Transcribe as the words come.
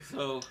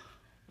So,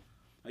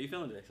 how you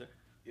feeling today, sir?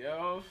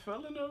 Yo, I'm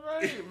feeling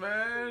alright,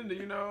 man.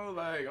 You know,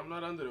 like, I'm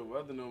not under the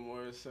weather no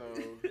more, so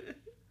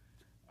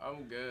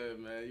I'm good,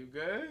 man. You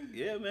good?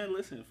 Yeah, man,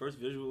 listen, first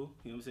visual,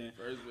 you know what I'm saying?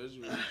 First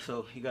visual.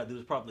 So, you gotta do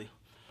this properly.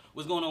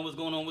 What's going on, what's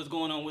going on, what's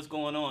going on, what's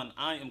going on?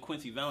 I am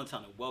Quincy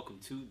Valentine, and welcome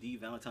to the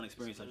Valentine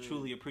Experience. I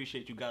truly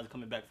appreciate you guys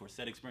coming back for a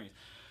set experience.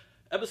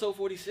 Episode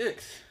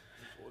 46.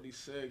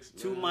 46,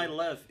 man. To my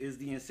left is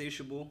the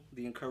insatiable,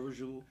 the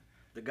incorrigible,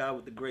 the guy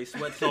with the gray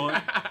sweats on.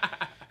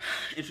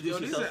 Introduce Yo,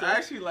 these yourself, are sir.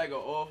 actually like an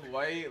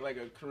off-white, like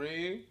a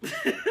cream.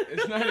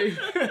 It's not even...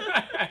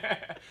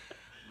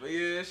 But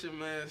yeah, it's your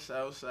man,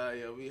 Southside.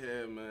 Yo, we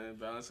here, man.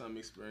 Valentine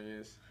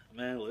Experience.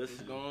 Man, What's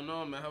listen. going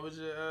on, man? How's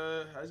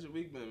your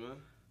week been, man?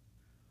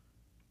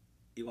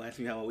 You want to ask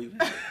me how my week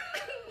been?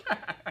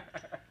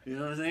 You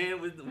know what I'm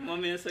saying? What my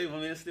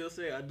man still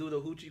say, I do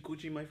the hoochie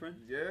coochie, my friend.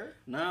 Yeah?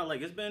 Nah,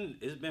 like it's been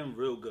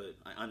real good,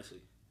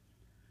 honestly.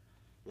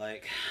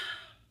 Like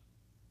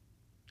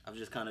I've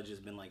just kind of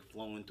just been like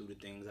flowing through the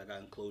things. I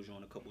got closure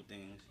on a couple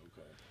things.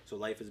 Okay. So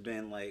life has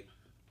been like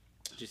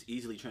just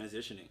easily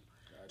transitioning.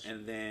 Gotcha.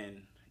 And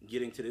then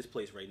getting to this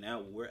place right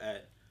now, we're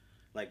at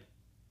like,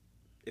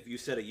 if you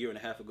said a year and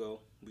a half ago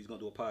we was gonna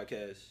do a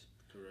podcast,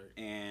 Correct.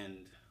 and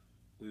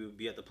we would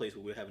be at the place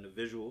where we're having a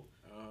visual,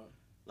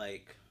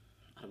 like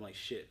I'm like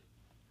shit.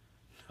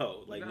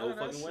 No, like no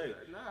fucking way.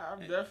 Nah, I'm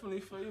definitely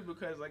for you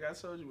because like I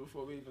told you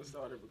before we even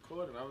started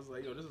recording, I was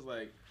like, yo, this is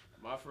like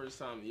my first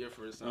time, your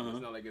first time. It's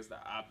not like it's the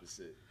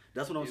opposite.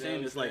 That's what I'm You know saying.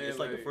 what It's I'm like saying? it's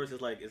like the Like- first.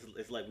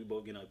 It's like we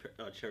both getting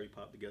a cherry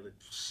pop together.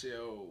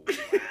 Chill.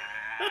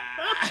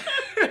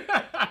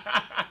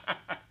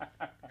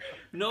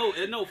 No,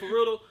 for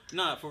real though.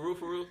 Nah, for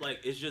real. Like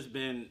it's just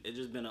been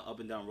an up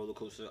and down roller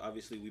coaster.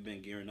 Obviously, we've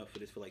been gearing up for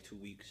this for like 2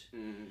 weeks,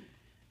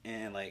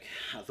 and like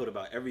I thought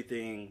about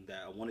everything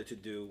that I wanted to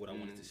do, what I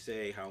wanted to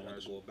say, how I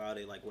wanted to go about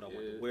it, like what I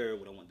wanted to wear,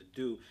 what I wanted to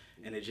do,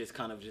 and it just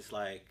kind of just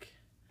like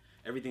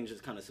everything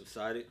just kind of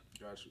subsided,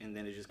 Gotcha. and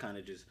then it just kind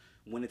of just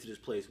went into this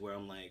place where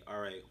I'm like, all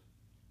right,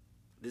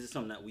 this is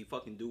something that we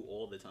fucking do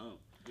all the time.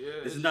 Yeah,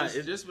 This it's is not-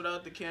 just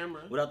without the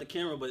camera. Without the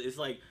camera, but it's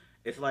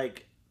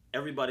like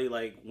everybody,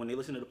 like when they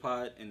listen to the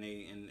pod and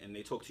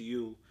they talk to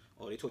you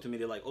or they talk to me,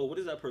 they're like, oh, what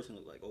does that person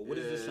look like? Or what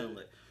does this sound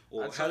like?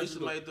 Or I how told you does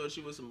somebody thought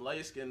you was some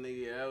light skinned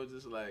nigga. I was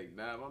just like,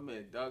 nah, my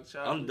man, dark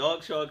chocolate. I'm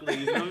dark chocolate.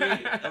 You know what I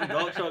mean? I'm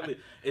dark chocolate.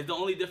 It's the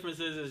only difference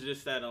is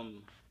just that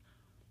I'm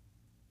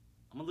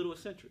a little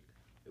eccentric.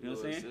 You know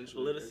what I'm saying? A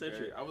little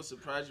eccentric. I was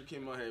surprised you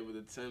came out here with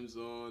the Timbs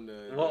on.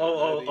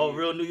 Oh,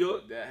 real New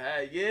York. The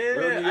hat, Real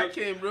New yeah. I York.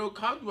 came real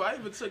comfortable. I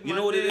even took You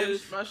know what it damn-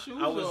 is? my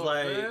shoes I was off,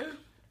 like- man.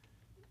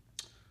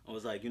 I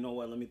was like, you know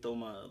what? Let me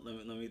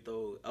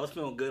throw. I was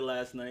feeling good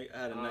last night.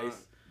 I had a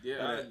nice.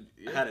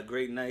 I had a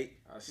great night.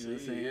 I see. You know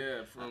what I'm saying?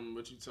 Yeah, from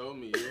what you told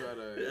me,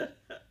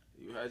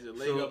 you had your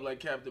leg up like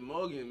Captain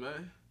Morgan,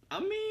 man. I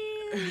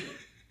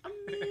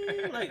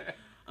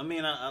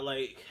mean, I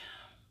like.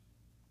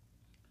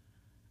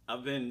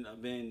 I've been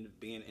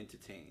being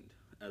entertained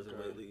as of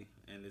lately,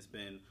 and it's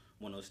been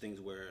one of those things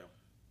where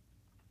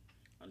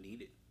I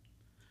need it.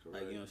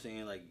 Like, you know what I'm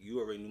saying? Like, you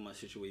already knew my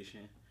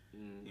situation. You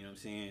know what I'm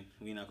saying?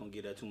 We're not gonna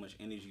get that too much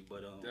energy,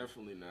 but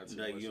Definitely not too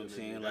like, much you know what I'm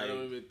energy. saying? I Like,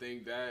 don't even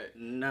think that.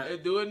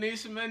 not Do it need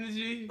some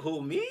energy?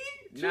 who me?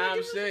 Nah,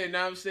 I'm saying.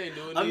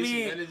 Do it I need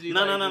mean, some energy?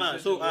 no. like,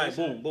 this So, all right,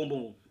 situation? boom.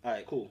 All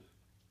right, cool.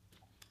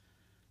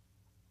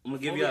 I'm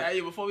gonna give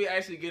you. Before we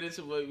actually get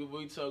into what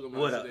we talking about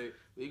What up? today,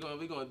 we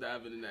gonna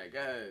dive into that. Go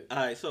ahead. All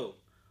right, so,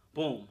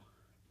 boom.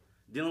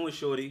 Dealing with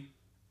Shorty.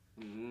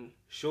 Mm-hmm.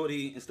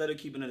 Shorty, instead of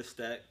keeping it a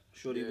stack,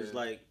 Shorty was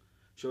like,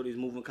 Shorty's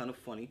moving kind of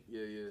funny.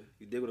 Yeah.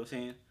 You dig what I'm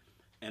saying?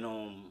 And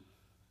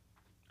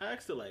I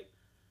asked her, like,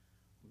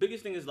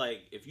 biggest thing is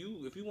like, if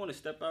you want to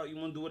step out, you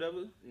want to do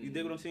whatever, you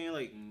dig what I'm saying?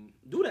 Like,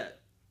 do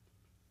that.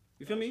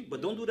 You feel me?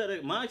 But don't do that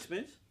at my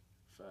expense.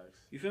 Facts.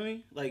 You feel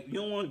me? Like, you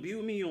don't want to be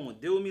with me, you don't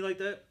want to deal with me like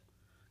that.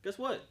 Guess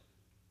what?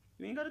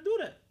 You ain't got to do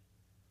that.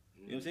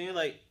 You know what I'm saying?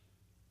 Like,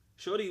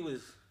 Shorty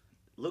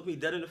looked me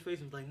dead in the face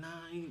and was like, nah,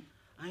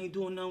 I ain't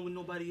doing nothing with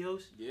nobody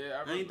else.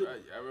 Yeah, I I ain't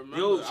remember.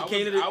 Yo, she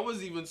came to the- I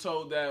was even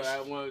told that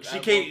at one. She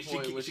at came- one she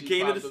point ca- when she she came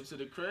to popped the- up to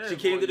the crib. She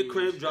came to the on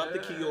crib, you. dropped the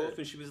key off,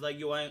 and she was like,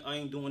 yo, I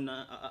ain't doing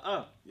nothing.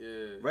 Yeah.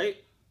 Right?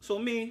 So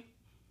me,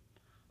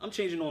 I'm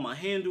changing all my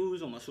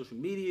handles on my social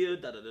media,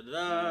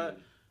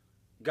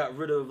 Got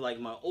rid of like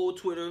my old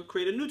Twitter,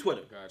 created a new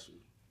Twitter. Got you.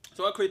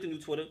 So I created the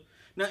new Twitter.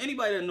 Now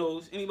anybody that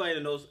knows,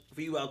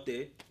 for you out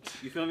there,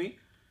 you feel me?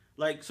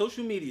 Like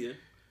social media,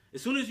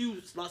 as soon as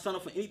you sign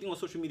up for anything on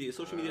social media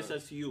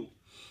says to you,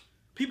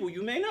 people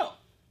you may know.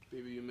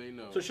 People you may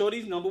know. So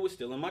Shorty's number was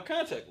still in my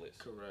contact list.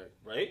 Correct.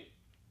 Right?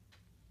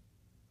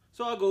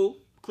 So I go,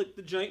 click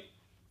the joint,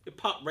 it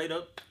popped right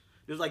up.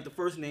 It was like the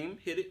first name,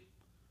 hit it.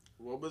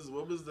 What was the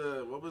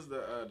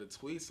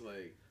tweets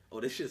like? Oh,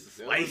 this shit's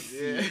That was- spicy.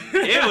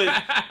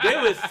 yeah.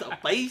 It was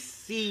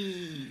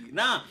spicy.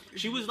 Nah,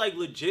 she was like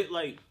legit.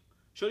 Like,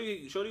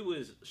 Shorty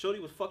was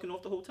fucking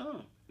off the whole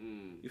time.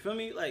 You feel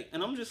me? Like,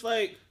 and I'm just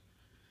like,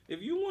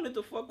 if you wanted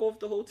to fuck off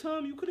the whole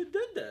time, you could have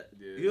did that.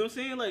 Yeah. You know what I'm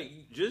saying? Like,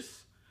 just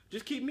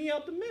Just keep me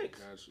out the mix.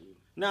 Got you.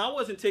 Now I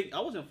wasn't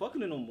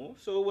fucking it no more,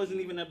 so it wasn't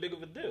even that big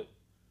of a deal. You know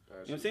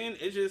what I'm saying?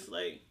 It's just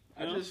like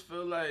I just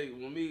feel like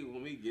when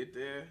we get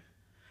there,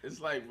 it's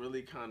like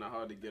really kind of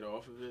hard to get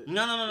off of it.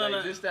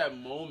 No. Just that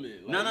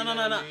moment. No.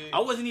 I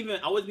wasn't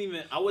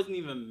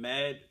even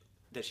mad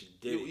that she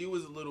did it. You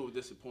was a little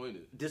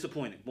disappointed.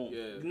 Disappointed. Boom.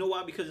 Yeah. You know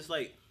why? Because it's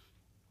like,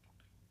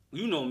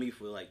 you know me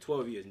for like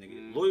 12 years,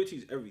 nigga. Loyalty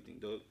is everything,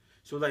 dog.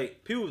 So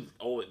like people,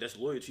 that's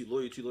loyalty.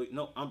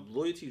 No,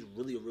 loyalty is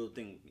really a real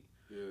thing with me.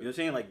 Yeah. You know what I'm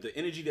saying? Like the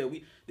energy that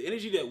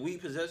we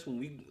possess when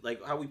we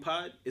like how we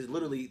pod is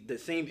literally the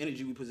same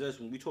energy we possess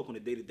when we talk on a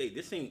day to day.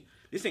 This ain't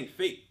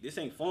fake. This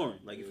ain't foreign.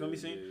 Like you feel me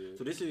saying? Yeah.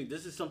 So this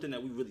is something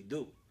that we really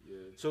do. Yeah.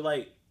 So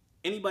like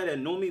anybody that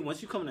know me,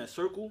 once you come in that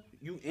circle,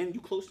 you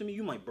close to me,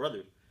 you my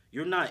brother.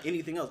 You're not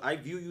anything else. I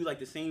view you like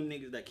the same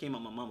niggas that came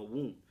out my mama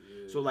womb.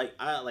 Yeah. So like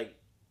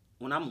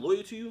when I'm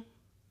loyal to you,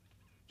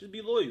 just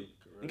be loyal.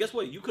 Correct. And guess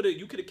what? You could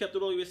have kept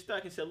it all your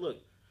stack and said, look, you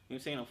know what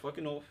I'm saying? I'm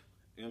fucking off.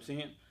 You know what I'm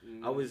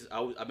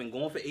saying? I've been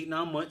going for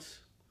 8-9 months.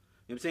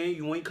 You know what I'm saying?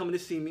 You ain't coming to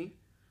see me.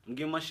 I'm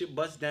getting my shit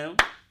bust down.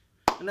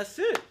 And that's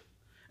it.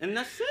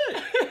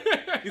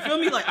 You feel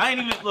me? Like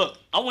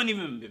I wouldn't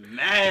even be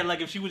mad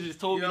like if she would just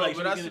told me like.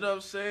 But that's what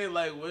I'm saying.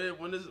 Like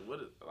when does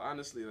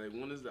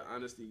the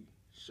honesty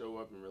show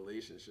up in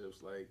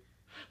relationships? Like.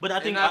 But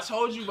I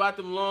told you about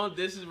them long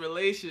distance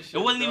relationships. It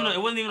wasn't even a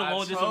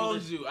long distance. I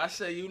told you. I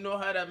said you know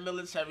how that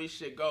military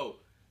shit go.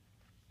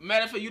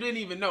 Matter of fact, you didn't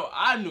even know.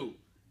 I knew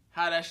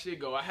how that shit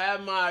go. I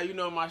had my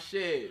my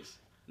shares.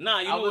 Nah,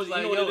 I was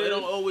like, it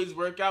don't always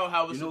work out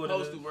how it's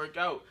supposed to work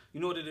out. You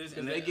know what it is?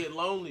 And they get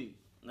lonely.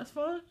 That's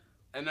fine.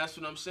 And that's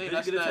what I'm saying.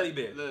 Let's get a teddy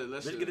bear.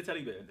 Let's get a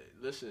teddy bear.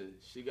 Listen,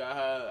 she got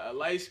her a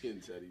light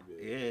skinned teddy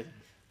bear. Yeah.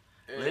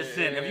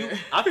 Listen,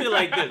 I feel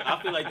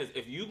like this.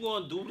 If you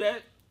gonna do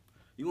that,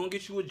 you gonna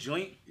get you a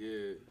joint.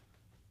 Yeah.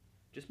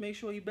 Just make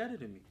sure you better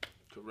than me.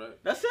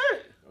 Correct. That's it.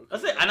 Okay.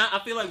 That's it. And I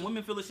feel like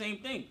women feel the same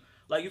thing.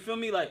 Like you feel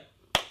me? Like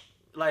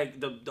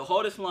the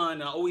hardest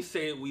line, I always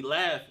say it, we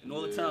laugh and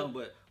all the time,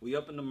 but we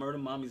up in the murder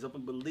mommies up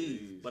in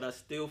Belize, but I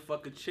still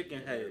fuck a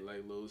chicken head.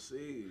 Like Lil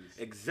C's.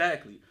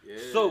 Exactly. Yeah.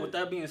 So with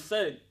that being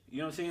said, you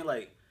know what I'm saying?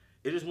 Like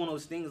it's just one of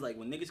those things like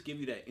when niggas give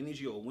you that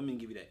energy or women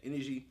give you that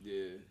energy,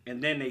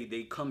 and then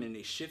they come and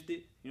they shift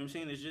it. You know what I'm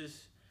saying? It's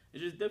just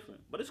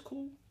different, but it's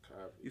cool.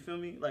 Copy. You feel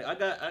me? Like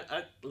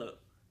I look,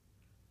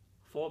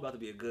 fall about to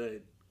be a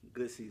good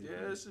season.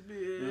 Yeah, man. It should be.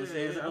 You know what I'm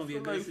saying? It's gonna be a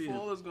good season.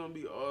 Fall is gonna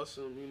be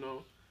awesome. You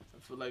know, I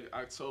feel like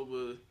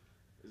October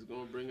is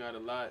gonna bring out a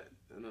lot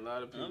and a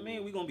lot of people. I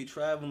mean, we gonna be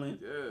traveling.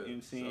 Yeah. You know what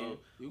I'm saying?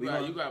 So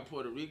you got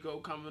Puerto Rico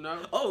coming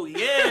up. Oh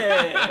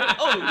yeah.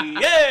 Oh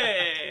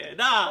yeah.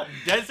 Nah,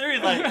 that's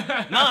serious.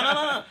 Like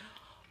no.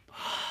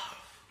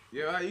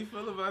 Yo, how you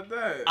feel about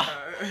that?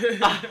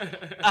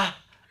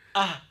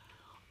 I'm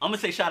gonna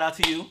say shout out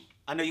to you.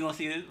 I know you gonna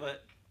see this,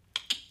 but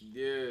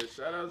yeah,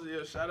 shout out.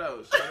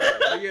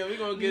 But yeah, we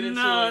gonna get into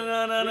it.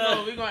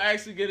 No. We gonna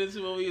actually get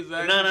into what we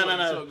exactly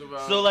talk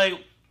about. So like,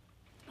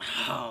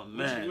 oh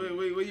man,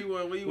 where you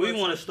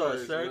want to start,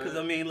 sir? Because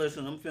I mean,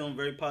 listen, I'm feeling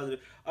very positive.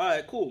 All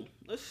right, cool.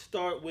 Let's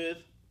start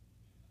with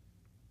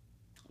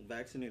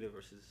vaccinated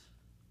versus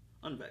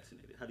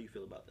unvaccinated. How do you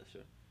feel about that,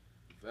 sir?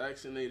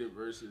 Vaccinated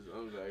versus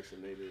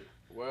unvaccinated.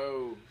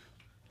 Well,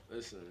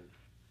 listen,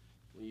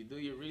 when you do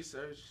your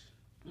research,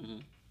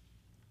 you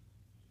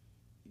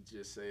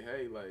just say,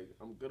 hey, like,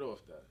 I'm good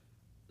off that.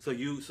 So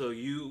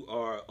you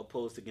are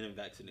opposed to getting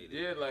vaccinated?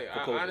 Yeah, like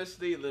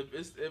honestly,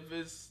 if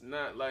it's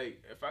not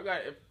like if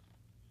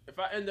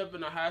I end up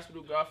in a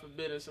hospital, God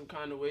forbid, in some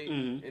kind of way,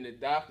 and the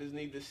doctors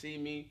need to see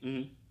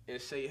me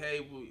and say,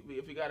 hey,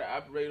 if we gotta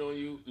operate on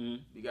you,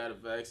 we gotta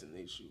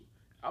vaccinate you.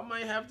 I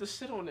might have to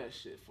sit on that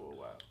shit for a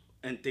while.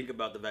 And think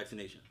about the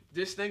vaccination.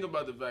 Just think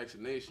about the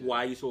vaccination.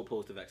 Why are you so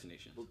opposed to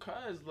vaccination?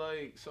 Because,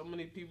 like, so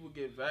many people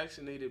get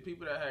vaccinated,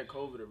 people that had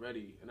COVID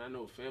already, and I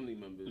know family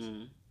members,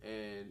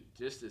 and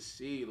just to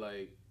see,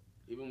 like,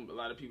 even a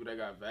lot of people that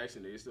got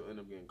vaccinated, they still end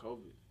up getting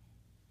COVID.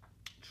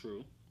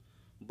 True.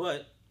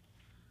 But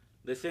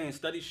they're saying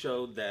studies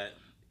show that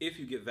if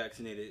you get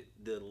vaccinated,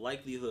 the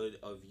likelihood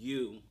of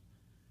you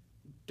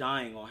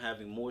dying or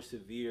having more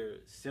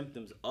severe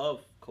symptoms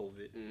of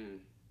COVID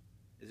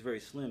is very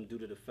slim due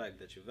to the fact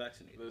that you're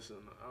vaccinated. Listen,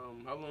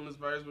 how long this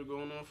virus been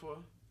going on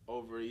for?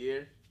 Over a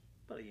year?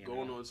 About a year.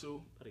 Going on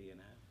 2? About a year and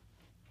a half.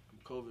 I'm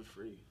COVID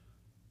free.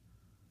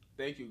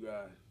 Thank you,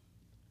 God.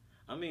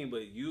 I mean,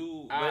 but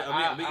you're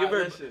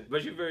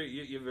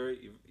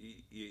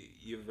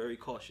very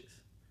cautious.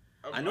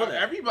 I know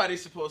that.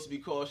 Everybody's supposed to be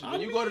cautious.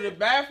 When you go to the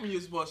bathroom,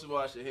 you're supposed to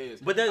wash your hands.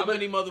 But how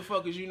many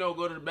motherfuckers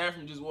go to the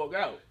bathroom and just walk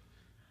out?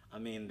 I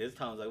mean, there's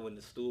times I went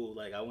to stool,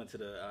 like I went to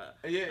the,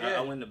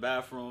 I went in the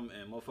bathroom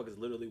and motherfuckers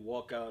literally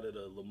walk out of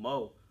the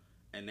limo,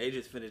 and they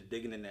just finished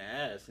digging in their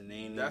ass, and they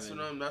ain't. That's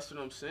what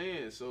I'm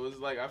saying. So it's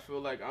like I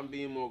feel like I'm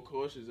being more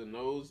cautious than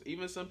those.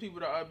 Even some people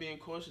that are being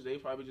cautious, they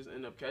probably just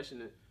end up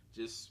catching it,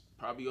 just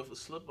probably off a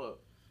slip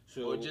up,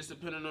 or just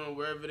depending on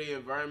wherever the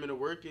environment of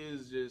work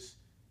is, just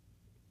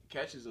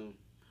catches them.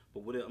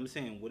 But what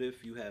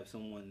if you have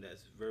someone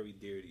that's very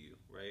dear to you,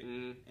 right?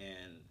 And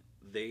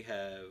they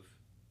have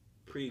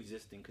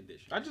pre-existing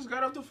conditions. I just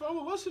got off the phone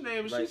with what's her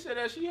name, and Like, she said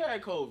that she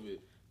had COVID,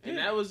 and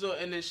yeah. that was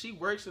and then she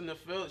works in the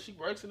field. She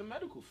works in the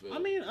medical field. I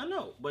mean, I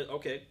know, but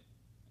okay.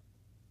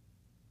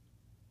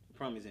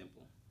 Prime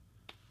example.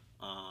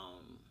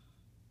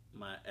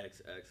 My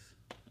ex,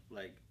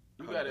 like.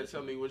 You gotta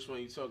tell me which one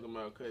you talking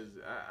about, cause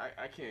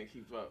I can't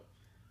keep up.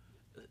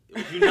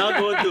 What you not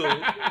gonna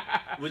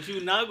do? What you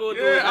not gonna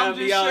do? Yeah, I'm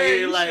just out saying.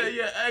 here You like said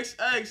your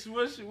ex.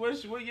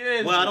 What year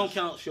is well, I this? don't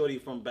count Shorty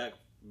from back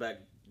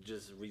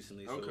just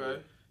recently. So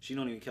Okay. She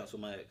don't even count. So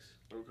my ex.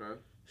 Okay.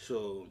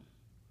 So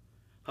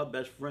her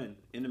best friend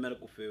in the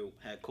medical field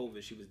had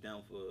COVID. She was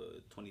down for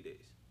 20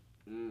 days.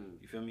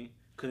 You feel me?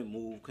 Couldn't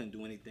move. Couldn't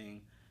do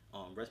anything.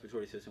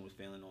 Respiratory system was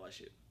failing. All that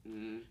shit.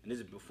 And this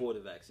is before the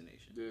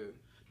vaccination. Yeah.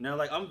 Now,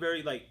 like, I'm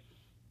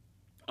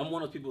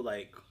one of those people,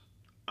 like,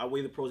 I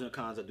weigh the pros and the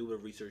cons. I do the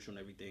research on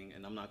everything,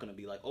 and I'm not going to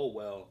be like, oh,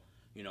 well,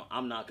 you know,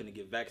 I'm not going to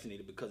get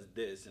vaccinated because of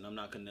this, and I'm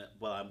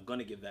going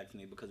to get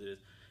vaccinated because of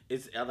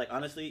this. Like,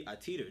 honestly, I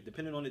teeter,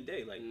 depending on the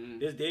day. Like,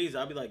 there's days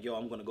I'll be like, yo,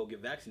 I'm going to go get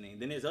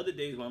vaccinated. Then there's other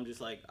days where I'm just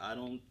like, I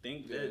don't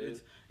think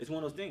that it's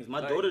one of those things.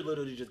 My daughter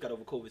literally just got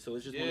over COVID, so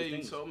it's just one of those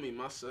things. Yeah, you told me.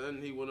 My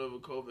son, he went over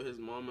COVID. His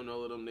mom and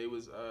all of them, they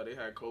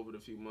had COVID a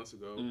few months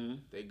ago.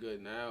 They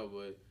good now,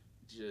 but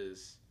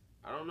just...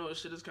 I don't know. This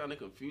shit is kind of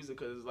confusing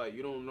because it's like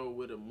you don't know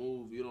where to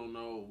move. You don't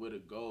know where to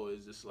go.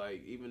 It's just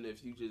like even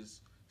if you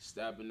just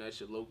stopping at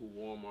your local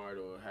Walmart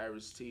or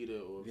Harris Teeter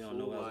or You don't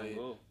know where it's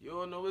gonna go. You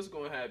don't know what's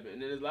going to happen.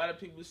 And then a lot of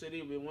people say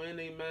they've been wearing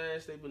their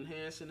masks. They've been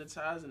hand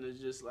sanitizing. It's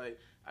just like,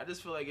 I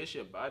just feel like it's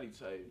your body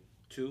type.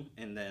 Two.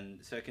 And then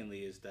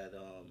secondly is that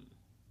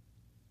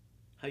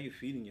how you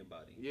feeding your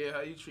body. Yeah,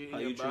 how you treating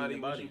your body,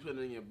 what you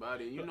putting in your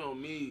body. And you know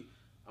me,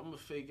 I'm a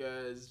fake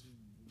ass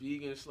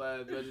vegan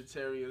 /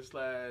 vegetarian /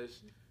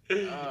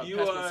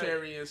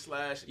 pescatarian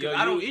 /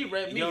 I don't eat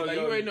red meat. You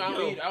already know I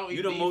don't eat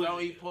beef. I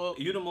don't eat pork.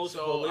 You the most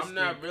so holistic. I'm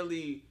not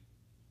really,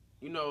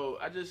 you know.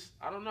 I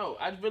don't know.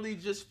 I really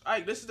just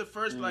this is the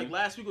first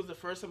last week was the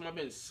first time I've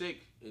been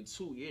sick in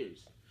 2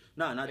 years.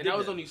 And I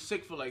was only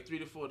sick for like 3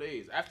 to 4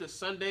 days. After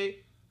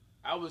Sunday,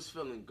 I was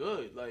feeling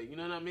good. Like, you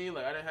know what I mean?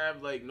 Like I didn't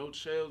have like no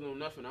chills, no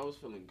nothing. I was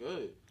feeling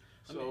good.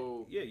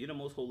 So yeah, you're the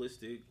most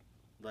holistic,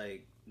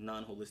 like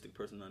non-holistic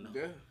person I know.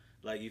 Yeah.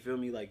 Like, you feel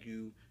me? Like,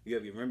 you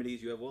have your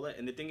remedies, you have all that.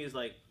 And the thing is,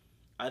 like,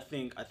 I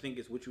think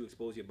it's what you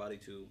expose your body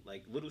to.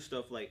 Like, little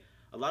stuff, like,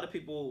 a lot of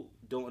people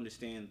don't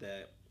understand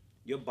that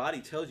your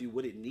body tells you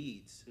what it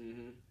needs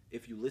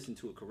if you listen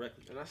to it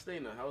correctly. And I stay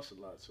in the house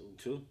a lot,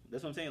 too.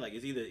 That's what I'm saying. Like,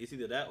 it's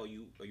either that or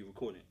you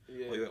recording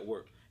or you're at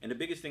work. And the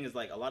biggest thing is,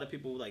 like, a lot of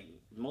people, like,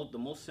 the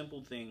most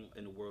simple thing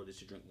in the world is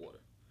to drink water.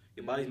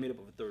 Your body's made up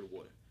of a third of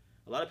water.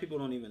 A lot of people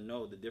don't even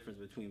know the difference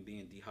between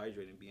being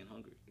dehydrated and being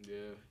hungry.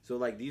 Yeah. So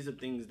like these are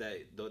things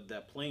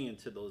that play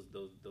into those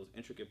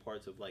intricate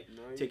parts of like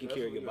taking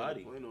care of your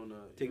body.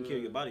 Taking care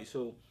of your body.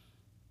 So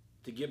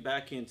to get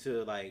back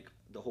into like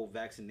the whole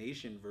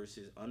vaccination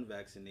versus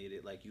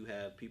unvaccinated, like you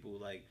have people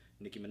like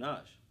Nicki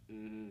Minaj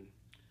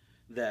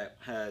that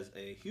has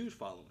a huge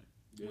following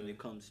when it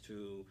comes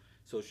to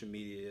social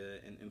media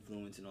and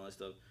influence and all that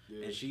stuff.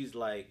 Yeah. And she's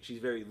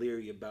very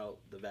leery about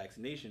the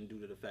vaccination due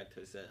to the fact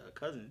that her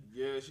cousin.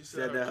 Yeah, she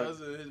said her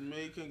cousin, his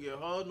maid couldn't get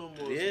hard no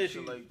more. Yeah,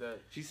 shit like that.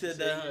 She said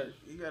that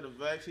he got a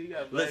vaccine. He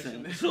got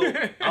listen, so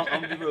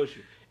I'm gonna be real with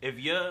you. If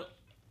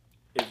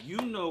you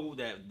know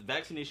that the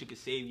vaccination could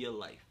save your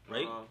life,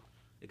 right?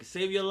 It could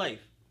save your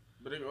life.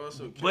 But it can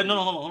also kill But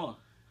no, hold on.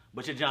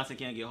 But your Johnson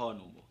can't get hard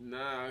no more.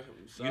 Nah, I'm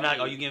sorry. You're not.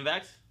 Are you getting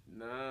vaxxed?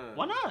 Nah.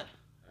 Why not?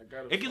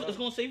 It's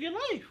gonna save your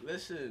life.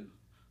 Listen,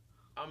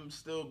 I'm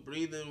still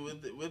breathing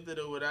with it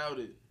or without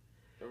it.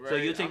 Right? So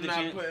you take I'm the not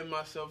chance. putting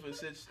myself in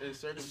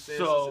circumstances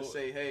to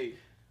say, hey,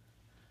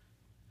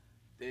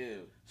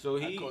 damn. So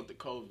I caught the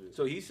COVID.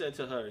 So he said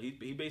to her,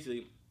 he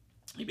basically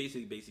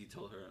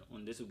told her,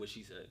 and this is what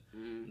she said,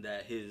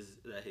 that his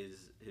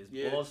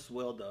balls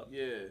swelled up.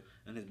 Yeah.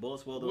 And his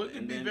balls swelled up. What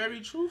could be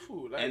very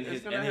truthful. Like, and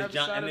it's gonna have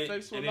side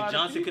effects for a lot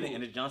of people.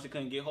 And his Johnson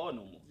couldn't get hard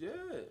no more. Yeah.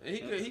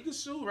 And he could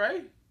sue,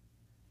 right?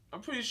 I'm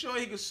pretty sure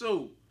he could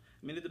sue.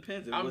 I mean, it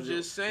depends. I'm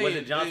just saying. Was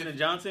it Johnson &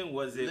 Johnson?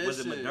 Was it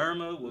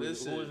Moderna?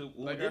 Who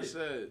like I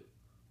said,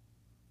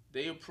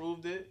 they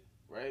approved it,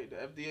 right? The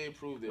FDA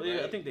approved it. Well, yeah,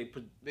 right? I think they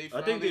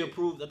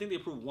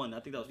approved one.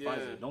 I think that was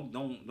Pfizer.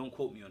 Don't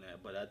quote me on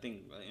that, but I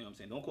think, you know what I'm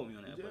saying. Don't quote me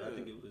on that, but I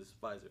think it was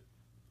Pfizer.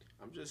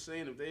 I'm just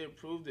saying, if they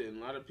approved it,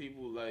 and a lot of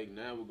people like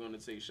now we're gonna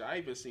take shit. I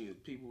even seen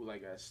people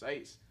like at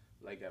sites,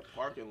 like at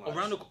parking lots,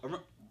 around the corner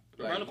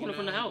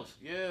from the house.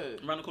 Yeah,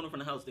 around the corner from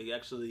the house,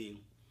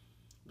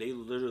 they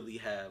literally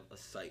have a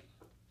site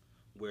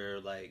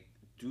where like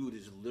dude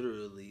is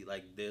literally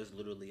like there's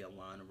literally a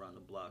line around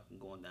the block and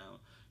going down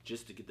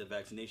just to get the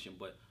vaccination.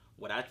 But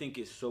what I think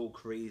is so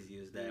crazy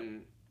is that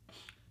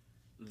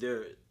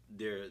they're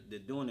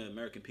doing the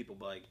American people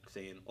by like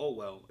saying, oh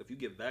well, if you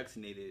get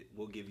vaccinated,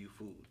 we'll give you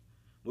food.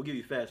 We'll give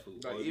you fast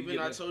food. Like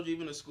told you,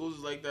 even the schools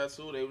is like that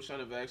too. They were trying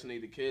to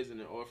vaccinate the kids and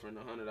they're offering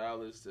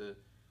 $100 to,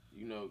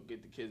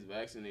 get the kids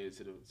vaccinated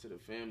to the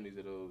families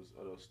of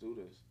those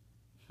students.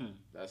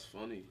 That's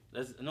funny.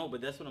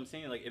 But that's what I'm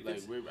saying. Like,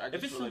 I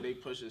just feel like they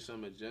pushing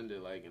some agenda,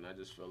 like, and I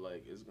just feel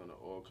like it's gonna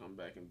all come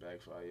back and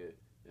backfire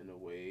in a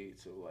way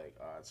to like,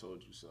 I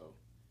told you so.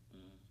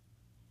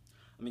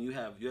 I mean, you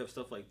have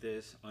stuff like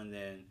this, and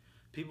then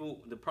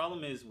people. The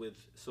problem is with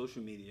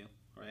social media,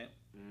 right?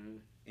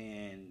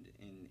 And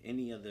in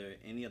any other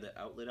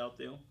outlet out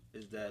there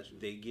is that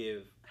they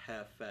give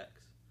half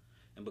facts,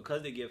 and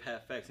because they give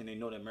half facts, and they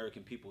know that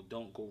American people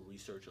don't go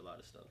research a lot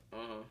of stuff,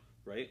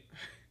 right?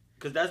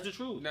 Because that's the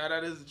truth. Nah,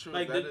 that is the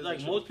truth.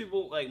 Most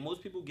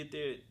people get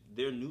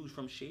their news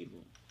from Shade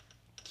Room.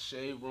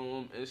 Shade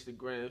Room,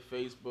 Instagram,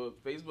 Facebook.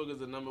 Facebook is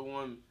the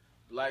 #1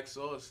 black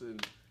source of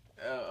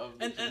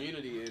the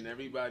community, and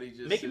everybody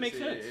just make it make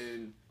sense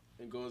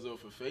and goes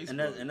over Facebook.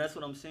 And that's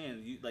what I'm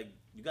saying. You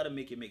got to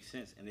make it make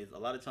sense. And there's a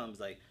lot of times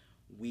like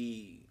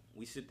we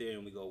sit there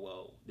and we go,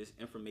 well, this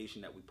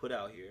information that we put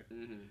out here,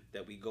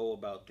 that we go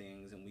about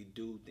things and we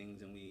do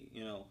things, and we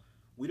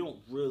don't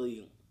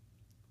really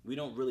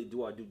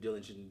do our due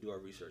diligence and do our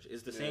research.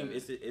 It's the same.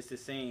 It's the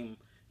same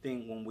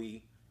thing when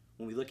we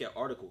look at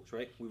articles,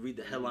 right? We read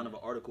the headline of an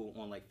article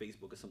on like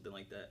Facebook or something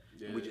like that,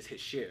 and we just hit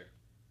share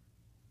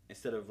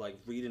instead of like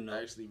reading in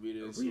its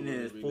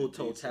full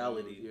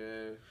totality.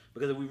 Yeah.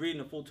 Because if we read in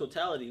the full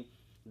totality,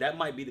 that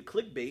might be the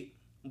clickbait,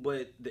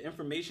 but the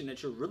information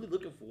that you're really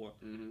looking for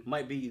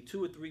might be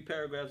 2 or 3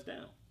 paragraphs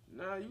down.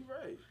 Nah, you're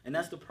right. And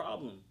that's the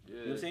problem. Yeah. You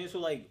know what I'm saying? So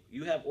like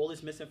you have all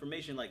this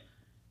misinformation. Like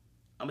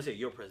I'm gonna say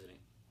your president.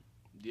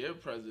 Your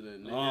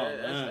president,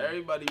 nigga. That's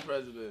everybody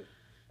president.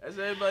 That's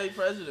everybody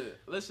president.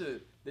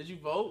 Listen, did you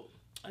vote?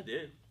 I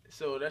did.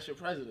 So that's your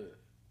president.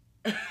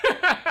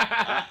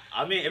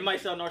 I mean, it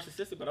might sound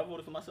narcissistic, but I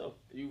voted for myself.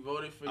 You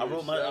voted for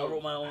yourself. I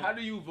wrote my own. How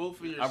do you vote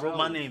for yourself? I wrote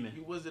my name in.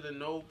 You wasn't a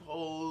no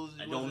polls.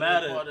 It don't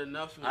matter. Part of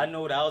nothing. I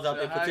know that I was out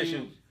there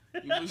petitioning.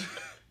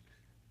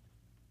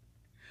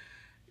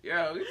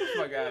 Yo, get the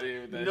fuck out of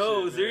here with that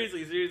no, shit.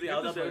 seriously. Get I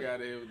was the out fuck there.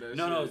 out of here with that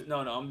shit. No.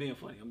 I'm being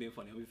funny. I'm being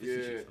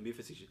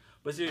facetious.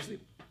 But seriously,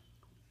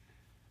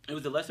 it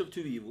was the lesser of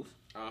two evils,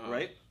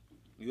 right?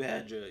 You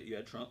had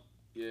Trump.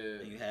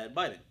 Yeah. And you had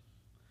Biden.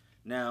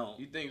 Now,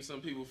 you think some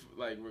people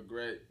like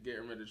regret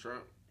getting rid of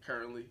Trump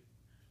currently?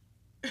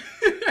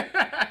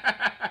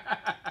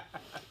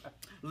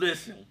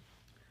 Listen.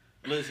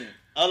 Honestly,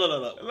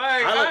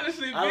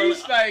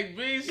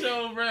 be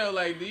so real.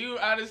 Like, do you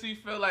honestly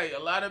feel like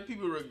a lot of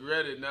people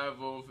regretted not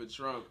voting for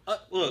Trump?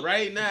 Look,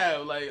 right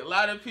now, like a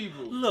lot of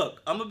people.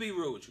 Look, I'm gonna be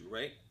real with you,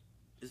 right?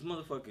 This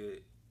motherfucker,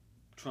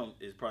 Trump,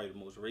 is probably the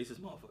most racist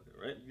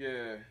motherfucker, right?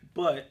 Yeah.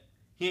 But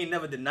he ain't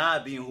never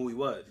denied being who he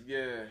was.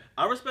 Yeah.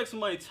 I respect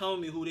somebody telling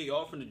me who they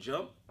are from the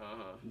jump,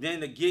 then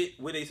to get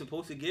where they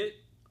supposed to get,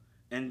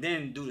 and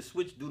then do the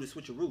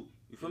switcheroo.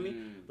 You feel me?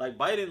 Like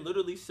Biden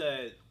literally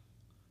said,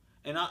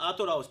 and I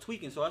thought I was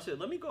tweaking, so I said,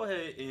 let me go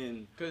ahead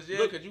and... Cause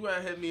you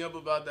had hit me up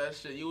about that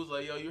shit. You was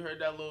like, yo, you heard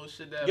that little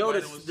shit that Biden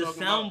was the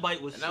talking sound about?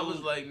 Bite was and I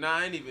was like, nah,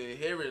 I didn't even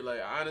hear it.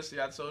 Like,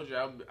 honestly, I told you,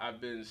 I've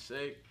been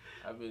sick.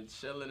 I've been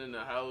chilling in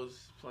the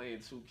house, playing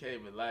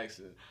 2K,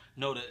 relaxing.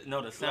 The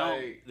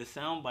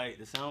sound bite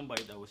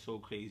that was so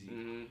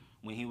crazy.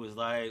 When he was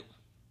like,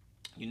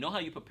 you know how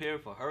you prepare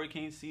for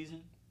hurricane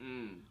season?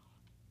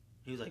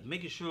 He was like,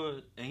 making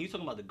sure, and he was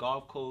talking about the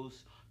Gulf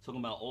Coast,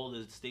 talking about all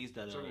the states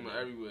that are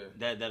everywhere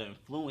that are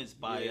influenced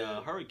by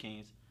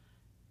hurricanes.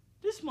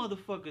 This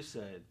motherfucker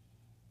said,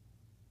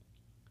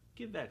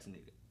 get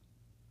vaccinated.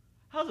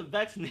 How's a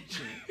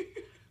vaccination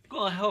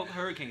gonna help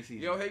hurricane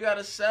season? Yo, he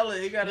gotta sell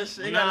it. He gotta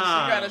sell it.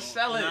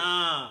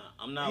 Nah,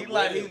 I'm not. He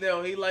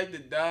like the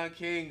Don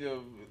King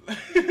of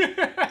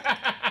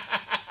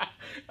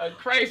a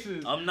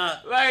crisis. I'm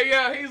not. Like,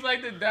 yo, he's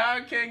like the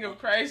Don King of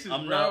crisis.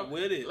 I'm bro. not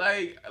with it.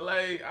 Like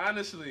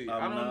honestly,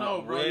 I don't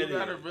know, bro. You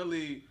gotta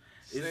really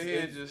sit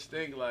here and just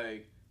think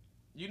like,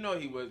 he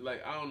was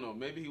like, I don't know.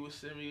 Maybe he was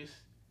serious.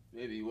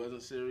 Maybe he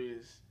wasn't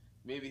serious.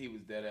 Maybe he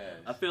was dead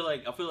ass. I feel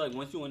like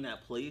once you're in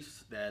that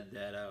place, that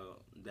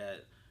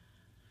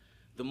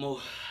the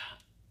most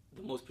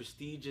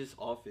prestigious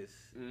office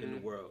in the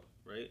world,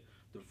 right?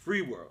 The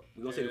free world.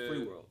 We're gonna say the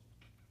free world.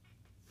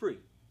 Free.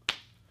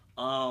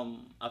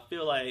 I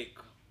feel like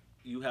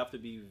you have to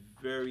be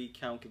very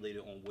calculated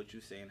on what you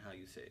say and how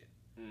you say it.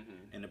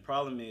 And the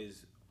problem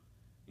is,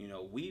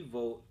 we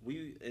vote,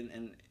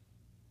 and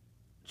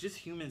just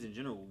humans in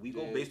general, we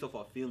go based off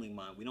our feeling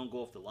mind. We don't go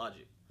off the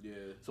logic.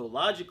 Yeah. So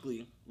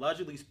logically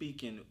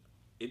speaking,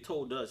 it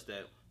told us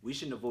that we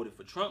shouldn't have voted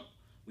for Trump.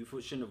 We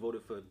shouldn't have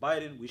voted for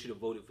Biden. We should have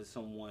voted for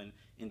someone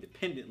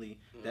independently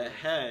that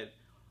had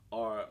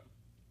our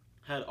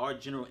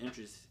general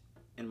interests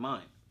in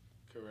mind.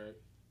 Correct.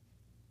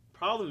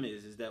 Problem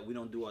is that we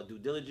don't do our due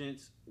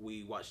diligence.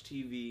 We watch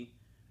TV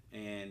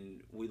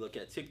and we look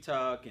at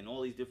TikTok and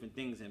all these different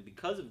things, and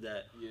because of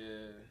that,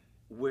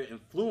 we're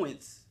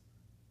influenced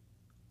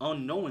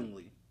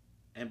unknowingly.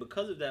 And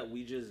because of that,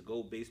 we just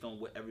go based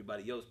on what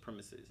everybody else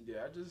premises.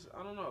 Yeah,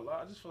 I don't know.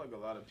 I just feel like a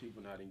lot of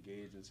people not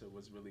engaged into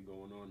what's really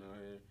going on out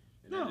here.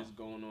 And they're just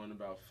going on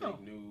about fake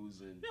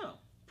news and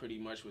pretty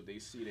much what they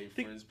see their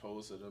friends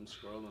post or them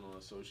scrolling on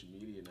social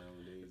media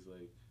nowadays.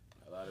 Like,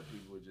 a lot of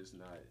people are just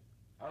not...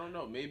 I don't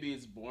know. Maybe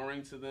it's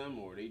boring to them,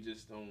 or they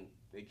just don't.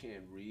 They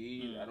can't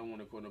read. I don't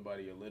want to call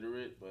nobody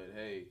illiterate, but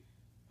hey,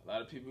 a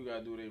lot of people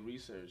gotta do their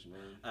research,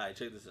 man. All right,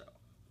 check this out.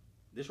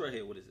 This right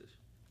here, what is this?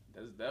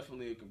 That's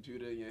definitely a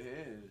computer in your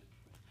hand.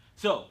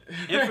 So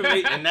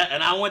information,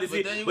 and I want to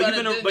see.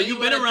 But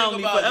you've been around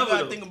me forever. You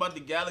gotta think about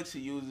the Galaxy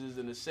users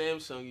and the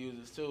Samsung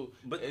users too.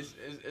 But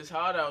it's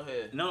hard out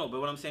here. No,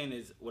 but what I'm saying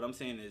is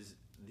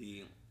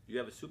you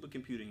have a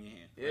supercomputer in your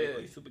hand, right? Or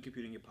a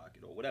supercomputer in your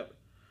pocket, or whatever,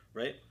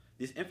 right?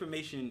 This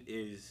information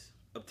is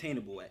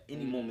obtainable at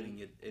any moment in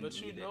your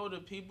But you know the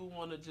people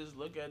want to just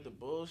look at the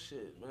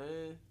bullshit,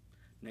 man.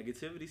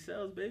 Negativity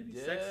sells, baby.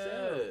 Yeah. Sex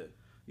sells.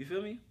 You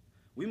feel me?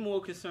 We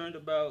more concerned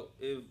about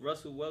if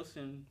Russell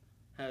Wilson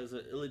has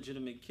an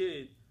illegitimate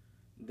kid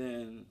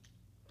than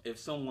if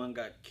someone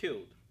got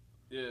killed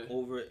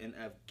over in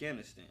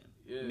Afghanistan.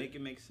 Yeah. Make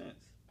it make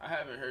sense. I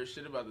haven't heard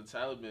shit about the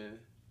Taliban.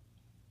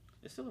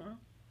 It's still around.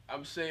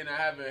 I'm saying I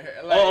haven't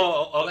heard.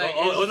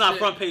 It's not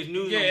front page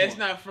news. Yeah, no more. It's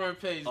not front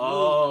page news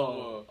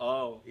no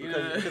more.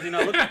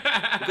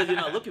 Because you're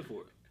not looking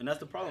for it, and that's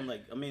the problem.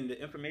 Like, I mean,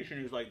 the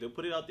information is like they'll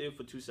put it out there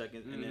for 2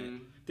 seconds, and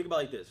then think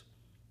about it like this.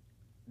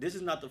 This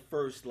is not the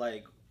first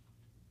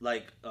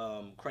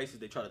crisis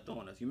they try to throw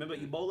on us. You remember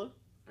Ebola?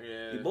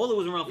 Yeah. Ebola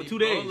was around for 2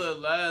 days. Ebola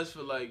lasts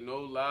for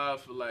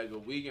a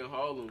week in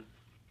Harlem.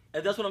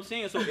 And that's what I'm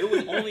saying. So it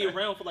was only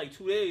around for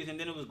 2 days, and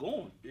then it was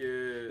gone. Yeah. You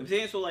know what I'm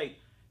saying? So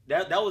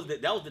that was the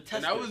test.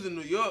 And I was in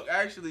New York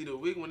actually the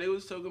week when they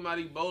was talking about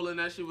Ebola and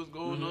that shit was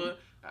going on.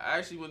 I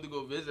actually went to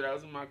go visit. I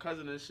was with my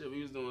cousin and shit.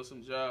 We was doing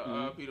some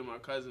job. Peter, my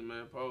cousin,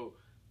 man, Poe.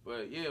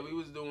 But yeah, we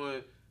was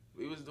doing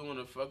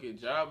a fucking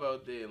job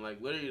out there, and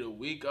literally the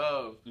week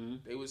of,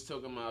 they was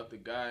talking about the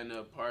guy in the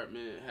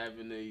apartment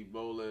having the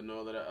Ebola and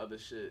all of that other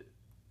shit.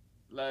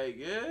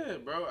 Yeah,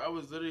 bro, I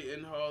was literally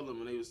in Harlem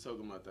when they was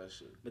talking about that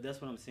shit. But that's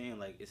what I'm saying.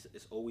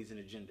 It's always an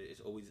agenda.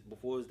 It's always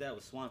before it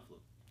was swine flu.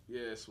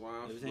 Yeah,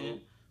 swine flu. You know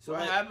so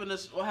what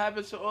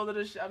happened to all of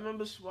this shit? I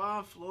remember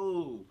swine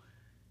flu.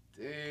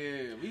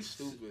 Damn, we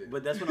stupid.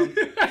 But that's what I'm.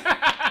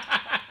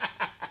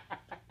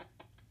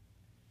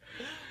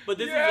 But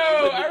this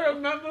I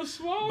remember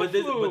swine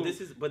flu.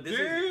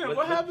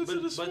 What happened to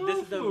the swine flu? But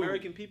this is the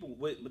American people.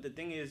 But the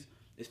thing is,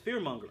 it's fear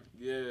mongering.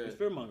 Yeah, it's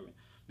fear mongering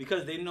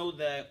because they know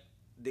that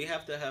they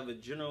have to have a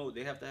general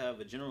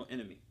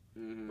enemy,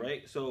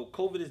 right? So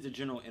COVID is the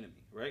general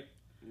enemy, right?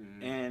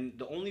 And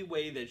the only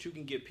way that you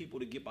can get people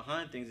to get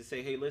behind things is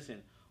say, hey,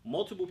 listen,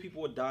 multiple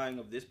people are dying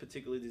of this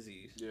particular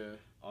disease. Yeah.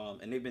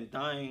 And they've been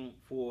dying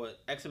for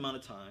X amount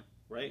of time,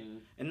 right?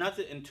 And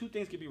two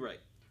things can be right.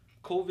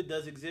 COVID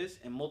does exist,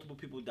 and multiple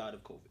people died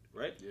of COVID,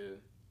 right? Yeah.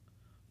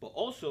 But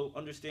also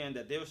understand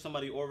that there's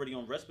somebody already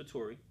on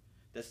respiratory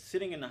that's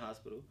sitting in the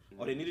hospital,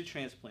 or they need a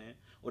transplant,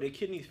 or their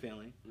kidney's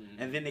failing,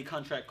 and then they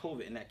contract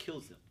COVID, and that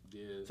kills them.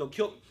 Yeah. So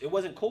it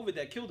wasn't COVID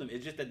that killed them.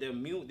 It's just that their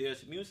immune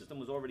system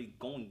was already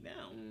going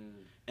down,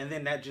 and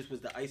then that just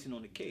was the icing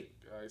on the cake.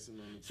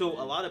 So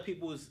a lot of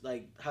people is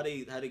how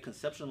they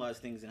conceptualize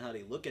things and how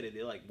they look at it.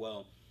 They're like,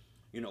 well,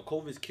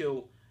 COVID's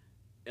killed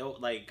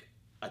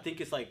I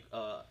think it's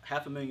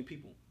 500,000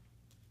 people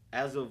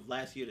as of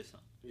last year or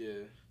something.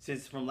 Yeah.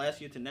 Since from last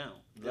year to now.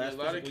 A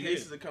lot of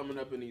cases are coming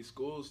up in these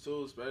schools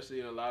too, especially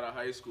in a lot of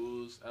high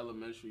schools,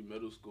 elementary,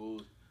 middle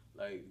schools.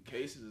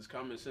 Cases is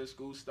coming since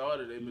school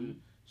started.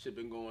 They've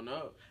been going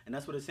up. And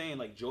that's what it's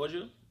saying.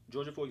 Georgia,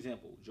 for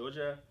example,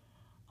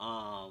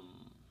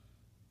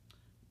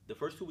 the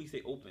first 2 weeks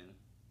they opened,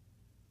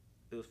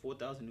 there was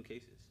 4,000 new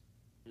cases.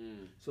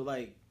 So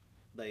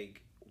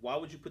why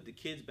would you put the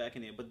kids back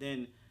in there? But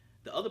then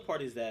the other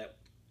part is that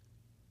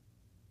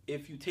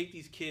if you take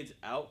these kids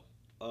out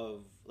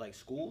of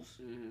schools,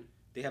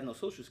 they have no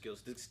social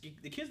skills.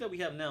 The kids that we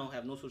have now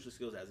have no social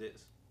skills as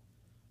is,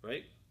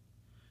 right?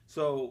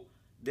 So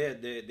they're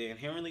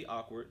inherently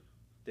awkward.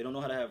 They don't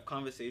know how to have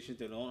conversations.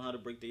 They don't know how to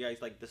break the ice.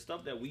 The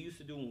stuff that we used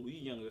to do when we were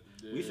younger,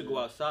 we used to go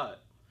outside,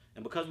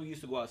 and because we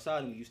used to go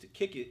outside and we used to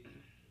kick it,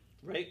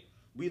 right?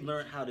 We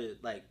learned how to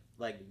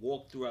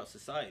walk throughout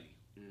society.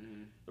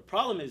 The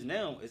problem is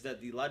now is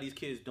that a lot of these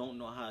kids don't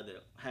know how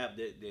to have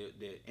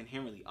they're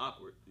inherently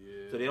awkward.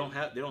 Yeah. So they don't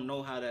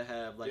know how to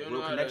have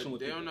real connection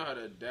with people. They don't know how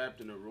to adapt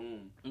in a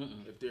room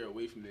if they're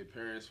away from their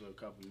parents for a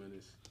couple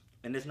minutes.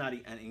 And it's not.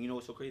 And you know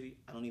what's so crazy?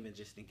 I don't even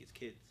just think it's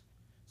kids.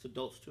 It's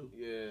adults too.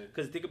 Yeah.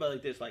 Because think about it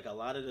like this: a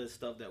lot of the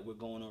stuff that we're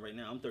going on right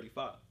now. I'm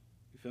 35.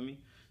 You feel me?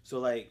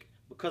 So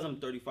because I'm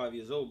 35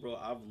 years old, bro,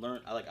 I've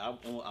learned. I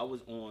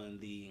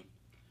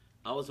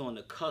was on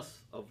the cusp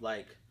of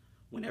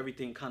when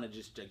everything kind of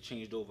just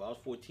changed over. I was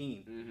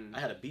 14. I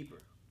had a beeper.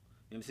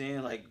 You know what I'm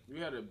saying?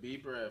 You had a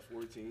beeper at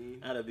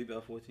 14? I had a beeper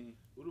at 14.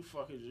 Who the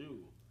fuck is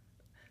you?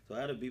 So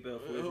I had a beeper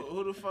at 14.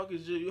 Who the fuck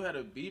is you? You had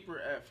a beeper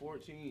at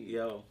 14.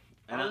 Yo.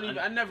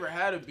 I never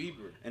had a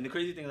beeper. And the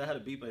crazy thing is I had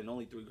a beeper and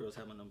only 3 girls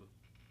had my number.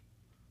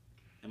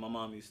 And my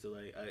mom used to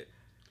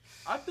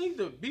I think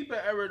the beeper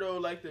era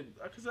though,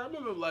 because I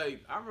remember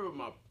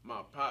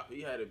my pop,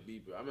 he had a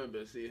beeper. I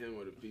remember seeing him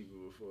with a beeper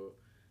before.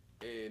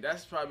 And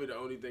that's probably the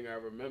only thing I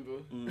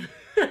remember.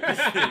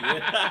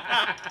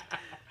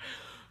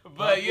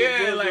 But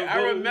yeah, like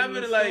I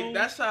remember, like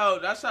that's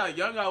how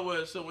young I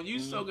was. So when you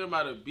talking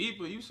about a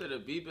beeper, you said a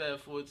beeper at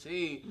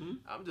 14.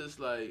 I'm just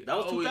like that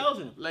was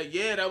 2000. Like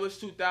that was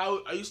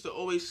 2000. I used to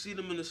always see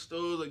them in the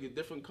stores, like the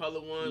different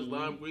color ones,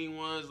 lime green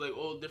ones, like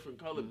all different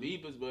color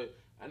beepers. But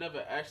I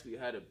never actually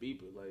had a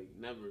beeper, like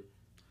never.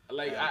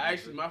 Like I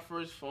actually, my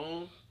first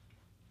phone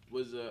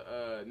was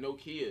a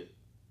Nokia.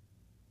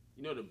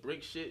 You know the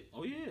brick shit.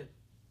 Oh yeah.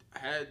 I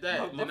had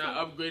that. Then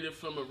I upgraded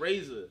from a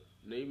Razor.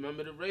 Now you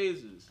remember the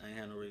Razors? I ain't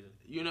had no Razor.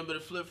 You remember the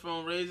flip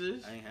phone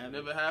Razors? I ain't had.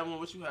 Never had one.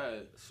 What you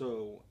had?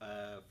 So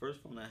first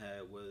phone I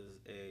had was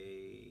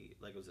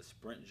it was a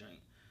Sprint joint.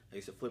 I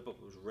used to flip up.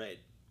 It was red,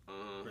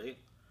 right?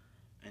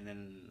 And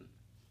then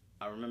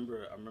I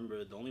remember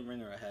the only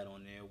ringer I had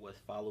on there was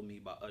 "Follow Me"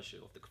 by Usher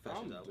off the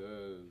Confessions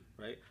album.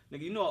 Right,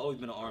 nigga. You know I always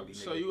been an R&B nigga.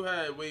 So you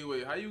had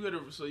wait. How you get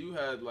a? So you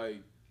had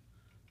like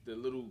the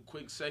little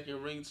quick second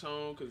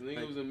ringtone, because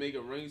niggas wasn't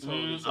making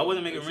ringtones. I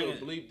wasn't making ringtones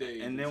bleep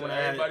days. And then when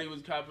everybody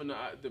was copping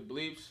the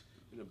bleeps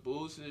and the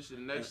boosts and shit,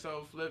 the next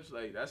tone flips,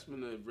 like that's when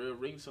the real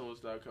ringtones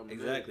started coming.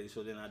 Exactly.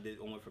 So then I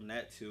went from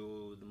that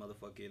to the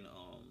motherfucking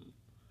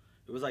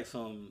it was like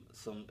some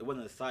it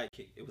wasn't a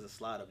sidekick, it was a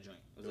slide up joint.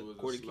 It was a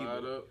QWERTY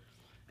keyboard. Up.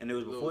 And it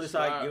was before the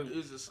side.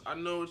 I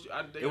know what you,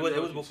 I think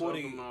it was before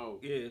the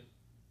yeah.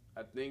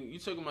 I think you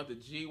talking about the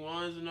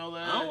G1s and all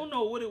that. I don't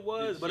know what it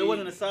was, but it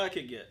wasn't a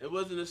sidekick yet. It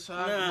wasn't a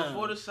sidekick.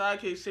 Before the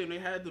sidekick came, they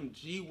had them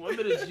G1.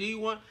 Remember the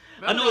G1?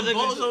 I know the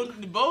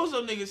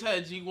Bozo niggas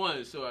had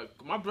G1. So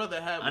my brother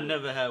had one. I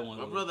never had one.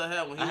 My brother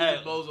had one. He was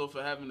a Bozo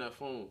for having that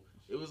phone.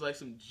 It was like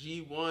some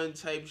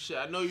G1 type shit.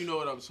 I know you know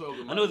what I'm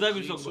talking about. I know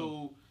exactly what you're talking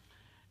about.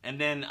 And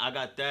then I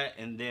got that,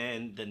 and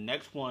then the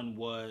next one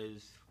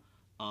was,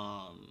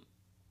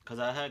 cause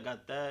I had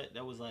got that.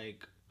 That was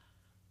like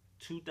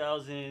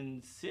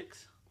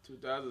 2006.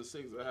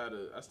 2006,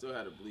 I still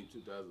had a bleep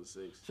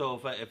 2006.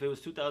 So if it was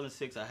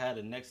 2006, I had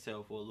a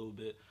Nextel for a little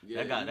bit.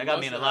 Yeah, that got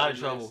me in a lot of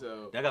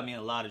trouble. That got me in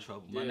a lot of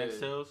trouble. My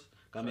Nextels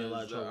got me in a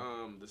lot of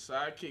trouble. The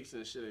sidekicks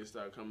and shit, they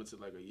started coming to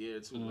like a year or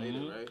two later,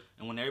 right?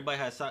 And when everybody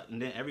had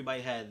and then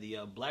everybody had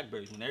the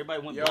Blackberries. When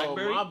everybody went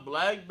Blackberry, my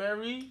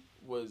Blackberry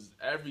was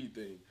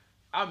everything.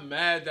 I'm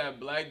mad that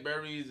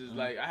Blackberries is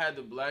like, I had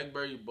the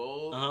Blackberry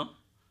Bold.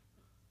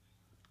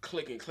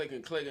 Clicking.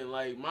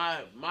 Like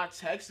my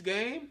text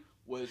game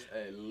was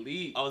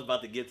elite. I was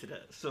about to get to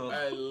that. So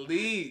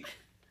elite.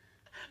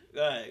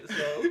 Alright,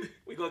 so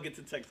we're gonna get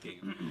to text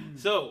game.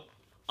 So,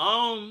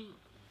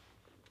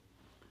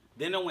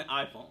 then I went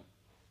iPhone.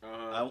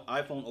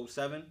 iPhone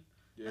 07.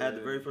 Yeah. I had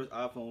the very first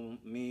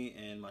iPhone. Me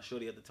and my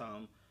shorty at the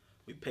time,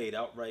 we paid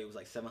outright. It was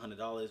like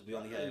 $700. We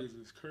only had. This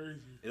is crazy.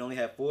 It only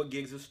had 4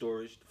 gigs of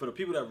storage. For the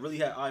people that really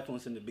had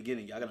iPhones in the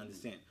beginning, y'all gotta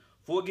understand.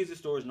 4 gigs of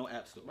storage, no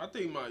app store.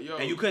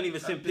 And you couldn't even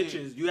send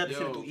pictures. You had to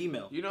send it through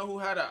email. You know who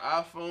had an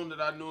iPhone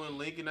that I knew in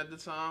Lincoln at the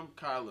time?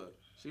 Kyla.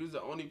 She was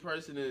the only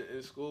person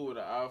in school with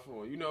an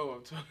iPhone. You know what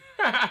I'm talking.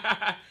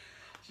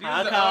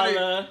 Hi,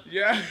 Kyla.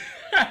 Yeah.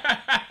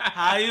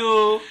 How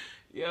you?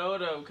 Yeah,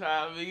 what up,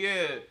 Kyla?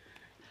 Yeah.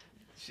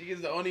 She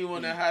is the only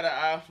one that had an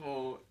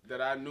iPhone that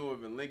I knew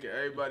of in Lincoln.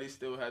 Everybody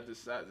still had the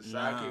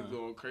sidekick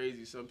going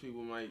crazy. Some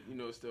people might,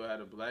 still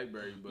had a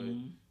BlackBerry, but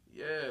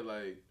yeah,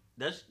 like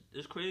that's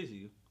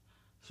crazy.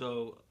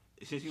 So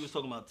since you was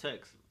talking about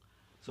text,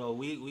 so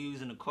we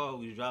was in the car.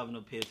 We was driving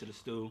up here to the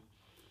stew,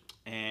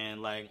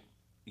 and like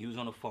he was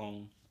on the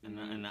phone,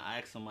 and I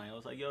asked somebody. I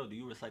was like, "Yo, do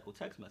you recycle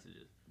text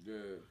messages?"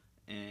 Yeah.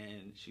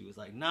 And she was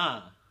like,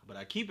 "Nah, but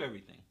I keep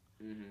everything."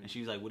 And she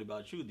was like, "What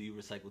about you? Do you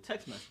recycle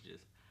text messages?"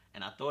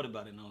 And I thought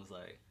about it, and I was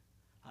like,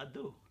 "I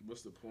do."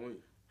 What's the point?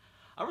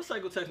 I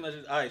recycle text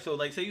messages. All right, so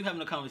like, say you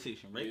having a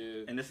conversation, right?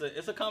 Yeah. And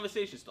it's a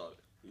conversation starter.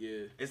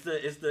 Yeah. It's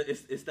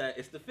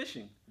the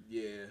fishing.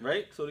 Yeah.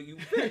 Right? So that you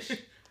fish.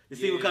 You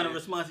see what kind of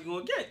response you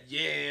gonna get.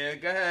 Yeah,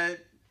 go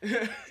ahead.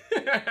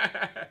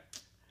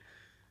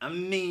 I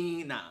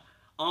mean, nah.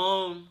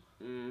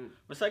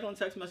 Recycling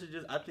text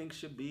messages I think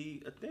should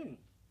be a thing.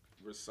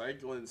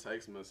 Recycling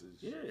text messages.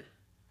 Yeah.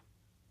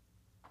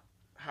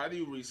 How do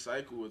you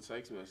recycle a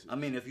text message? I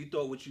mean, if you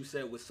thought what you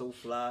said was so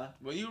fly.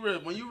 When you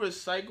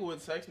recycle a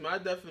text, my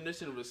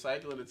definition of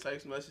recycling a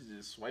text message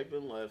is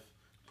swiping left,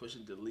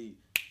 pushing delete,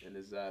 and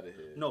it's out of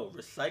here. No,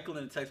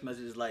 recycling a text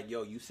message is like,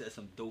 yo, you said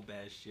some dope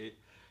ass shit.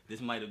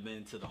 This might have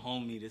been to the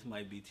homie. This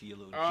might be to your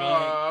little joint.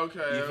 Oh,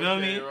 okay. You feel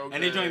me? Okay.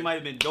 And this joint might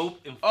have been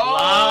dope and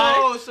fly.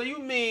 Oh, so you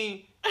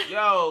mean,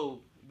 yo,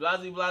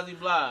 blasey, blasey,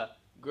 blah,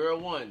 girl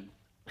 1.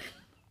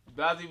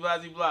 Blasey,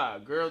 blasey, blah,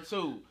 girl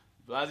 2.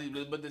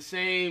 But the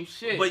same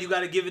shit. But you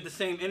gotta give it the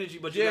same energy,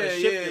 but you gotta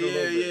shift it a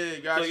little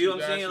bit. Yeah, so you know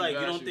what I'm saying? Like,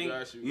 you don't think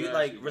you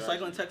like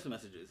recycling text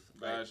messages.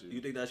 Right?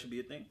 You think that should be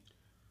a thing?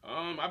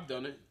 I've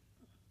done it.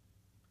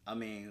 I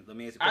mean, let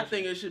me ask you a question. I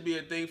think it should be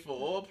a thing for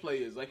all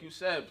players. Like you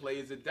said,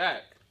 players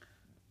adapt.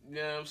 You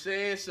know what I'm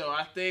saying? So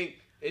I think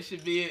it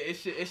should be a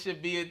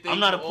thing. I'm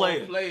not a for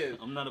player. All players.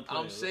 I'm not a player.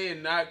 I'm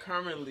saying not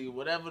currently.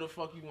 Whatever the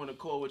fuck you want to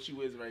call what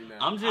you is right now.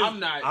 I'm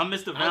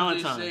Mr. Valentine. I'm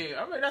just saying.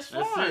 All right, that's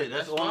fine. That's it.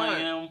 That's all fine. I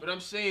am. But I'm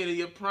saying in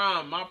your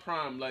prime, my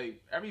prime,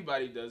 like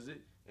everybody does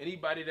it.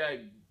 Anybody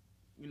that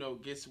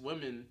gets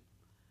women,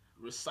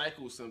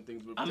 recycle some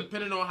things, but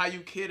depending on how you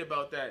cared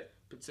about that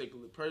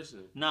particular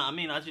person. Nah, I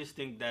mean, I just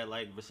think that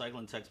like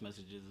recycling text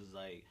messages is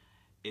like,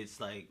 it's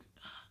like,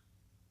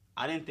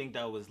 I didn't think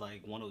that was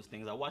like one of those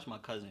things. I watched my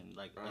cousin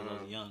like as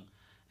I was young,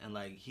 and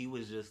like he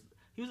was a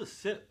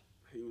sip.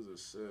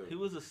 He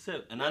was a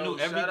sip, and I knew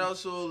every. Shout out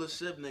to all the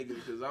sip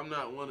niggas because I'm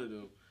not one of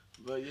them.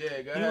 But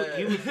yeah, go ahead.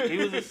 He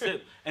was a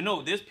sip, and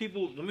no, there's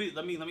people.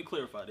 Let me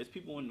clarify. There's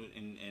people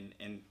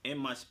in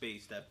my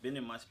space that've been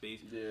in my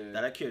space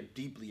that I care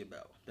deeply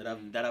about, that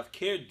I've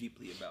cared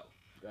deeply about.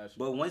 Gotcha.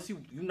 But once you're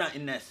not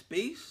in that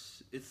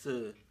space, it's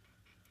a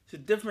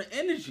different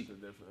energy.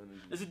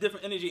 It's a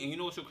different energy, and you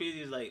know what's so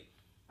crazy is like,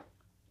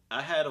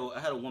 I had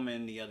a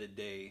woman the other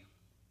day.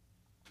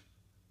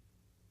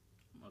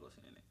 I'm not gonna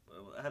say anything,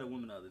 but I had a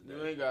woman the other day.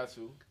 You ain't got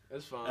to.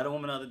 It's fine. I had a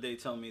woman the other day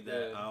tell me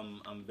that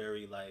I'm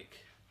very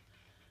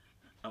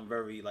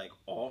like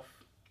off,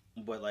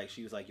 but like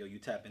she was like, yo, you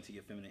tap into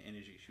your feminine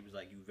energy. She was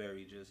like, you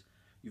very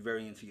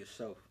into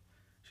yourself.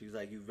 She was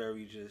like, you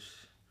very just,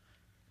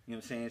 you know what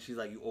I'm saying? She's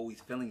like, you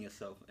always feeling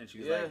yourself, and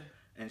she's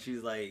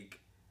like,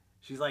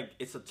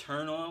 it's a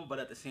turn on, but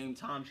at the same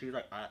time, she's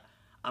like, I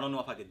don't know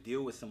if I could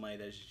deal with somebody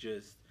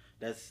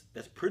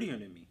that's prettier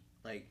than me,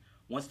 like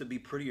wants to be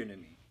prettier than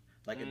me.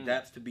 Like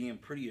adapts to being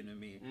prettier than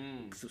me,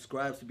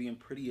 subscribes to being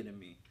prettier than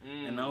me,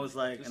 and I was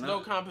like, "There's no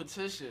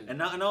competition."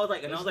 And I was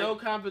like, "There's no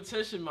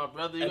competition, my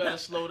brother. You gotta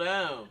slow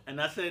down."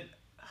 And I said,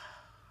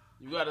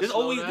 "You gotta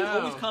slow down." There's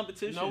always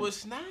competition. No,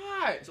 it's not.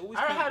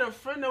 I had a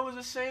friend that was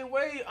the same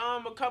way.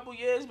 A couple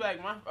years back,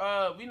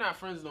 we not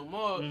friends no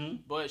more,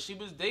 but she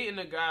was dating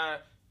a guy,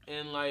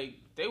 and like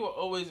they were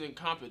always in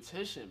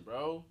competition,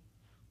 bro.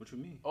 What you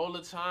mean? All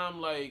the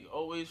time, like,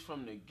 always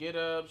from the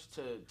get-ups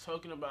to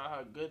talking about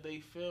how good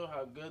they feel,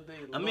 how good they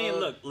look. I mean,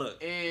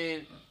 look.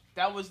 And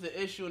that was the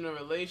issue in the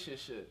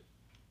relationship.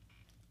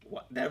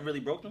 What? That really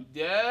broke them?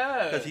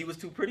 Yeah. Because he was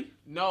too pretty?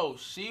 No,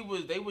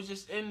 they were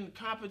just in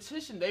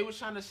competition. They were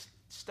trying to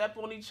step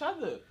on each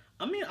other.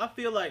 I mean, I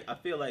feel like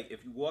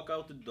if you walk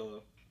out the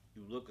door,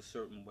 you look a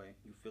certain way,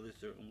 you feel a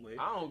certain way.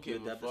 I don't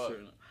give a fuck.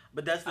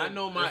 But I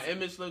know my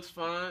image looks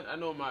fine. I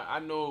know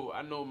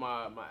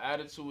my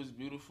attitude is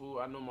beautiful.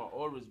 I know my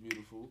aura is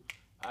beautiful.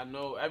 I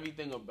know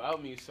everything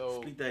about me.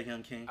 So speak that,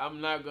 young king.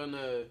 I'm not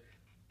gonna,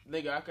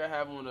 nigga. I could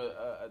have on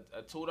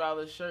a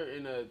 $2 shirt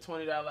and a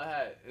 $20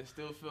 hat and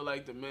still feel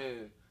like the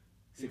man.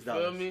 You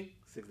feel me?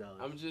 $6.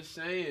 I'm just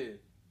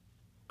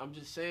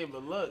saying.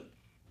 But look.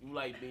 You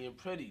like being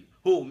pretty.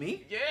 Who,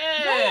 me? Yeah.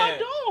 No, I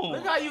don't.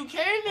 Look how you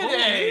came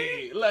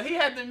today. Look, he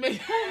had to make.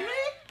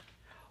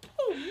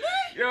 Who, me?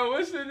 Yo,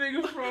 what's the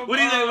nigga from? What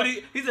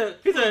he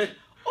said,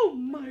 oh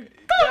my God.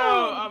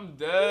 Yo, I'm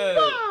dead.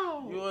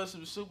 Wow. You want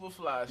some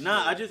Superfly shit?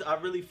 Nah, I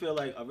really feel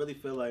like,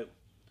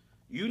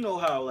 you know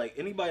how, like,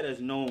 anybody that's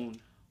known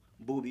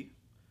Booby,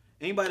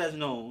 anybody that's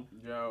known,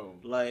 yo,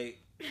 like,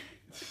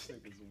 this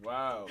nigga's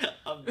wild.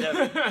 I'm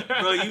dead.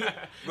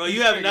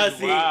 You have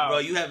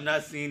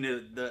not seen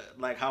the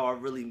like how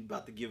I'm really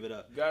about to give it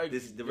up. The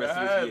rest of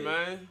this year,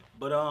 man.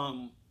 But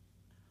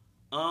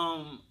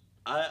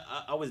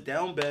I was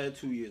down bad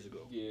 2 years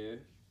ago. Yeah.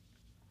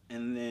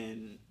 And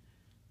then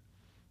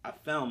I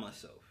found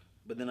myself,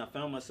 but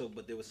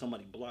there was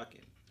somebody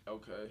blocking.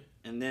 Okay.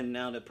 And then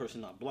now that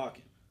person not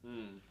blocking.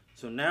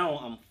 So now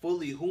I'm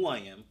fully who I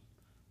am,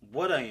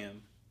 what I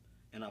am,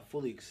 and I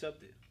fully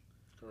accept it.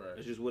 Correct.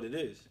 It's just what it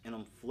is, and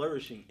I'm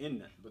flourishing in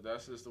that. But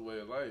that's just the way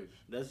of life.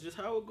 That's just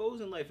how it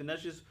goes in life, and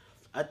that's just,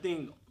 I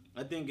think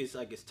it's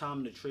like it's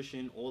time,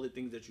 nutrition, all the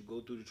things that you go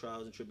through, the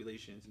trials and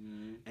tribulations,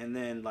 and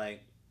then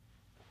like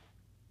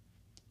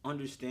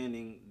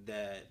understanding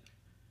that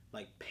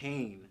like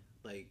pain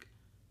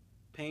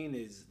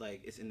is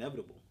like it's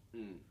inevitable.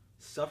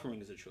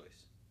 Suffering is a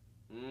choice.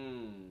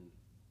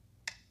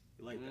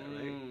 You like that,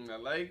 right? I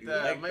like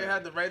that. I may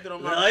have to write that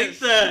on my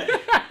list.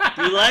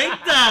 You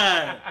like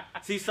that?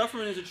 See,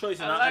 suffering is a choice,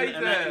 and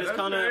it's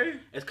kind of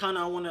I kind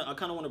of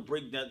want to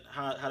break that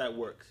how that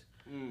works,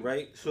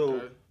 right?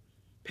 So,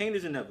 pain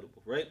is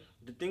inevitable, right?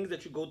 The things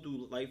that you go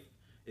through life,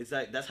 it's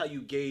like that's how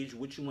you gauge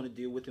what you want to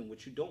deal with and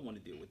what you don't want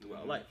to deal with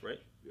throughout life, right?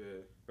 Yeah.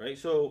 Right.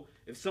 So,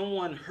 if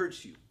someone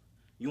hurts you,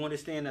 you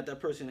understand that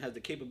person has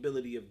the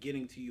capability of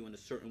getting to you in a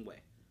certain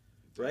way,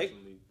 right?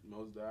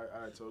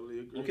 I totally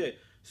agree. Okay.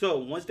 So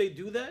once they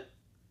do that,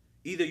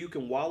 either you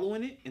can wallow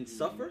in it and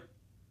suffer,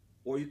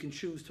 or you can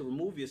choose to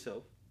remove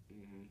yourself.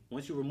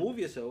 Once you remove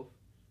yourself,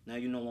 now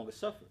you no longer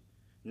suffer.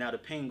 Now the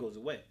pain goes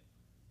away.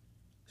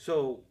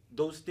 So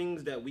those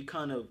things that we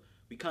kind of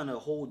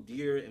hold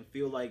dear and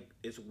feel like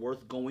it's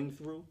worth going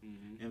through,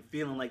 and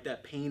feeling like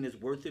that pain is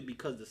worth it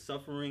because the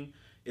suffering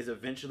is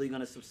eventually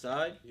gonna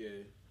subside.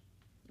 Yeah,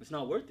 it's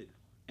not worth it.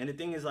 And the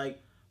thing is,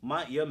 like,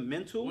 your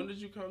mental. When did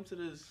you come to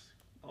this?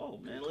 Oh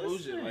man,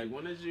 conclusion? listen. Like,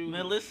 when did you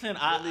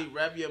really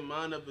wrap your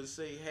mind up and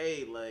say,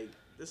 hey, like,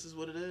 this is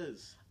what it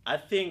is? I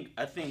think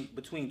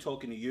between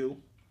talking to you,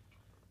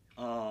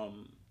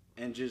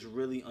 and just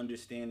really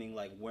understanding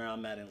like where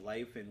I'm at in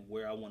life and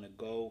where I want to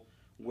go,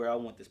 where I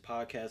want this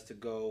podcast to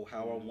go,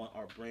 how I want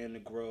our brand to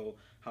grow,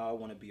 how I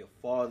want to be a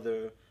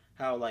father,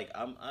 how like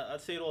I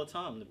say it all the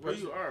time. Well,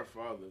 you are a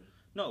father.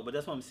 No, but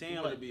that's what I'm saying.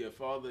 You want to be a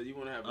father. You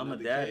want to have I'm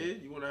another a daddy.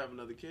 kid. You want to have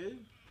another kid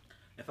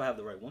If I have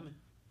the right woman.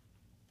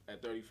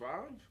 at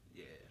 35.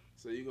 Yeah.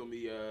 So you're gonna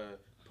be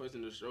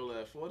pushing the stroller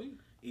at 40.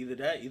 Either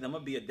that, either I'm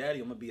gonna be a daddy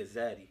or I'm gonna be a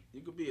zaddy.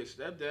 You could be a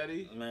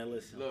stepdaddy. Man,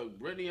 listen. Look,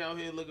 Brittany out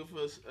here looking for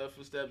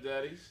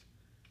stepdaddies.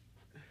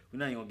 We're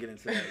not even gonna get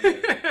into that.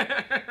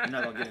 Yet. We're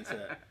not gonna get into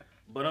that.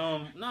 But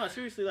no,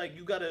 seriously, like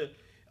you gotta.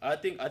 I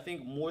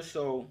think more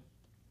so.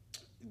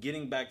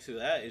 Getting back to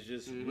that is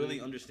just really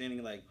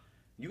understanding, like,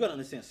 you gotta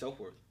understand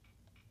self-worth.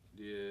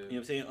 Yeah. You know what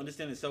I'm saying?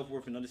 Understanding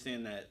self-worth and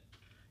understand that,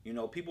 you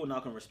know, people are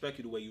not gonna respect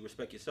you the way you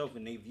respect yourself,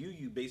 and they view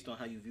you based on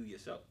how you view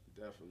yourself.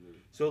 Definitely.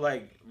 So,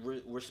 like,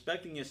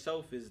 respecting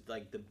yourself is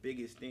like the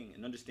biggest thing,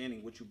 and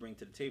understanding what you bring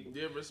to the table.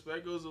 Yeah,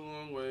 respect goes a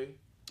long way.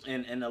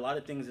 And a lot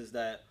of things is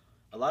that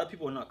a lot of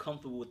people are not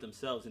comfortable with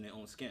themselves in their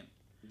own skin.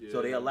 Yeah.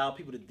 So they allow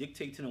people to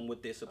dictate to them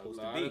what they're supposed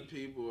to be. A lot of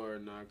people are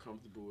not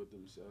comfortable with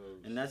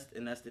themselves. And that's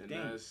the thing.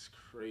 And that's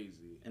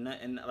crazy.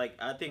 And like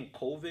I think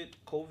COVID,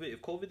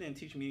 if COVID didn't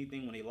teach me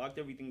anything when they locked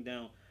everything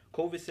down,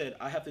 COVID said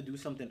I have to do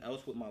something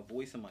else with my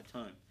voice and my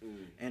time.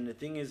 And the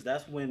thing is,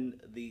 that's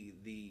when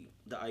the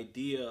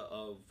idea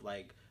of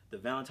like the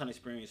Valentine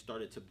experience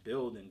started to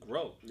build and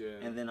grow. Yeah.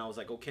 And then I was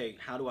like, okay,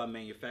 how do I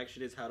manufacture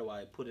this? How do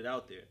I put it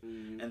out there?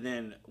 And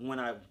then when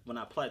I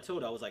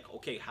plateaued, I was like,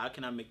 okay, how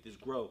can I make this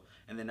grow?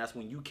 And then that's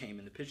when you came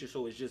in the picture.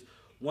 So it's just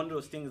one of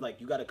those things,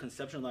 like, you got to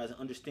conceptualize and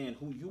understand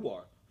who you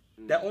are.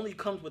 That only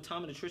comes with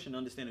time and attrition,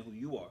 understanding who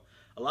you are.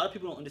 A lot of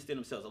people don't understand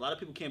themselves. A lot of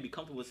people can't be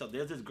comfortable with themselves.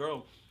 There's this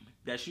girl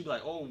that she be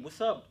like, oh, what's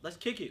up? Let's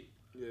kick it.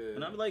 Yeah.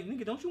 And I be like,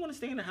 nigga, don't you want to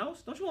stay in the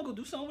house? Don't you want to go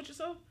do something with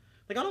yourself?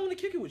 Like, I don't want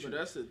to kick it with you. But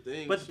that's the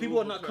thing. But too,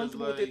 people are not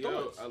comfortable with their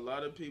thoughts. A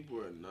lot of people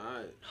are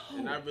not. No.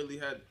 And I really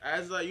had,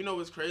 as like, you know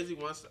what's crazy?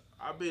 Once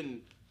I've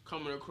been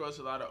coming across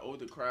a lot of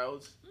older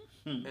crowds,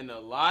 and a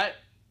lot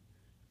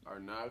are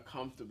not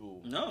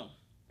comfortable. No.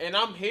 And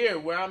I'm here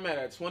where I'm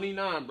at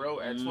 29, bro.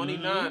 At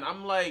 29,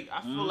 I'm like,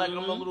 I feel like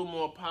I'm a little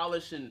more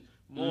polished and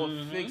more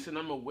fixed, and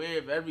I'm aware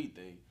of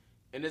everything.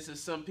 And this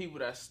is some people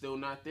that's still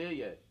not there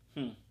yet.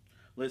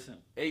 Listen,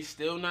 they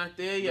still not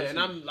there yet,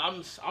 listen.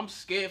 and I'm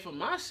scared for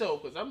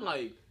myself because I'm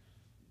like,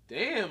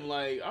 damn,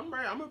 like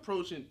I'm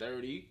approaching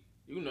 30,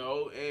 you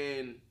know,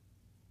 and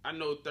I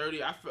know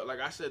 30. I feel like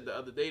I said the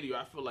other day to you,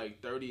 I feel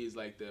like 30 is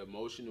like the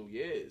emotional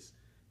years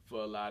for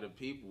a lot of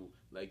people.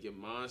 Like your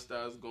mind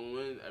starts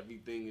going,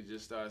 everything it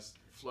just starts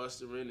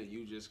flustering, and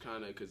you just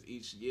kind of, because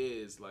each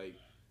year is like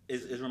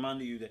is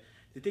reminding you that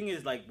the thing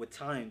is, like, with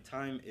time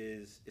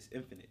is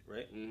infinite,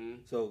 right?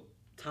 So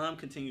time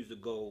continues to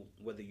go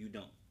whether you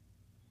don't.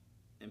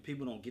 And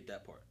people don't get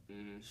that part.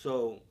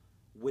 So,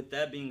 with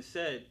that being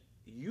said,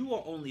 you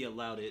are only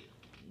allowed it.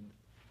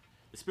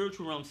 The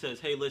spiritual realm says,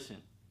 hey, listen,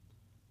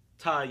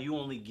 Ty, you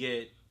only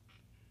get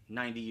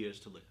 90 years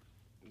to live.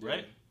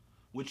 Right?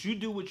 What you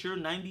do with your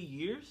 90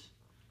 years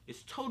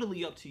is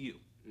totally up to you.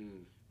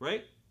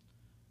 Right?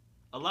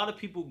 A lot of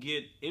people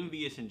get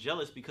envious and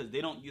jealous because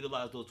they don't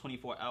utilize those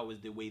 24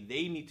 hours the way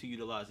they need to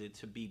utilize it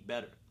to be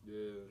better.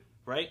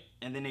 Right?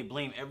 And then they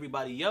blame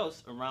everybody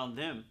else around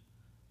them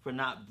for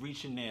not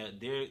reaching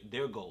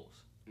their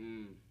goals. You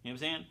know what I'm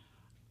saying?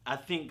 I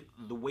think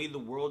the way the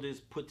world is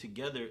put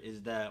together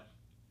is that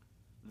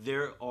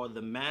there are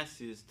the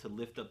masses to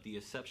lift up the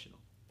exceptional.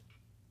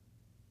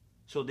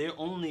 So they're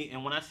only,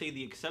 and when I say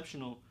the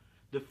exceptional,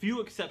 the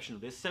few exceptional,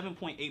 there's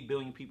 7.8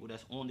 billion people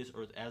that's on this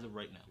earth as of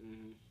right now.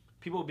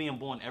 People are being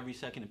born every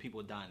second and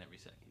people are dying every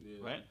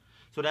second, right?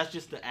 So that's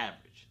just the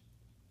average.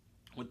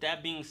 With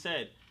that being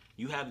said,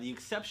 you have the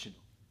exceptional.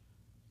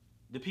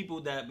 The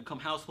people that become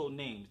household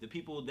names, the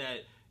people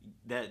that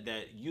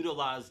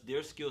utilize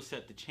their skill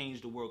set to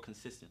change the world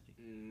consistently,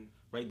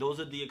 right? Those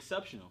are the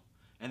exceptional.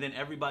 And then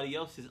everybody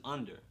else is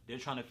under. They're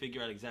trying to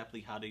figure out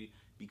exactly how to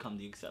become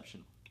the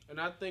exceptional. And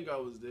I think I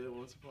was there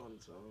once upon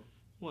a time.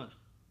 What?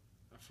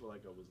 I feel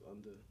like I was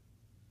under.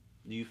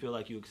 Do you feel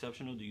like you're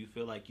exceptional? Do you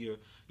feel like you're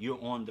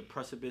on the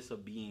precipice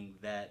of being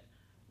that,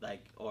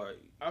 like, or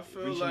I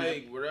feel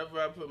like whatever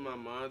I put my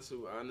mind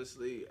to,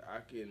 honestly,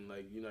 I can,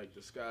 like, you know, like,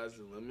 the sky's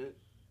the limit.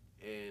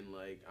 And,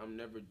 like, I'm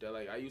never,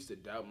 like, I used to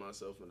doubt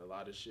myself in a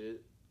lot of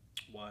shit.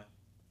 Why?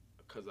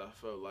 Because I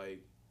felt like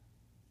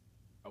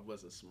I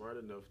wasn't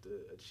smart enough to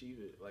achieve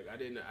it. Like, I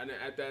didn't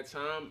at that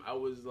time, I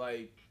was,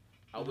 like,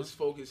 I was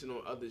focusing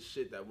on other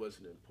shit that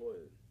wasn't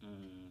important.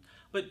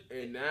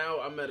 And now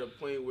I'm at a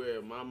point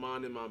where my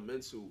mind and my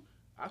mental,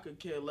 I could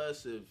care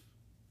less if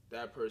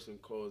that person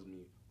calls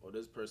me, or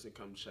this person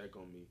come check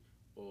on me,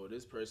 or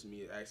this person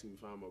asks me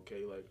if I'm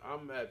okay. Like,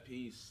 I'm at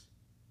peace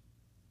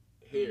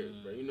here,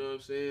 bro. You know what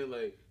I'm saying?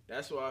 Like,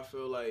 that's why I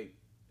feel like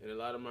in a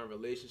lot of my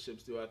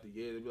relationships throughout the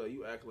year, they be like,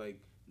 you act like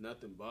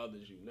nothing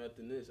bothers you,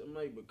 nothing this. I'm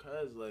like,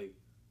 because, like,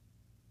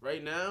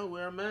 right now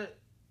where I'm at,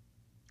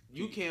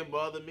 you can't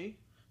bother me.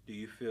 Do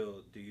you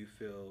feel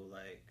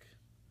like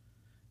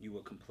you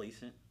were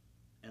complacent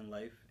in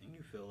life, and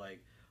you feel like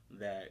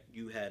that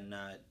you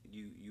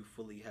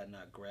fully had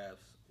not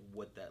grasped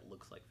what that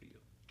looks like for you?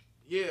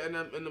 Yeah, and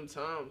in them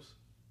times,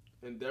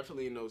 and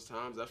definitely in those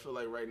times, I feel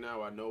like right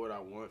now I know what I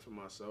want for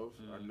myself.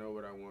 I know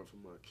what I want for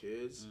my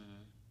kids.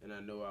 and I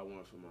know I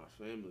want for my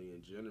family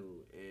in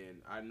general,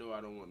 and I know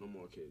I don't want no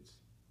more kids.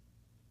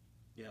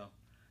 Yeah.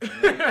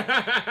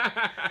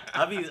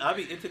 I be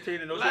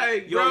entertaining those.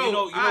 Like, yo, bro, you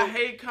know, I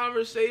hate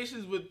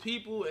conversations with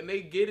people and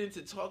they get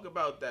into talk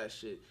about that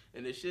shit,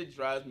 and the shit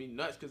drives me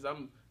nuts because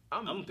I'm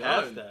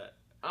past that.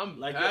 I'm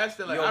like past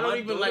that. Like, I don't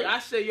even like. I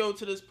say yo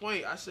to this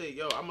point. I say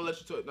yo, I'm gonna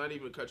let you talk. Not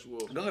even cut you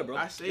off. Go ahead, bro.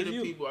 I say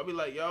to people, I be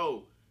like,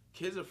 yo,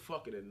 kids are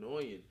fucking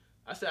annoying.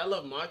 I say I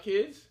love my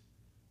kids,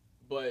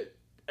 but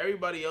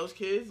everybody else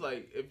kids,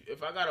 like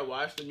if I gotta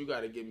watch them, you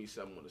gotta give me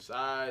something on the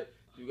side.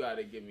 You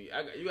gotta give me.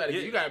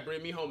 You gotta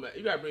bring me home.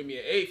 You gotta bring me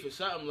an 8 for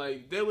something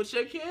like that with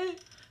your kid.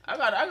 I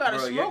gotta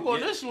smoke on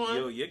this one.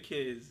 Yo, your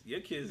kids.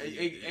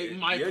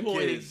 My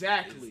point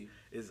exactly.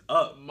 Is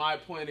up. My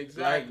point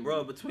exactly. Like,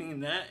 bro, between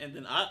that and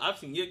then I've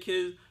seen your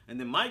kids and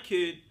then my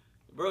kid,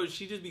 bro,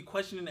 she just be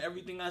questioning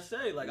everything I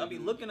say. Like, I'll be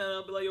looking at her,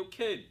 I'll be like, yo,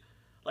 kid.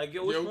 Like,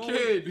 yo, what's wrong?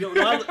 Kid. Yo,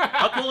 no,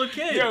 I call her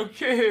kid. Yo,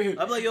 kid.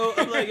 I'm like, yo.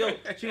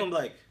 She gonna be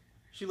like,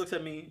 she looks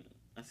at me.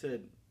 I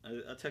said,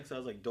 I text her, I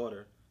was like,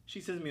 daughter. She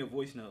sends me a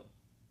voice note.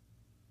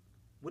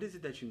 What is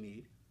it that you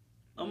need?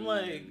 I'm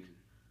like,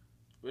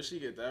 where'd she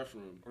get that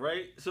from?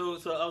 Right? So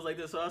I was like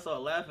this. So I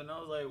started laughing. I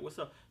was like, what's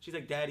up? She's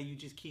like, Daddy, you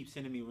just keep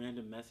sending me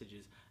random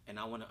messages, and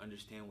I want to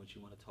understand what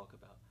you want to talk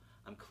about.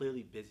 I'm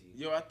clearly busy.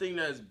 Yo, I think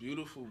that's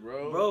beautiful,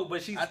 bro. Bro,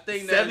 but she's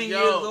 7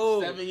 years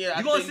old. 7 years.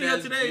 You gonna see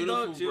her today,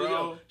 dog?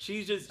 Bro.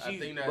 She's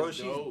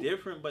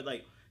different, but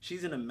like,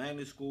 she's in a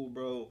magnet school,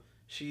 bro.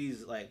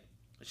 She's like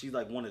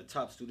one of the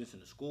top students in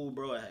the school,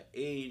 bro, at her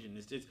age, and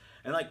it's just,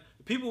 and like,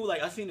 people,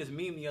 like, I seen this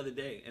meme the other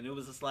day, and it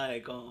was just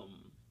like,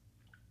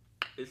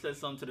 it said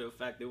something to the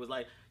effect, it was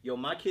like, yo,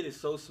 my kid is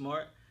so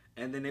smart,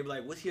 and then they be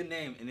like, what's your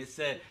name? And it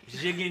said,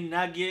 Jiggy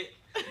Nugget.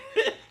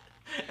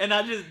 And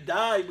I just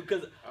died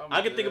because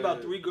I can think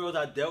about 3 girls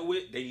I dealt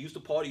with, they used to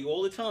party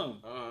all the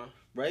time,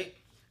 right?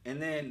 And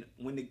then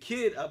when the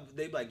kid,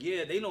 they be like,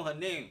 yeah, they know her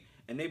name.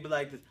 And they be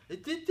like this,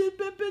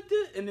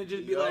 and it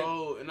just be like,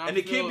 and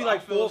the kid be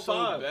like 4 or 5.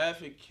 I feel so bad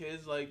for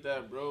kids like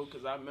that, bro.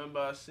 Cause I remember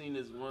I seen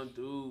this one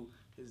dude.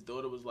 His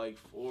daughter was like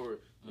 4,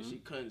 and she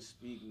couldn't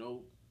speak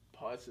no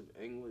parts of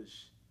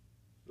English.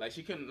 Like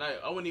she couldn't,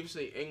 like I wouldn't even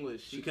say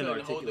English. She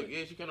couldn't hold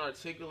the, she couldn't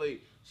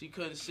articulate. She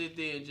couldn't sit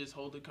there and just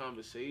hold the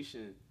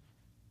conversation.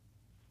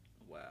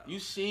 Wow. You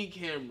seen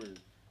Cameron?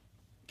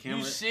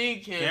 You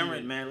seen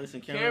Cameron, man. Listen,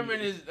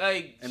 Cameron is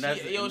like,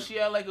 she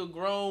had like a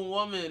grown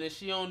woman, and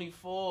she only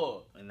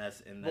 4.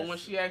 But when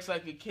she acts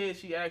like a kid,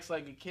 she acts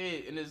like a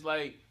kid, and it's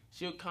like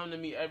she'll come to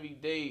me every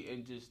day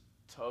and just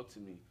talk to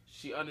me.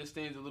 She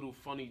understands the little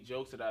funny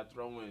jokes that I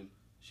throw in.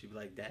 She be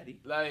like,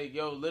 Daddy. Like,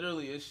 yo,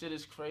 literally, this shit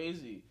is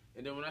crazy.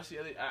 And then when I see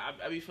other,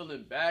 I be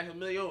feeling bad. I'm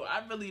like, yo,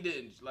 I really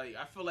didn't. Like,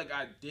 I feel like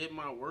I did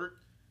my work,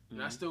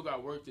 and I still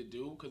got work to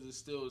do because it's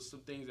still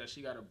some things that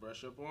she got to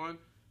brush up on.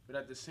 But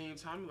at the same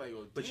time, like,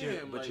 oh, but you're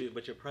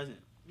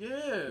present.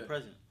 Yeah, you're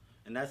present,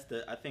 and that's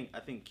the. I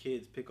think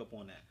kids pick up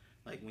on that.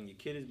 Like when your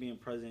kid is being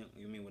present,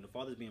 when the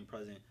father's being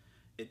present,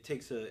 it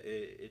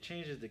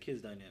changes the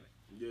kid's dynamic.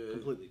 Yeah,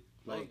 completely.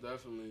 Like, most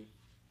definitely.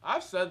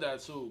 I've said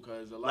that too,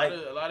 cause a lot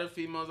of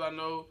females I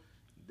know,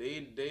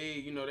 they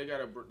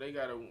got a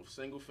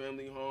single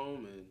family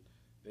home and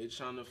they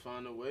trying to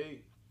find a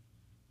way.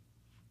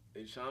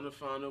 They trying to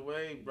find a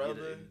way,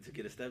 brother. To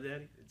get a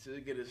stepdaddy?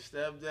 To get a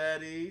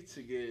stepdaddy,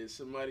 to get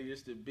somebody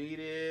just to be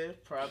there,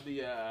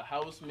 probably a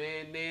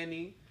houseman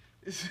nanny.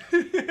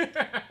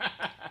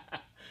 That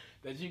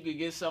you could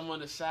get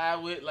someone to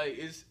side with. Like,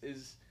 it's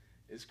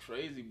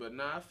crazy. But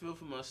nah, I feel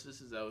for my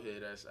sisters out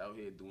here that's out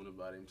here doing it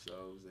by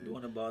themselves.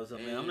 Doing it by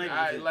themselves, man. I'm not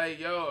I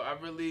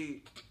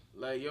really,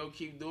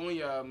 keep doing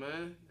y'all,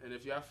 man. And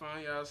if y'all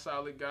find y'all a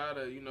solid guy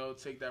to,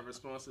 take that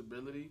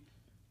responsibility,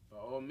 by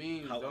all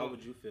means. How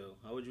would you feel?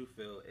 How would you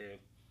feel if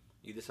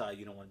you decide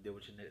you don't want to deal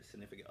with your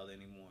significant other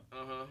anymore?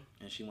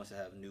 And she wants to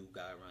have a new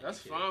guy around. That's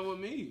fine with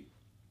me.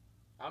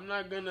 I'm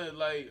not gonna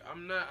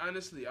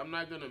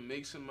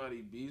make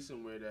somebody be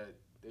somewhere that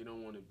they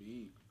don't want to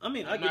be. I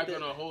mean, I'm not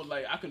gonna hold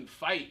I can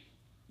fight.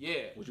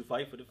 Yeah. Would you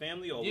fight for the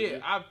family or?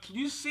 Yeah,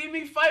 you see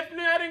me fighting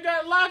there. I done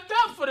got locked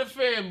up for the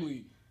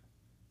family.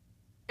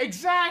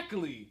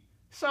 Exactly.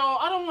 So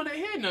I don't want to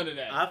hear none of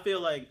that. I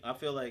feel like I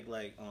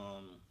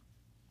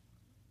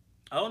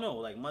don't know,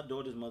 like my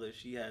daughter's mother,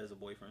 she has a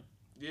boyfriend.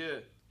 Yeah.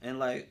 And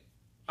like,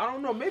 I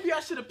don't know, maybe I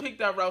should have picked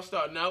that route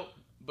starting out,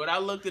 but I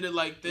looked at it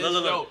like this.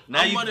 No.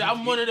 I'm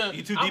one of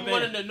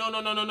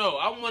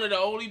the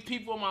only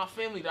people in my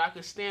family that I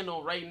can stand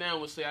on right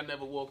now and say I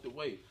never walked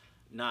away.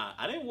 Nah,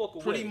 I didn't walk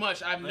away. Pretty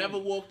much, I've never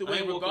walked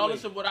away.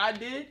 Regardless of what I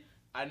did,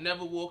 I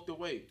never walked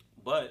away.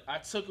 But I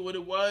took it what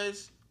it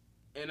was,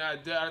 and I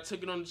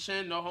took it on the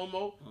chin, no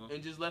homo,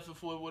 and just left it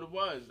for what it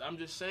was. I'm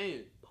just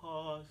saying.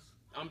 Pause.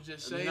 I'm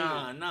just saying.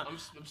 Nah. I'm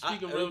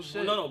speaking real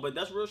shit. No, but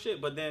that's real shit.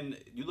 But then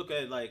you look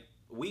at it like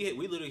we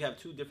literally have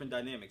 2 different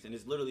dynamics, and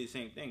it's literally the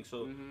same thing.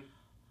 So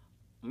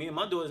me and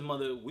my daughter's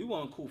mother, we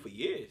weren't cool for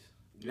years.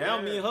 Yeah.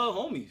 Now me and her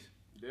homies.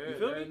 Yeah, you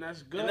feel me? And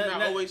that's good. And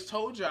I always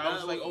told you, I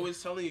was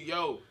always telling you,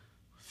 yo,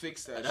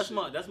 fix that. That's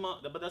shit. That's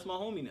my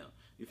homie now.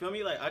 You feel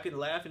me? Like I can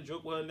laugh and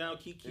joke with her now,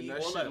 kiki. And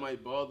that all shit that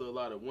might bother a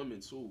lot of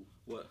women too.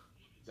 What?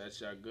 That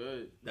y'all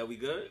good? That we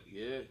good?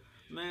 Yeah.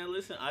 Man,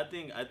 listen. I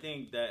think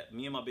that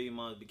me and my baby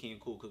moms became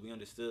cool because we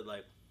understood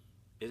like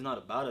it's not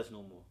about us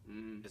no more.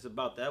 Mm-hmm. It's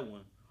about that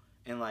one.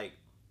 And like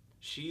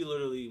she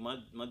literally,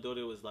 my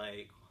daughter was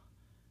like,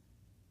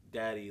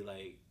 Daddy,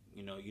 like,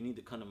 you know, you need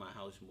to come to my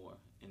house more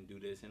and do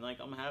this. And like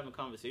I'm having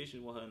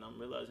conversations with her and I'm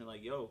realizing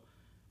like, yo,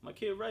 my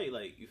kid right,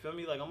 like, you feel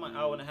me? Like I'm an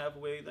hour and a half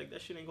away, like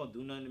that shit ain't gonna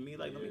do nothing to me.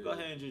 Like let me go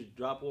ahead and just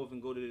drop off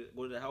and go to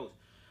the house.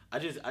 I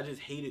just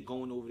hated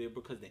going over there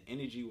because the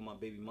energy with my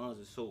baby moms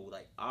is so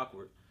like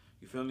awkward.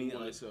 You feel me? You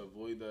wanted like, to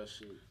avoid that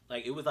shit.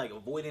 Like it was like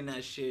avoiding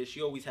that shit.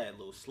 She always had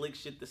little slick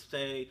shit to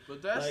say.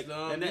 But that's like,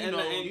 dumb. You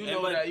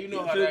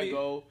know how that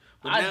go.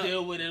 But I now,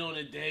 deal with it on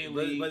a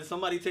daily. But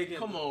somebody taking.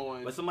 Come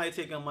on. But somebody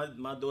taking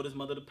my daughter's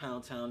mother to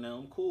Pound Town now.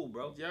 I'm cool,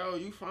 bro. Yo,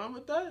 you fine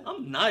with that?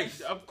 I'm nice.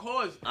 Of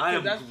course. I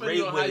am that's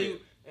great with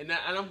it. And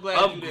I'm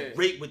glad you there. I'm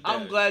great with that.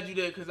 I'm glad you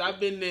there because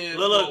I've been there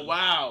for a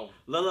while.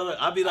 Look.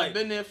 I'll be like, I've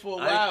been there for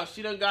a while.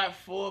 She done got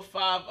 4 or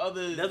 5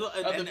 other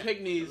and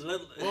picnics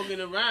walking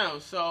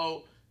around.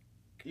 So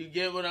you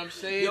get what I'm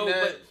saying? Yo,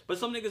 but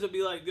some niggas will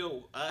be like,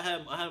 yo, I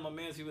had my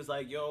man. He was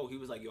like, yo,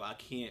 I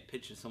can't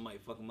picture somebody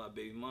fucking my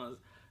baby moms.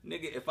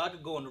 Nigga, if I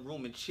could go in the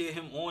room and cheer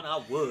him on, I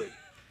would.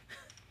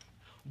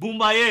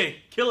 Boombaye,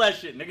 kill that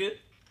shit, nigga.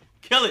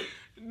 Kill it.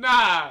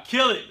 Nah.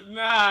 Kill it.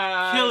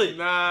 Nah. Kill it.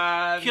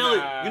 Nah. Kill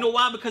it. You know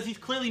why? Because he's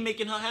clearly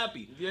making her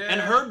happy. Yeah.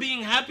 And her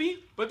being happy.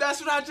 But that's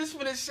what I just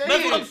finished saying.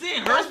 That's what I'm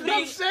saying.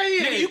 I'm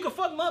saying. Nigga, you can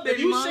fuck my baby if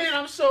you mom. saying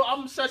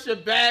I'm such a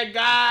bad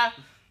guy,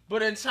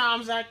 but in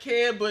times I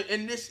care, but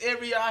in this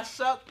area I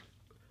suck.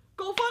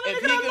 Go find a if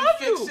nigga he that can love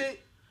fix you.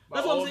 it.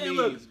 That's what I'm saying.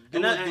 Look,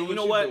 and you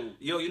know what? Do.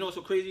 Yo, you know what's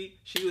so crazy?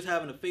 She was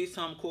having a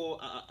FaceTime call,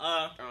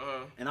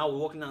 and I was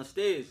walking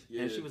downstairs,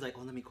 and she was like,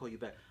 "Oh, let me call you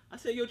back." I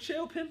said, "Yo,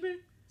 chill, pimpin'.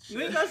 You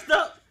ain't got to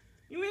stop.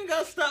 You ain't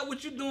got to stop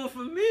what you doing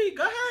for me.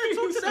 Go ahead,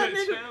 talk to that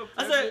nigga."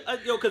 I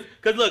said, "Yo,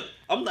 cause look,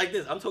 I'm like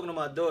this. I'm talking to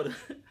my daughter.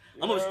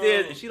 I'm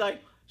upstairs, and she's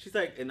like,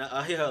 and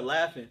I hear her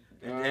laughing,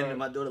 and then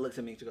my daughter looks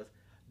at me, and she goes,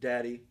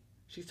 "Daddy,"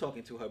 she's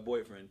talking to her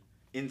boyfriend.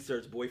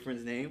 Inserts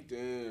boyfriend's name.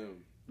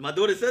 Damn. My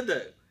daughter said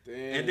that. Damn.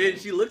 And then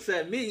she looks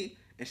at me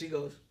and she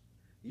goes,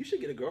 "You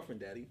should get a girlfriend,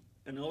 Daddy."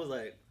 And I was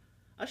like,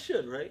 "I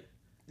should, right?"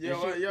 Yo,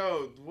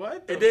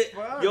 what the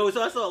fuck? Yo,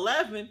 so I started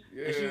laughing,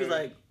 yeah. and she was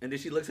like, and then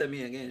she looks at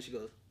me again and she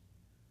goes,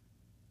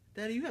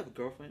 "Daddy, you have a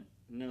girlfriend?"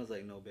 And I was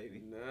like, "No,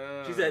 baby."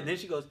 Nah. She said, then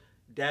she goes,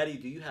 "Daddy,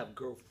 do you have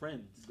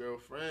girlfriends?"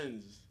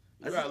 Girlfriends.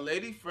 You got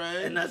lady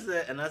friends. And I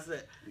said,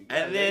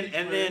 and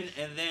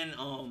then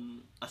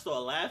I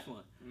started laughing,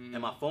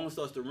 and my phone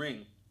starts to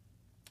ring.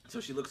 So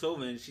she looks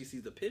over and she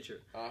sees the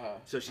picture.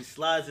 So she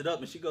slides it up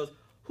and she goes,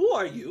 "Who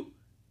are you?"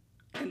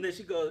 And then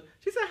she said,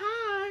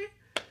 "Hi."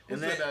 Who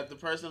said that? The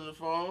person on the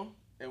phone?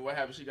 And what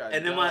happened? She got.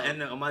 And then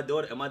my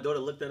daughter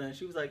looked at her and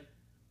she was like,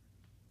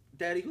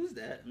 "Daddy, who's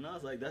that?" And I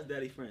was like, "That's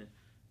Daddy's friend."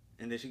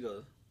 And then she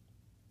goes,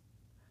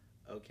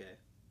 "Okay."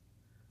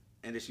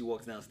 And then she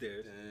walks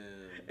downstairs.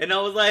 Damn. And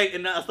I was like,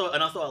 and I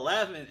started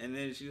laughing. And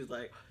then she was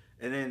like,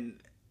 and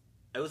then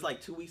it was like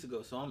 2 weeks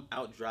ago. So I'm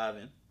out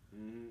driving.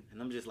 And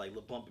I'm just like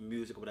bumping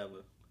music or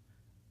whatever.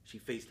 She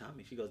FaceTimed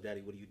me. She goes, "Daddy,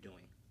 what are you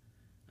doing?"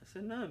 I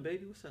said, "Nothing,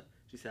 baby. What's up?"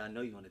 She said, "I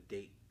know you on a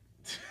date."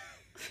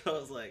 So I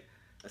was like,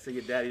 I said,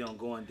 "Your daddy don't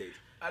go on dates."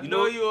 I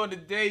know you on a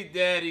date,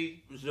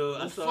 Daddy. So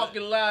don't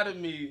fucking lie to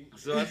me.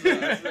 So I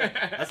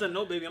said,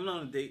 "No, baby, I'm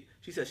not on a date."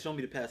 She said, "Show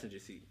me the passenger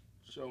seat."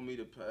 Show me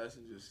the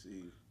passenger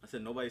seat. I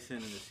said, "Nobody's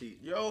sitting in the seat."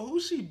 Yo, who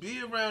she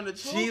be around to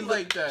talk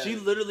like that? She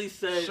literally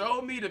said,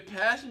 "Show me the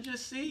passenger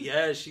seat."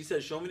 Yeah, she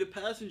said, "Show me the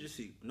passenger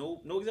seat."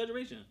 No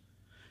exaggeration.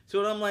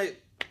 So I'm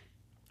like,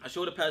 I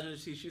showed the passenger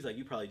seat. She's like,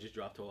 "You probably just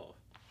dropped her off."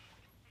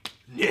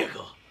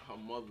 Nigga. Her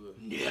mother.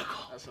 Nigga.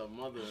 That's her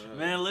mother. Huh?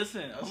 Man,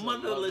 listen. That's her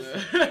mother,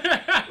 listen.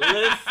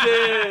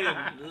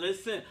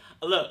 Listen.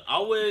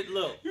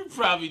 Look. You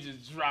probably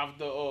just dropped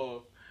her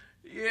off.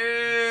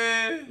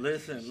 Yeah.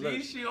 Listen,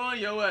 look. She on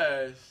your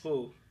ass.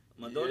 Who?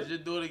 My daughter? As your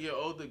daughter get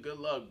older, good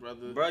luck,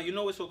 brother. Bro, you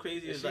know what's so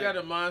crazy? If she got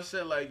a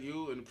mindset like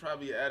you and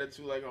probably an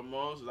attitude like her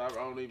mom's, I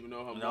don't even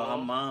know her mom. No, her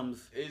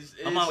mom's. It's,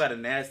 her mom got a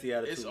nasty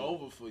attitude. It's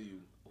over for you.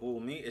 Who,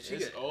 me? It's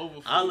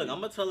over for you. Look, I'm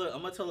gonna tell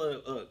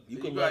her,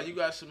 you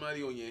got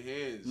somebody on your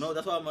hands. No,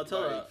 that's why I'm gonna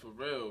tell her. For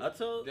real. I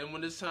tell her. Then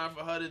when it's time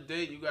for her to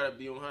date, you gotta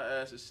be on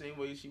her ass the same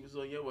way she was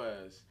on your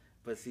ass.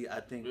 But see, I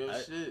think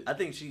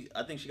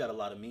she got a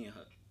lot of me in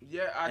her.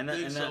 Yeah, I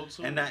think so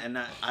too. And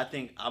I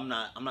think I'm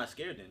not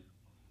scared then.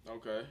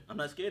 Okay. I'm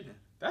not scared then.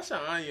 That's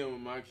how I am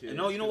with my kids.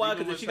 No, you know why?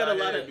 Because if she got a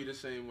lot of be the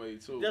same way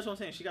too. That's what I'm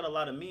saying. She got a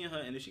lot of me in her,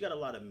 and if she got a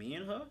lot of me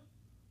in her,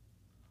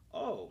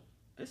 oh,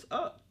 it's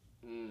up.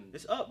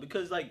 It's up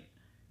because like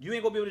you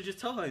ain't gonna be able to just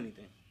tell her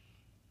anything.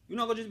 You're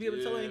not gonna just be able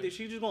to tell her anything.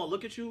 She's just gonna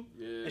look at you,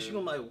 and she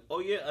gonna be like, "Oh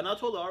yeah." And I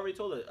already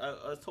told her.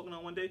 I was talking to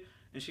her one day,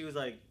 and she was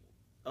like,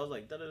 I was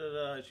like, da da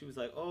da da. She was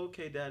like, "Oh,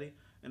 okay, Daddy,"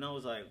 and I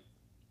was like,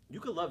 "You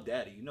could love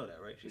Daddy, you know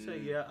that, right?" She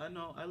said, "Yeah, I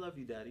know. I love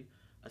you, Daddy."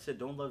 I said,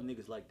 "Don't love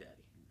niggas like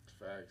Daddy."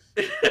 Facts.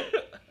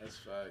 That's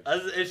facts.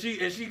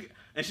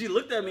 And she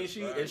looked at me.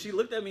 She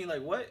looked at me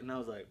like, what? And I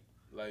was like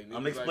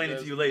I'm explaining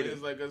to you later.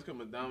 It's like us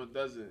come a dime a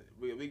dozen.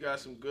 We got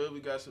some good, we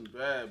got some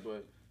bad,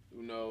 but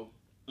we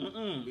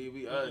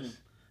us.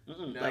 You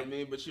know what I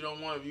mean? But you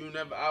don't want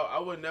I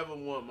would never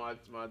want my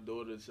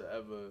daughter to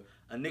ever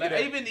a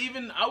nigga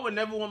even I would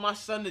never want my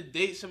son to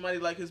date somebody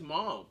like his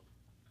mom.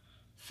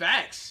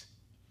 Facts.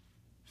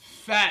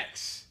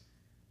 Alright,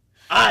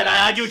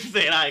 I get what you're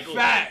saying. Alright, cool.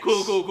 Facts.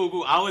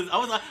 Cool. I was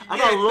like, I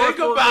think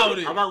about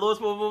it. I got lost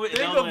for a moment.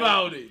 Think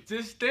about it.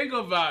 Just think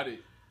about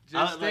it.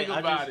 I'm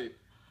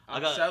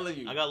telling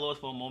you. I got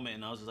lost for a moment,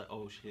 and I was just like,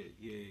 oh shit,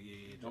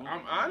 yeah.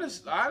 I'm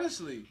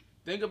honestly.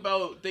 Think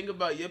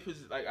about your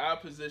position, like our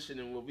position,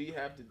 and what we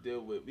have to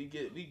deal with. We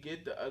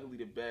get the ugly,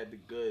 the bad, the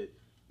good.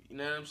 You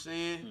know what I'm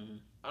saying? Mm-hmm.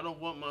 I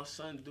don't want my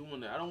son doing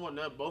that. I don't want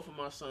both of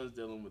my sons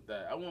dealing with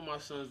that. I want my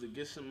sons to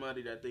get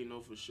somebody that they know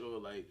for sure,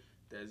 like,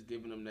 that's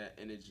giving them that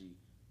energy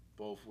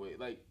both ways.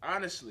 Like,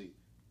 honestly,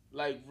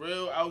 like,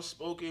 real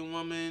outspoken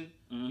woman,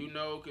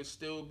 could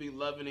still be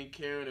loving and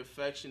caring,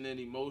 affectionate,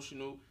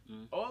 emotional,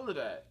 all of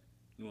that.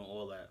 You want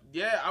all that?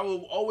 Yeah, I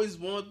will always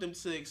want them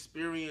to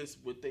experience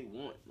what they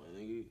want, my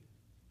nigga.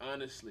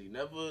 Honestly,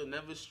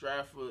 never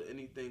strive for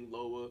anything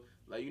lower.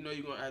 Like, you're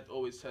going to have to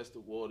always test the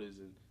waters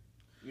and,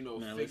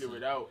 figure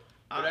it out.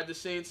 But at the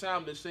same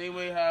time, the same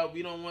way how I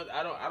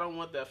don't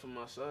want that for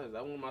my sons.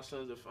 I want my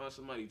sons to find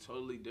somebody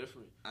totally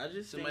different.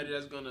 Somebody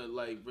that's gonna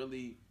like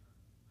really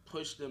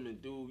push them and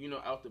do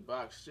out the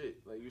box shit.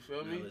 Like, you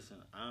feel me?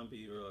 Listen, I'm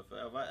be real. If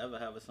I ever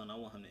have a son, I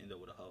want him to end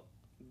up with a hoe.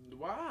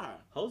 Why?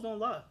 Hoes don't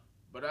lie.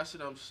 But that's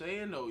what I'm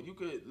saying though. You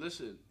could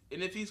listen,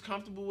 and if he's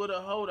comfortable with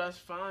a hoe, that's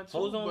fine too.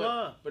 Hoes don't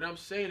lie. But I'm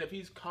saying if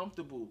he's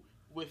comfortable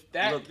with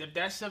that, if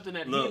that's something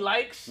that he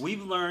likes,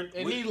 we've learned,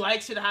 and he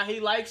likes it how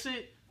he likes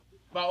it.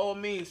 By all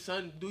means,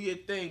 son, do your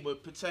thing,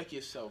 but protect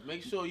yourself.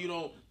 Make sure you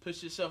don't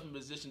put yourself in a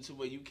position to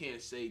where you can't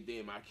say,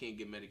 damn, I can't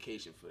get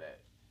medication for that.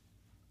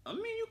 I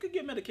mean, you could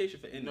get medication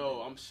for anything.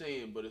 No, I'm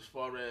saying, but as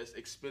far as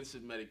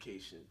expensive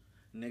medication.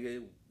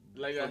 Nigga,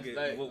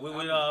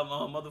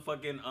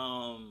 motherfucking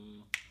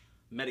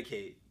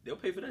Medicaid. They'll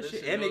pay for that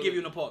shit. And they give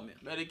you an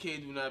apartment.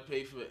 Medicaid do not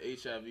pay for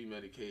HIV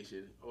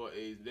medication or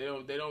AIDS.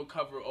 They don't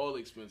cover all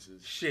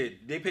expenses.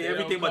 Shit, they pay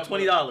everything but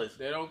 $20.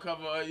 They don't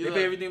cover they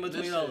pay everything but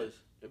 $20.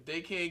 If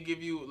they can't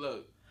give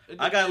you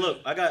I got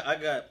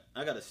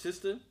a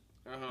sister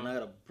and I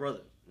got a brother.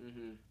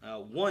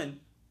 One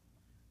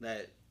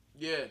that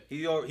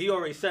he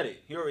already said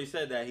it. He already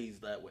said that he's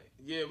that way.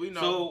 Yeah, we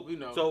know.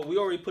 So we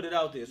already put it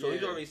out there. So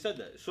he's already said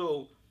that.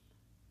 So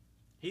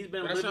he's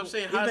been. That's what I'm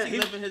saying. How's he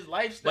living his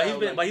lifestyle?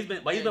 But he's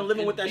been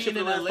living with that shit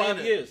for the last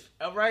 5 years.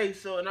 All right.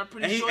 So and I'm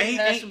pretty sure he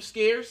had some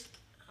scares.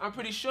 I'm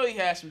pretty sure he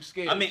had some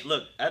scares. I mean,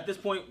 look. At this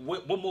point,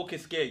 what more can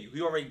scare you? He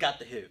already got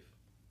the HIV.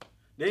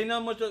 There ain't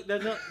not much.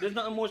 There's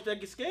nothing more that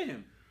can scare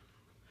him.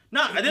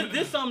 Nah,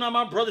 this something that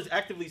my brothers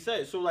actively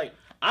said. So like,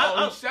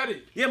 I said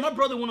it. Yeah, my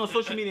brother went on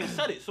social media and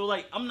said it. So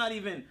like, I'm not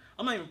even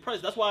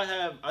impressed. That's why I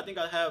have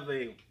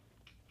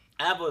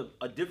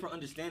a different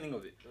understanding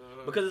of it.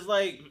 Because it's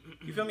like,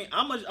 you feel me?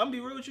 I'm be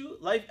real with you.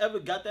 Life ever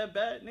got that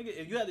bad, nigga?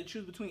 If you had to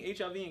choose between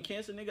HIV and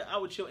cancer, nigga, I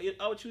would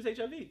choose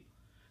HIV.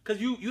 Cause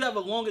you have a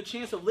longer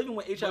chance of living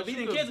with HIV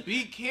than cancer.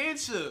 Beat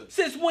cancer.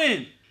 Since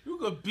when? You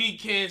could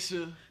beat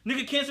cancer.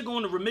 Nigga, cancer go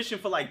into remission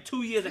for like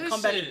 2 years and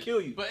come back and kill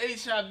you. But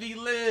HIV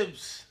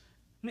lives.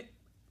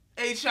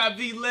 HIV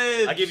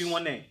lives. I give you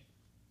one name.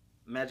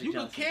 Magic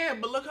Johnson. You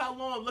can, but look how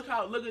long. Look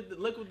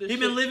what this. He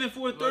been living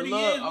for 30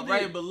 years. All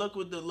right, but look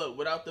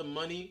without the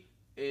money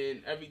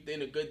and everything,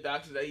 the good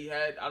doctors that he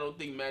had, I don't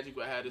think Magic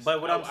would have this. But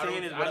what I'm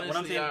saying is, I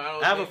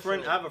have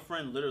a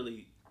friend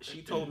literally.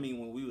 She told me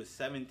when we was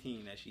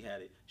 17 that she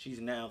had it.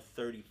 She's now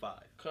 35.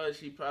 Cause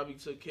she probably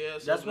took care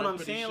of. That's what I'm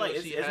saying. Like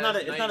it's not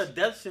a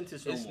death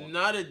sentence no more. It's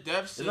not a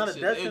death sentence.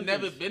 It's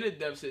never been a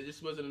death sentence.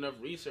 Just wasn't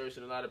enough research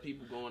and a lot of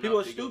people going.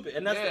 People are stupid,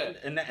 and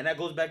that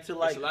goes back to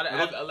like a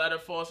lot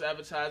of false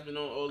advertisement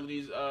on all of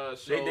these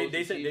shows.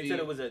 They said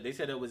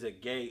it was a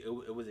gay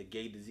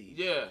disease.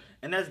 Yeah,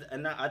 and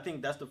I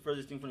think that's the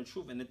furthest thing from the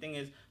truth. And the thing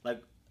is,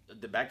 like,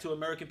 back to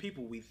American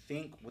people, we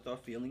think with our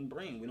feeling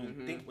brain. We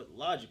don't think with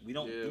logic. We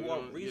don't do our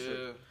research.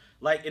 Yeah.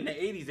 Like in the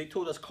 80s, they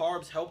told us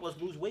carbs help us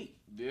lose weight.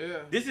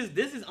 Yeah. This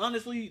is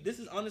honestly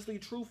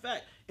true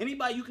fact.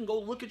 Anybody, you can go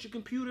look at your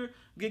computer,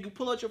 you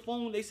pull out your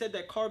phone. They said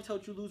that carbs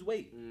help you lose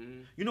weight.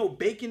 Mm-hmm. You know,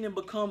 bacon didn't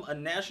become a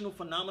national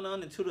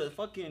phenomenon until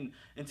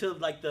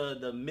like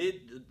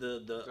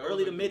the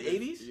early to mid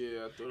 80s.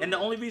 Yeah. And the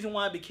only reason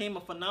why it became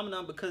a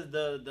phenomenon because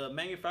the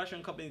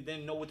manufacturing companies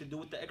didn't know what to do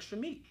with the extra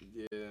meat.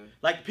 Yeah.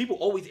 Like people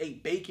always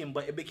ate bacon,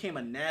 but it became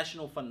a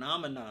national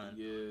phenomenon.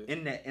 Yeah.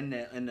 In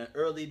the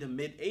early to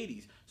mid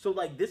 80s. So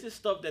like this is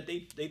stuff that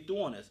they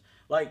threw on us.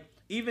 Like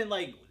even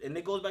like, and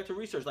it goes back to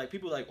research. Like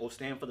people like, oh,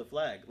 stand for the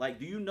flag. Like,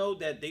 do you know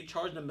that they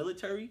charge the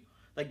military?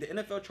 Like the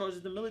NFL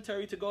charges the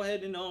military to go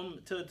ahead and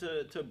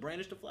to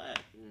brandish the flag.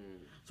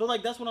 So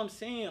like that's what I'm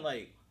saying.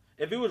 Like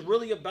if it was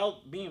really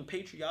about being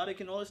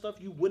patriotic and all this stuff,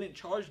 you wouldn't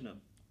charge them.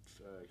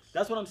 Facts.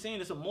 That's what I'm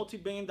saying. It's a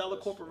multi-billion-dollar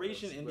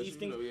corporation, and these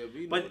things.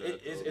 But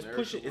it's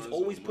pushing. It's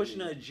always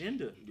pushing an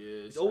agenda.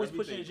 Yeah, it's always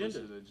pushing an agenda.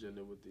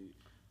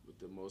 With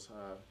the Most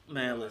High.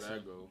 Man,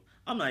 listen.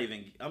 I'm not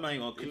even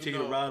gonna continue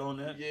to ride on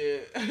that. Yeah.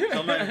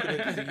 I'm not even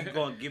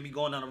gonna continue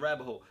going down a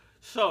rabbit hole.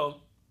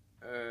 So,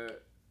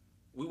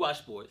 we watch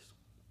sports.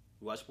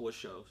 We watch sports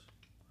shows.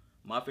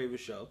 My favorite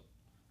show,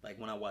 like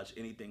when I watch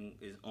anything,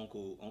 is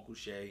Uncle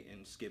Shay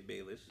and Skip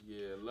Bayless.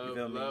 Yeah, love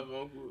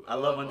Uncle. I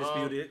love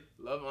Undisputed.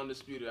 Love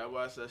Undisputed. I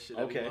watch that shit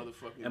every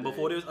motherfucking And day.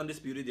 before there was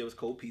Undisputed, there was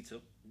Cold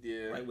Pizza.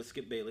 Yeah. Right, with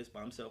Skip Bayless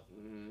by himself.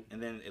 Mm-hmm.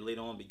 And then it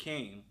later on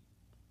became,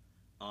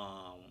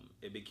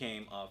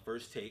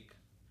 First Take.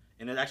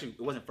 And it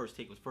wasn't First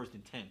Take, it was First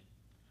and 10.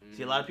 Mm-hmm.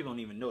 See, a lot of people don't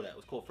even know that. It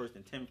was called First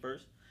and 10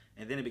 first,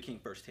 and then it became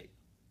First Take.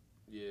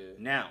 Yeah.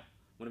 Now,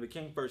 when it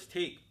became First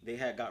Take, they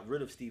had got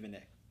rid of Stephen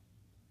A.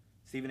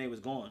 Stephen A was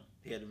gone.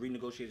 They had to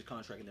renegotiate his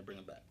contract and then bring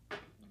him back.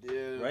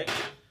 Yeah. Right?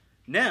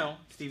 Now,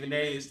 Stephen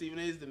A is the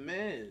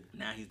man.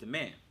 Now he's the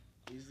man.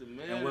 He's the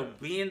man. And with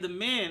being the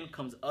man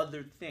comes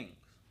other things.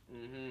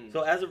 Mm-hmm.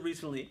 So as of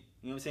recently,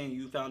 you know what I'm saying,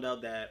 you found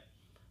out that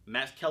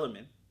Max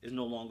Kellerman is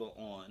no longer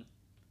on,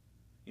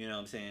 you know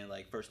what I'm saying,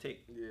 like First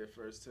Take. Yeah,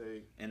 First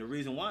Take. And the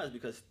reason why is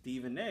because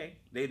Stephen A,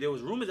 there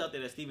was rumors out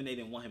there that Stephen A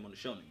didn't want him on the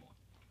show anymore.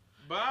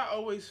 But I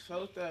always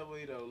felt that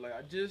way though. Like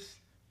I just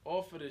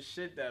off of the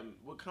shit that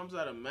what comes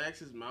out of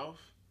Max's mouth.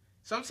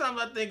 Sometimes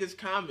I think it's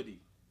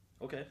comedy.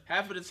 Okay.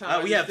 Half of the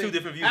time we have two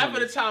different views. Half of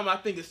the time I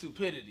think it's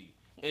stupidity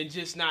and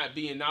just not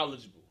being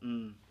knowledgeable.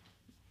 Mm.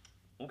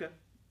 Okay.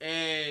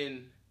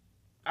 And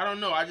I don't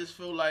know. I just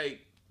feel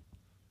like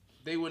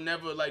they would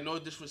never, like, no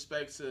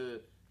disrespect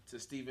to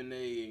Stephen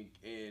A.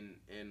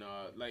 and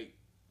like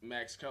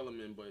Max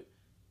Kellerman, but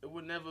it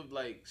would never,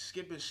 like,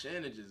 Skip and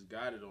Shannon just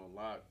got it on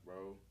lock,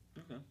 bro.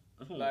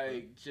 Okay.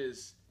 Like,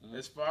 just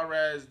as far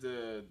as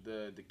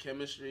the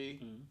chemistry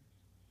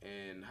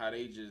and how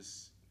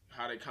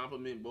they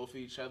compliment both of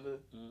each other,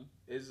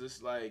 it's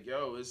just like,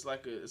 yo, it's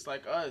like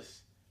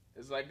us.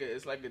 It's like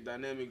a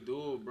dynamic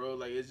duo, bro.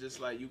 Like, it's just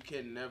like you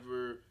can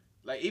never,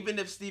 like, even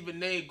if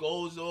Stephen A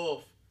goes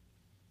off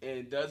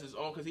and does his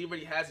own, because he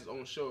already has his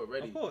own show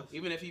already. Of course.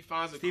 Even if he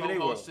finds a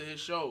co-host to his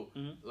show,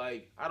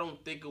 like, I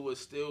don't think it would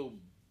still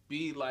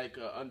be like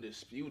a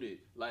Undisputed.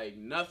 Like,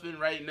 nothing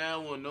right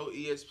now on no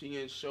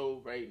ESPN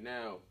show right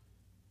now,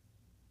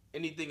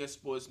 anything in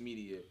sports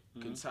media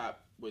can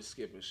top what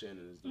Skip and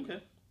Shannon is doing.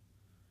 Okay.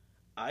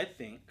 I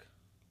think,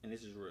 and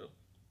this is real,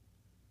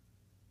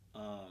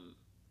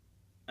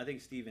 I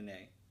think Stephen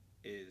A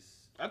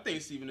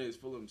is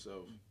full of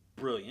himself.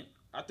 Brilliant.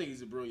 I think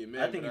he's a brilliant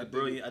man. I think he's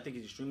brilliant. I think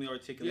he's extremely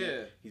articulate.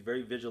 Yeah. He's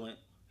very vigilant.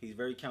 He's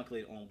very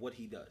calculated on what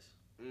he does.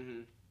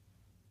 Mm-hmm.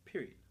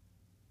 Period.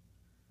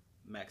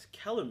 Max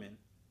Kellerman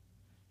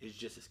is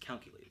just as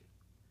calculated.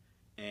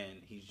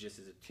 And he's just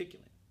as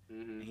articulate.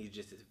 Mm-hmm. And he's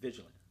just as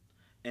vigilant.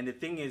 And the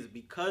thing is,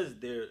 because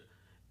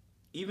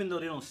even though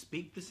they don't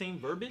speak the same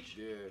verbiage,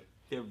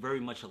 they're very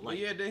much alike. But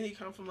yeah, then he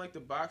come from like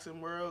the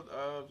boxing world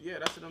of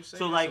that's what I'm saying.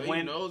 So like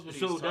he knows what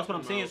he's talking that's what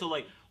I'm saying. about. So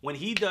like when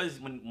he does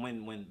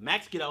when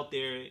Max get out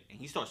there and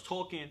he starts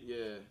talking,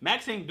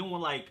 Max ain't doing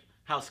like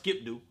how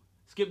Skip do.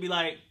 Skip be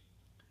like,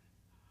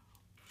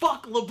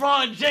 "Fuck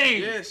LeBron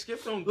James." Yeah,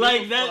 Skip don't give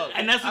like a that, fuck.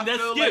 and that's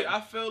Skip.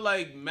 I feel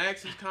like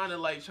Max is kind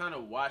of like trying to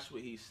watch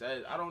what he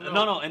says. I don't know.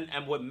 No,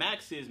 and what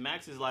Max is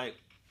like,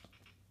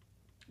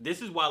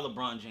 this is why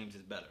LeBron James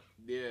is better.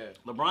 Yeah,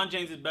 LeBron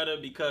James is better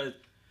because.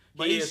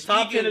 But he's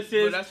top 10 assists.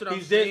 But that's what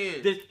I'm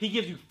saying. He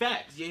gives you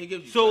facts. Yeah, he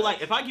gives you so, facts.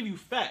 like, if I give you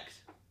facts,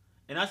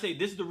 and I say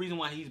this is the reason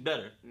why he's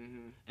better,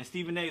 and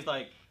Stephen A is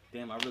like,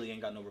 damn, I really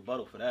ain't got no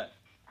rebuttal for that.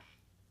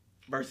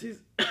 Versus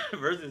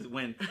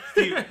when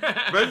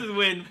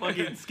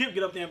fucking Skip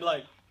get up there and be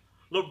like,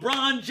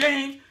 LeBron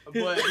James.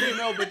 But you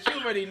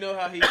already know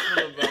how he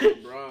feel about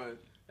LeBron.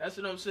 That's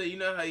what I'm saying. You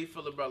know how he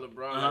feel about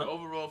LeBron. Like,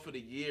 overall, for the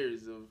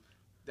years of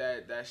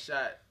that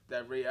shot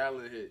that Ray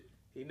Allen hit,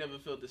 he never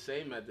felt the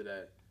same after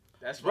that.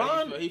 That's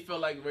why he felt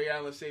like Ray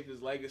Allen saved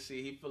his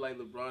legacy. He felt like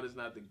LeBron is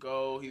not the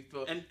GOAT.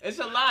 And it's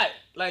a lot.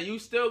 Like, you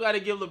still got to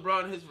give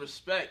LeBron his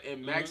respect,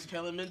 and Max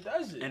Kellerman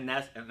does it. And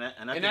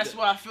that's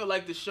why I feel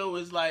like the show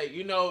is like,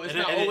 it's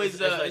not always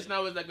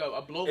like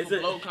a blow for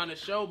blow kind of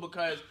show,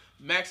 because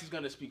Max is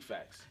gonna speak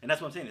facts. And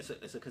that's what I'm saying.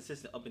 It's a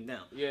consistent up and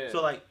down. Yeah.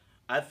 So like,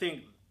 I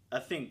think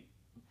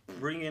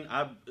bringing,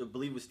 I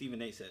believe what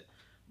Stephen A said,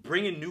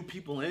 bringing new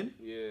people in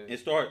and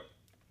start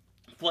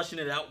flushing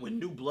it out with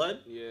new blood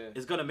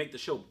is gonna make the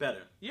show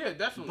better. Yeah,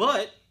 definitely.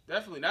 But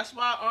definitely, that's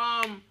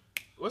why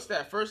what's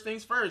that? First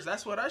things first.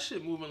 That's why that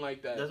shit moving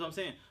like that. That's what I'm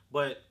saying.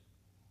 But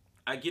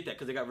I get that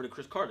because they got rid of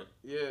Chris Carter.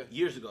 Yeah.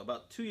 Years ago,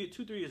 about 3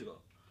 years ago.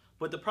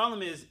 But the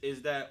problem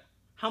is that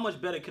how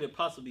much better could it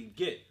possibly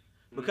get?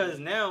 Because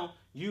now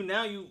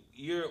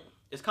you're.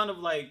 It's kind of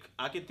like,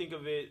 I can think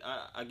of it.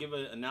 I give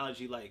an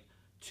analogy like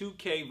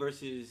 2K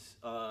versus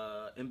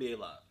NBA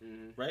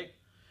Live, right?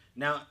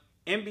 Now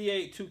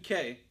NBA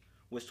 2K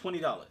was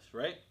 $20,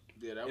 right?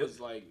 Yeah, that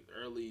was like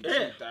early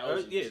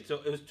 2000s. Yeah,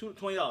 so it was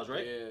 $20,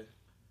 right? Yeah.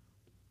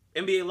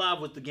 NBA Live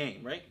was the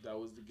game, right? That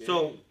was the game.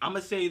 So I'm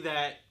gonna say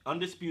that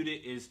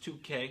Undisputed is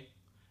 2K,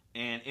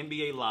 and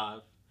NBA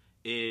Live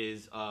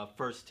is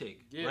First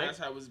Take. Yeah, right? That's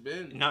how it's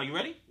been. Now you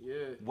ready? Yeah.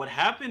 What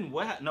happened? No,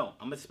 I'm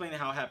gonna explain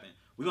how it happened.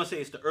 We're gonna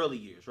say it's the early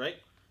years, right?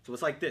 So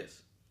it's like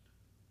this.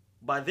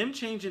 By them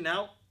changing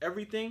out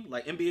everything,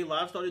 like NBA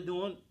Live started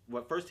doing,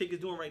 what First Take is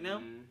doing right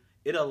now,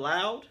 it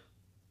allowed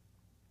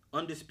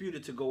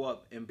Undisputed to go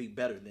up and be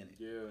better than it.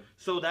 Yeah.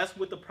 So that's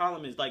what the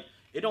problem is. Like,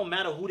 it don't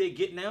matter who they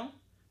get now.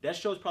 That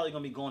show's probably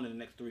gonna be going in the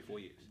next 3-4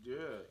 years. Yeah.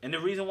 And the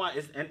reason why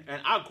is, and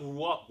I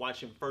grew up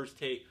watching First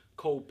Take,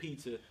 Cold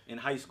Pizza in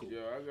high school. Yeah,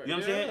 you know what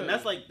I'm saying? And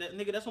that's like that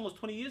nigga. That's almost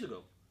 20 years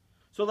ago.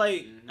 So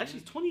like, actually,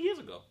 it's 20 years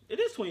ago. It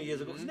is 20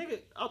 years ago. Cause nigga,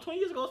 20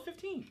 years ago I was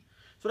 15.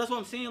 So that's what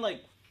I'm saying.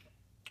 Like,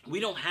 we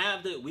don't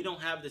have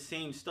the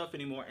same stuff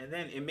anymore, and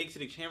then it makes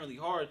it extremely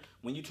hard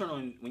when you turn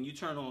on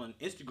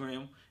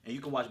Instagram and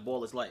you can watch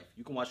Baller's Life.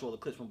 You can watch all the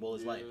clips from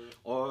Baller's Life,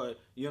 or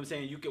you know what I'm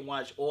saying. You can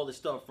watch all the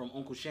stuff from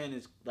Uncle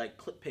Shannon's like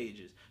clip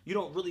pages. You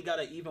don't really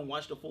gotta even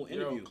watch the full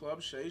interview.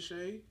 Club Shay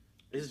Shay,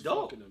 it's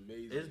dope.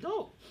 Amazing. It's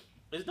dope.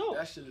 It's dope.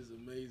 That shit is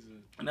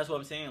amazing. And that's what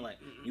I'm saying. Like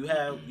you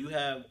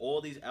have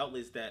all these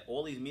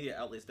media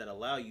outlets that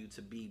allow you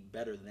to be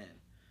better than.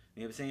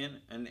 You know what I'm saying?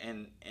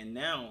 And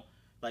now,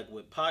 like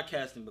with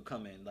podcasting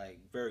becoming like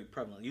very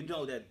prevalent, you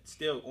know that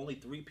still only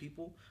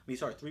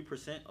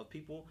 3% of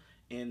people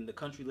in the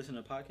country listen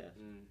to podcasts.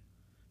 You know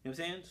what I'm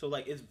saying? So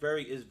like it's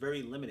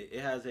very limited.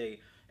 It has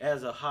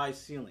a high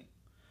ceiling.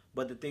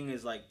 But the thing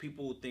is, like,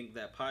 people think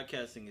that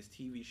podcasting is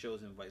TV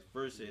shows and vice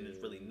versa, and it's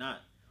really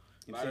not.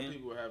 You know a lot of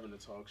people are having a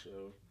talk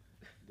show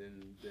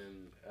than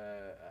an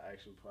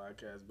actual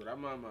podcast. But I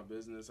mind my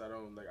business. I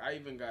don't like. I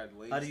even got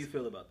links. How do you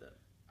feel about that?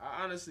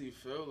 I honestly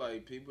feel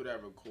like people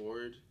that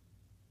record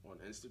on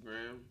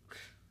Instagram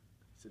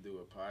to do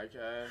a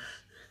podcast,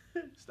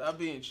 stop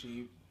being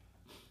cheap.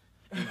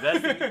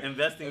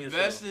 Invest in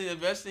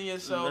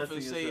yourself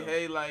and say,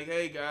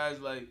 hey guys,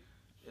 like,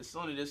 it's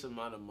only this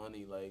amount of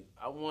money. Like,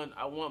 I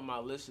want my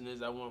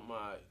listeners, I want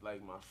my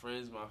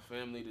friends, my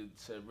family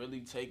to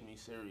really take me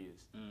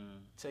serious.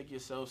 Take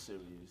yourself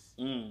serious.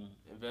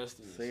 Invest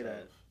in yourself. Say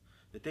that.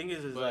 The thing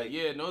is but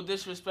yeah, no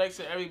disrespect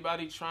to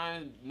everybody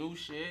trying new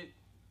shit,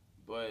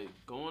 but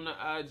going to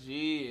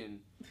IG and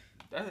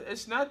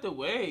it's not the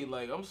way.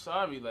 Like, I'm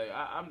sorry. Like,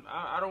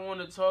 I don't want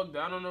to talk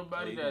down on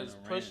nobody that's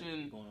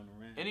pushing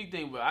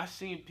anything, but I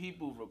seen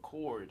people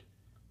record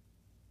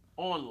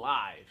on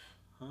live,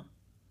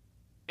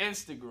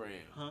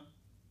 Instagram,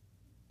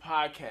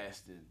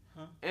 podcasting,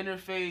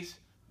 interface,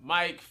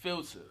 mic,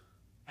 filter,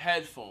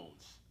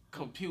 headphones,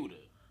 computer.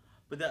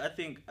 But I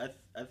think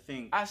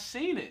I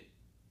seen it.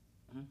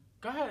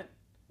 Go ahead.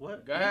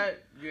 What? Go ahead.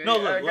 No,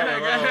 look.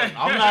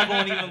 I'm not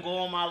going to even go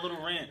on my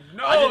little rant.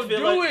 No,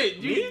 do it.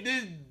 You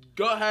just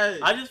go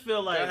ahead. I just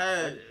feel like,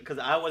 because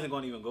I wasn't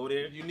going to even go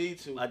there. You need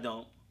to. I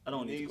don't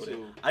need to go there.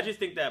 I just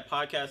think that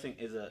podcasting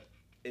is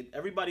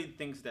everybody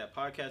thinks that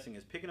podcasting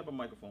is picking up a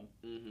microphone,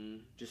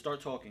 just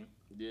start talking,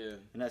 and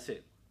that's it. You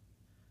know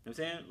what I'm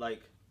saying?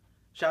 Like,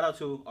 shout out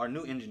to our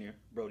new engineer,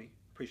 Brody.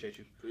 Appreciate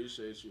you. Man.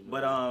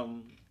 But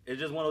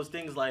it's just one of those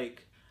things,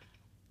 like,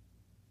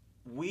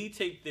 we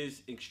take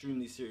this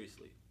extremely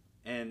seriously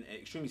and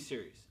extremely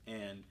serious,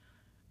 and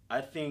I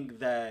think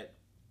that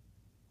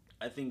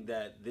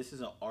this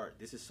is an art.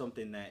 This is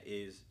something that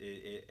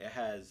it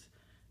has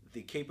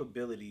the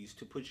capabilities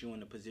to put you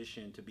in a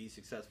position to be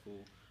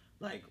successful,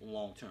 like,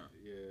 long term.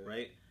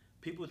 Right?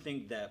 People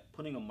think that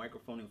putting a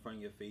microphone in front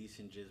of your face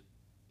and just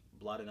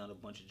blotting out a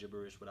bunch of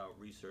gibberish without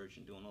research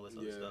and doing all this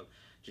other stuff,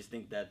 just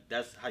think that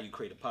that's how you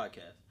create a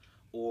podcast.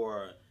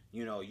 Or,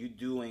 you know, you're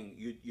doing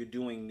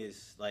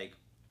this, like,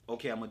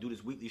 okay, I'm gonna do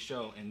this weekly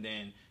show, and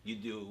then you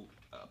do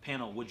a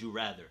panel, Would You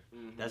Rather.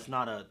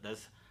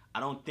 I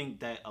don't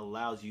think that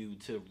allows you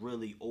to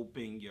really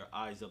open your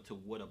eyes up to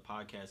what a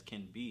podcast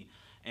can be.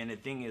 And the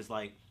thing is,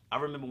 like, I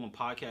remember when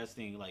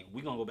podcasting, like,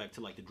 we're gonna go back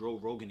to, like, the Joe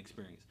Rogan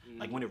experience,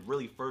 like, when it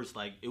really first,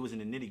 like, it was in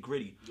the nitty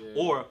gritty.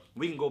 Or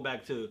we can go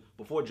back to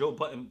before Joe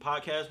Budden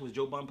podcast was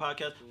Joe Budden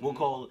podcast. We'll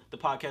call the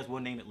podcast.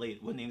 We'll name it later.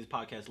 We'll name this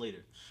podcast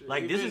later.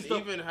 Like, this is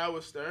stuff, even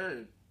Howard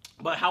Stern.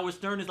 But Howard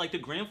Stern is like the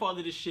grandfather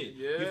of this shit.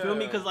 You feel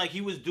me? Because, like,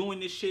 he was doing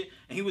this shit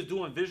and he was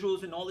doing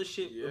visuals and all this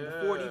shit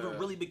before it even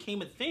really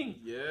became a thing.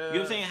 You know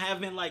what I'm saying?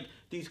 Having, like,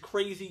 these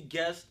crazy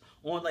guests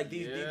on, like,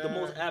 the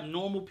most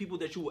abnormal people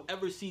that you will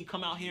ever see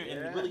come out here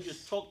and really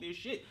just talk their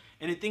shit.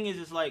 And the thing is,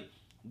 it's like,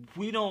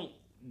 we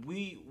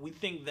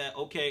think that,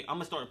 okay, I'm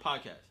gonna start a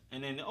podcast,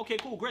 and then, okay,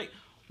 cool, great.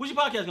 What's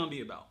your podcast gonna be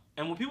about?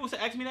 And when people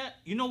ask me that,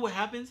 you know what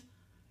happens?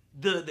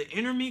 The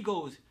inner me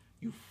goes,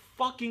 you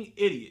fucking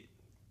idiot.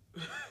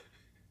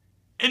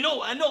 And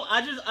no,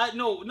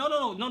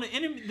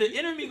 the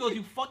enemy goes,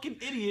 you fucking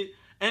idiot.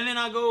 And then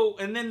I go,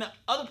 and then the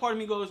other part of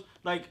me goes,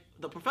 like,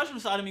 the professional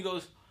side of me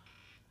goes,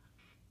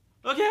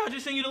 okay, I'll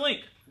just send you the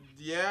link.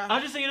 Yeah.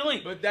 I'll just send you the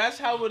link. But that's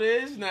how it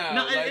is now.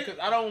 No, like, cause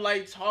I don't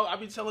like talk. I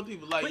be telling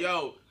people, like,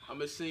 yo, I'm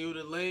going to send you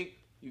the link.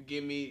 You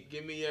give me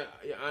your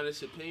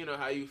honest opinion on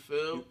how you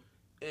feel.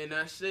 And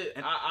that's it.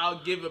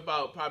 I'll give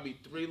about probably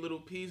 3 little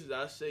pieces.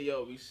 I'll say,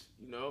 yo,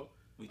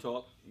 We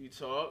talk. You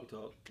talk. We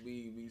talk.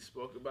 We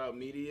spoke about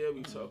media.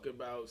 We talk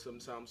about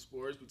sometimes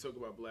sports. We talk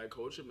about black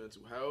culture,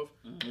 mental health,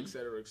 et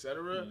cetera, et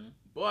cetera.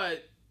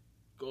 But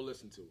go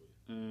listen to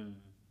it.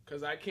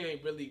 Because I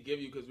can't really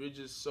give you, because we're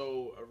just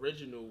so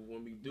original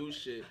when we do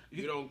shit.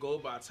 You don't go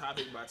by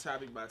topic, by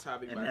topic, by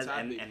topic, by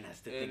topic. And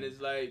that's the thing. And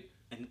it's like...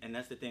 And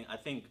that's the thing. I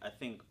think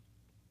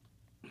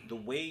the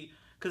way...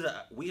 Because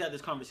we had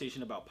this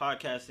conversation about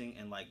podcasting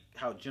and like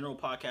how general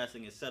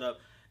podcasting is set up.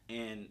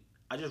 And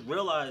I just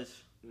realized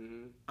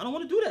I don't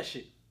want to do that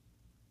shit.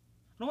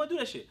 I don't want to do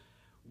that shit.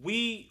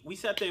 We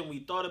sat there and we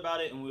thought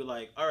about it and we were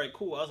like, all right,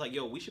 cool. I was like,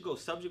 yo, we should go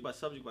subject by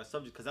subject by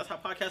subject because that's how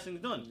podcasting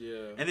is done.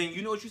 Yeah. And then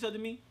you know what you said to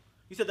me?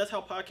 You said that's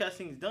how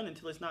podcasting is done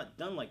until it's not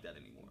done like that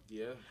anymore.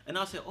 Yeah. And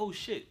I said, oh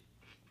shit.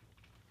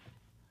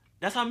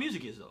 That's how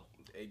music is though.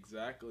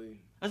 Exactly.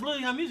 That's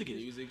literally how music is.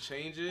 Music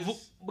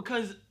changes.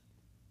 Because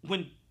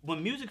when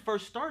music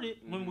first started,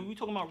 when we were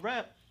talking about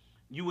rap,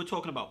 you were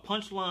talking about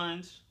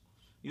punchlines.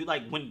 You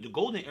like when the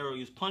golden era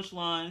was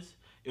punchlines.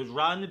 It was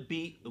riding the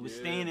beat. It was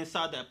staying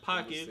inside that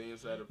pocket. You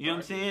know what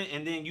I'm saying?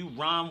 And then you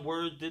rhyme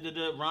words,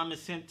 rhyme and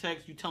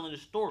syntax. You telling the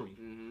story,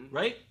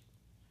 right?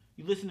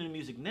 You listen to the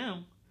music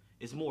now.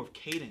 It's more of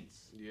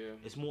cadence. Yeah.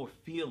 It's more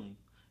feeling.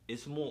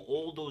 It's more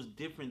all those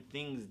different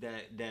things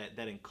that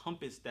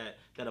encompass that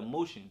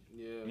emotion.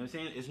 Yeah. You know what I'm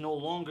saying? It's no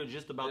longer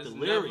just about the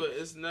lyrics.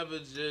 It's never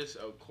just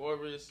a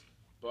chorus,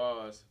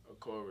 bars, a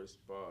chorus,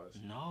 bars.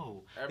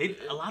 No.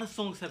 A lot of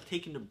songs have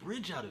taken the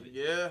bridge out of it.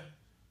 Yeah.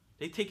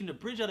 They've taken the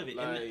bridge out of it.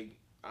 Like,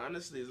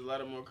 honestly, there's a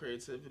lot of more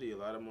creativity. A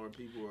lot of more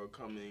people are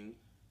coming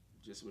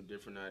just with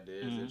different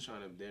ideas.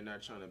 They're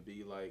not trying to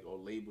be like or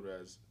labeled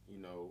as, you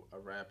know, a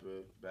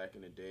rapper back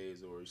in the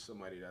days or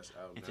somebody that's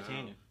out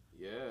entertainer. Now.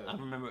 Yeah. I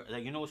remember,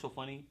 like, you know what's so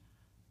funny?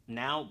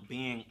 Now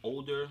being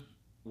older,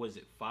 was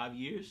it 5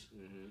 years?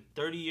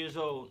 30 years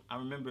old. I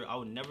remember I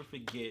would never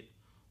forget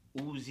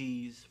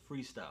Uzi's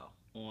freestyle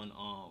on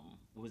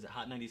what was it,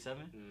 Hot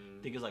 97?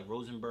 I think it was like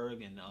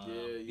Rosenberg and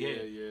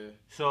yeah.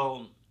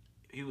 So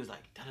he was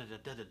like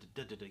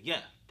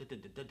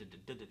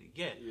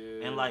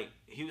yeah, and like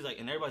he was like,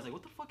 and everybody's like,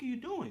 what the fuck are you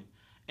doing?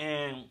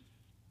 And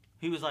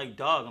he was like,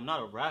 dog, I'm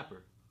not a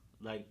rapper.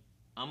 Like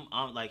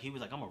I'm like, he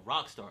was like, I'm a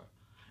rock star,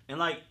 and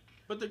like.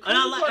 But the crazy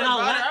part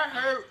about it, I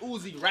heard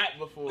Uzi rap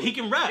before. He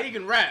can rap. He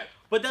can rap.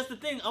 But that's the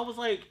thing. I was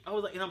like,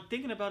 and I'm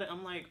thinking about it.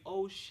 I'm like,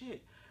 oh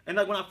shit. And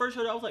like when I first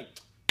heard it, I was like,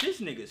 this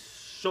nigga's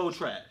so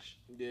trash.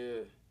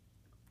 Yeah.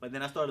 But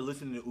then I started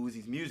listening to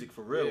Uzi's music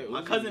for real. Yeah,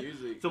 my cousin.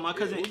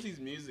 Uzi's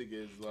music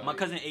is like. My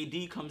cousin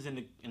AD comes in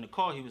the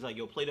car. He was like,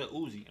 yo, play that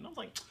Uzi, and I was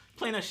like,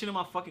 playing that shit in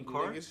my fucking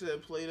car. Nigga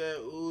said, play that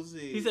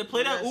Uzi. He said,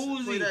 play that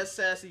Uzi. Play that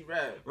sassy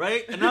rap.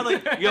 Right? And I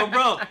was like, yo,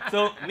 bro.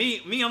 So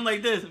me, I'm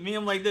like this.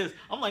 I'm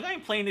like, I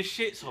ain't playing this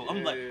shit. So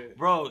I'm like,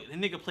 bro, the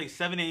nigga play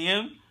 7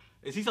 a.m.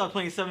 As he started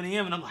playing 7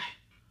 a.m. and I'm like,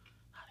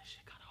 this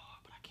shit kind of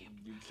hard, but I can't.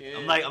 You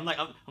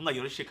can't. I'm like,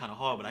 yo, this shit kind of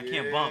hard, but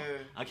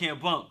I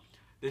can't bump.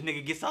 This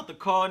nigga gets out the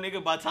car,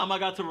 nigga. By the time I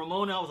got to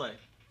Ramona, I was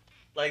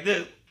like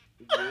this.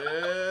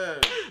 Yeah.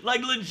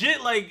 Like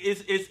legit, like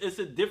it's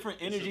a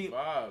different energy. It's a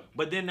vibe.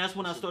 But then that's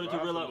when I started to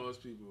realize. For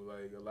most people,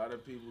 like a lot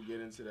of people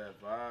get into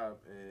that vibe,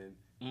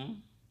 and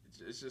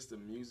it's just the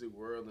music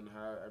world and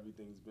how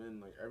everything's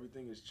been. Like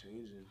everything is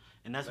changing.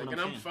 And that's like, what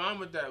I'm saying. I'm fine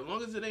with that, as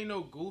long as it ain't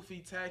no goofy,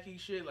 tacky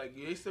shit. Like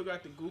they still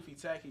got the goofy,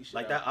 tacky shit.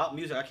 Like that op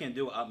music, I can't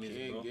do with op music,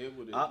 can't bro. Get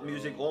with it, op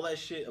music, all that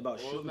shit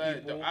about all shooting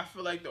people. I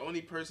feel like the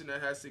only person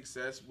that has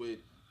success with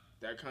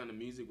that kind of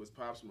music was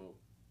Pop Smoke.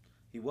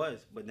 He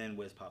was, but then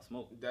where's Pop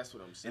Smoke? That's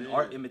what I'm saying. And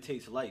art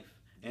imitates life.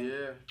 And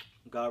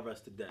God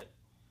rest the dead.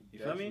 You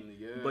feel me?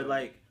 Yeah. But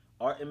like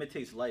art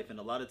imitates life, and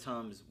a lot of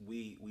times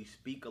we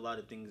speak a lot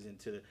of things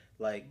into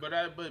like.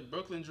 But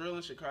Brooklyn drill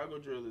and Chicago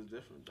drill is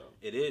different though.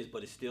 It is,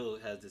 but it still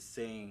has the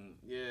same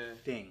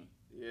thing.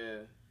 Yeah.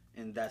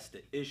 And that's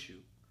the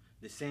issue.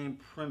 The same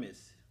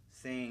premise,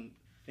 same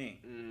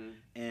thing.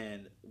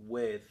 And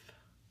with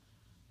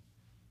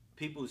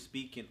people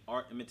speaking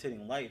art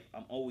imitating life,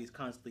 I'm always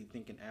constantly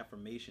thinking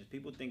affirmations.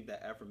 People think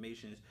that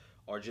affirmations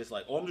are just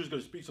like, oh, I'm just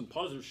gonna speak some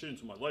positive shit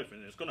into my life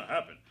and it's gonna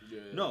happen.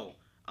 Yeah. No,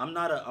 I'm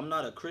not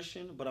a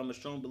Christian, but I'm a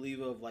strong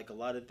believer of like a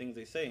lot of things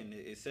they say, and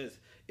it says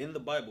in the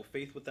Bible,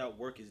 faith without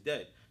work is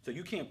dead. So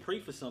you can't pray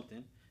for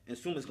something and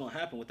assume it's gonna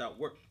happen without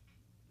work.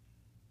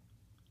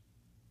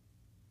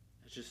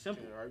 It's just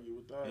simple. Can't argue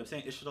with that. You know what I'm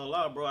saying? It's just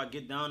Allah, bro. I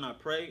get down, I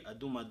pray, I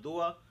do my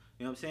dua.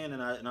 You know what I'm saying?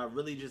 And I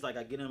really just like,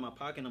 I get in my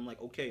pocket and I'm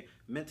like, okay,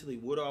 mentally,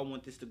 where do I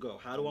want this to go?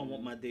 How do I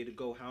want my day to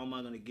go? How am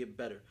I going to get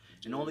better?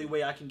 And the only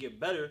way I can get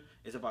better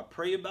is if I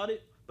pray about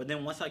it. But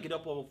then once I get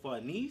up off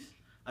my knees,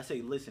 I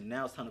say, listen,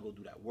 now it's time to go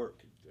do that work.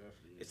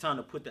 Definitely. It's time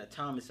to put that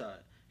time aside.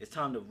 It's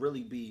time to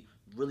really be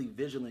really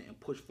vigilant and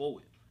push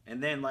forward.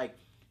 And then like,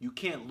 you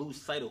can't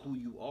lose sight of who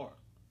you are.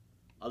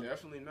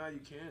 Definitely not.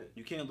 You can't.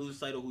 You can't lose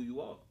sight of who you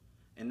are.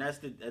 And that's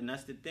the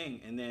thing.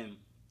 And then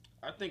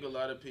I think a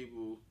lot of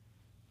people,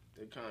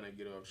 they kind of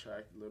get off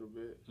track a little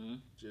bit,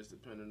 just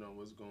depending on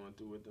what's going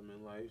through with them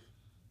in life.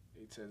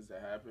 It tends to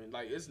happen.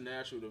 Like, it's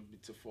natural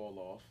to fall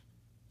off,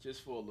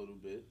 just for a little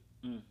bit.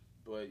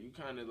 But you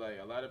kind of like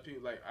a lot of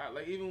people like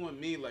even with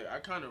me, like I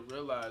kind of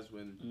realize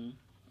when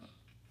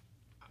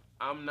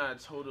I'm not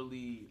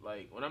totally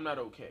like when I'm not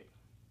okay.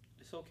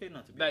 It's okay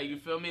not to be. Like, you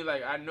feel me?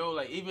 Like, I know,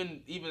 like,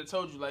 even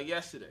told you, like,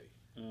 yesterday,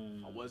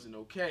 I wasn't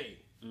okay.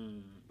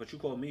 But you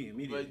called me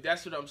immediately. But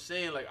that's what I'm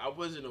saying. Like, I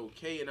wasn't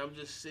okay, and I'm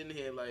just sitting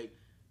here, like,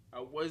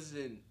 it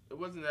wasn't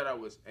that I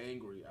was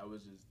angry. I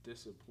was just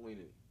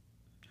disappointed.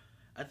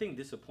 I think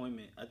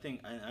disappointment, I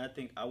think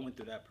I went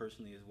through that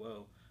personally as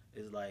well.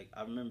 Is like,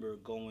 I remember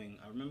going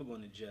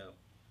to jail,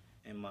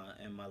 and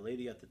my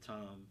lady at the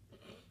time,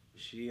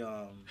 she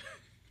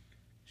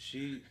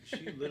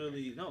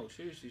literally, no,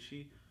 seriously,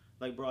 she,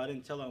 like, bro, I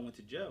didn't tell her I went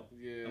to jail.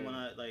 Yeah. And when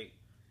I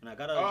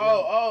got out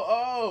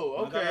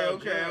of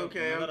jail.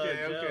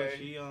 Okay.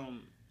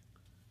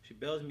 She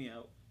bails me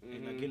out,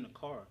 and I get in the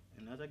car.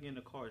 And as I get in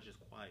the car, it's just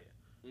quiet.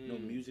 No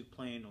music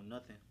playing, no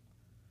nothing.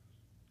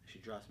 She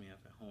drops me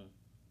off at home.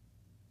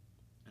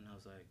 And I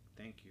was like,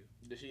 thank you.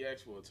 Did she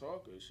ask for a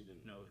talk, or she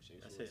didn't? No,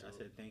 I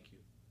said, thank you.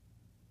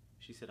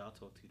 She said, I'll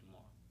talk to you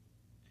tomorrow.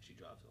 And she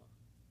drives off.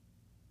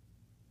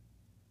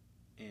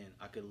 And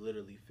I could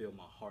literally feel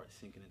my heart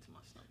sinking into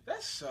my stomach.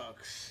 That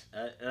sucks.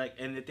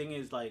 And the thing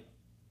is, like,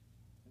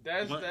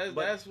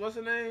 that's what's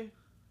her name?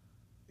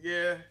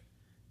 Yeah,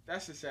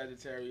 that's the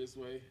Sagittarius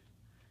way.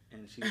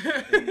 And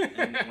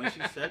and when she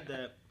said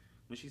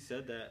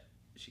that,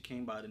 she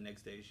came by the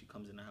next day. She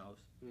comes in the house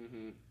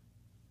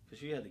because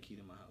she had the key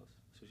to my house.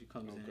 So she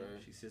comes in,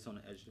 she sits on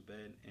the edge of the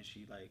bed, and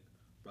she, like,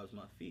 rubs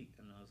my feet.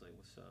 And I was like,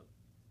 "What's up?"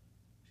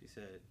 She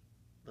said,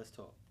 "Let's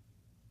talk."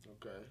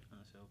 Okay.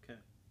 And I said, "Okay."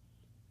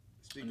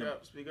 Speak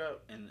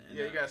up. And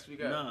yeah, you gotta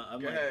speak up. Nah,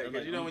 Go ahead,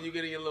 because you know when you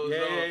get in your little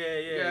zone. Yeah.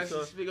 You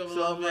gotta speak up a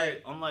little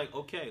bit. I'm like,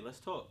 okay, let's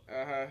talk.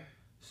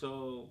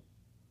 So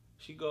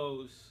she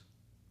goes,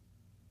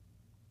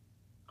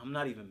 I'm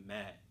not even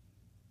mad.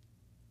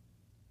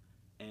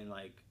 And,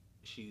 like,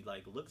 she,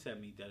 like, looks at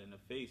me dead in the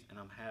face, and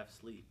I'm half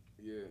asleep.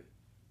 Yeah.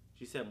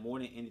 She said, more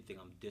than anything,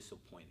 I'm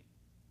disappointed.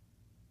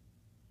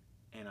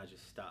 And I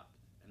just stopped.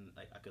 And,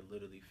 like, I could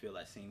literally feel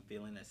that same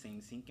feeling, that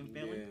same sinking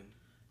feeling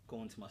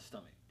go into my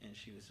stomach. And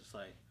she was just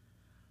like,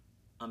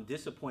 I'm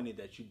disappointed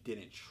that you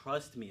didn't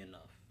trust me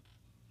enough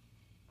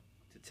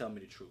to tell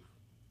me the truth.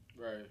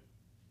 Right.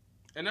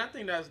 And I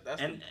think that's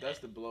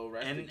the blow,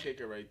 right? That's the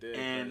kicker right there.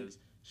 Because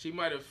she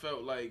might have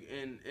felt like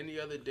in any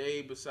other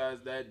day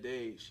besides that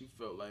day, she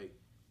felt like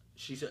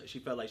she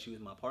felt like she was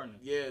my partner.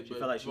 Yeah, she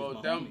felt like she was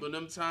my homie. But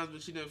them times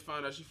when she didn't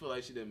find out, she felt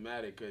like she didn't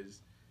matter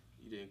because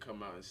you didn't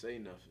come out and say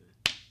nothing.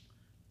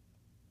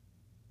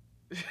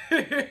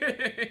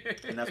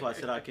 And that's why I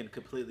said I can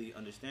completely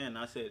understand. And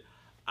I said,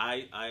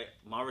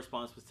 my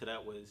response to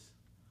that was,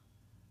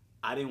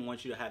 I didn't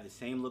want you to have the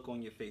same look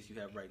on your face you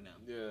have right now.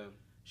 Yeah.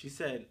 She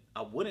said,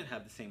 I wouldn't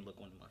have the same look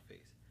on my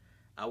face.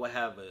 I would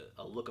have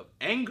a look of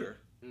anger,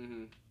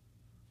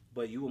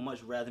 but you would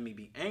much rather me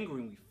be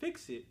angry and we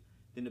fix it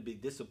than to be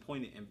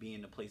disappointed and be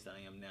in the place that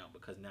I am now,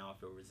 because now I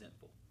feel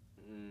resentful.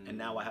 And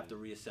now I have to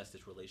reassess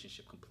this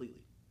relationship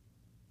completely.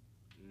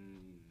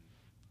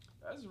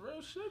 That's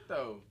real shit,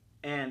 though.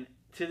 And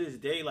to this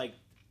day, like,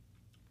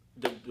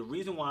 the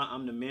reason why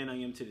I'm the man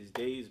I am to this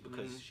day is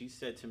because she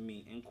said to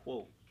me, in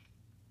quote,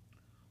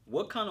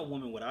 what kind of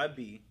woman would I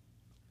be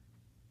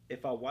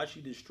if I watch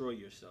you destroy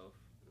yourself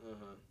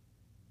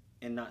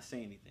and not say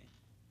anything?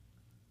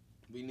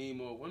 We need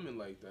more women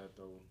like that,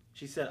 though.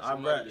 She said,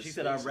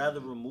 I'd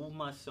rather remove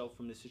myself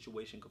from the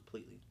situation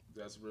completely.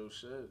 That's real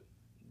shit.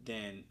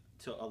 Than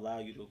to allow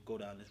you to go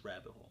down this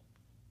rabbit hole.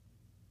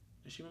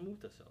 And she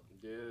removed herself.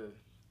 Yeah.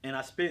 And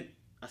I spent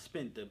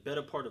the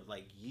better part of,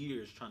 like,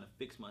 years trying to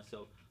fix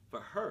myself for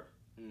her.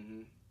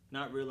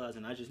 Not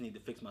realizing I just need to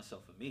fix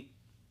myself for me.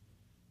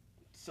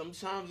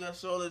 Sometimes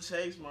that's all it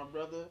takes, my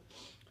brother.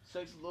 It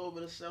takes a little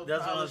bit of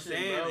self-polishing. That's what I'm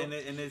saying,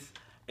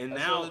 bro.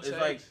 Now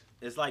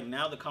it's like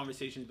now the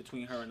conversations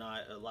between her and I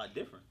are a lot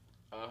different.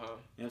 You know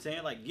what I'm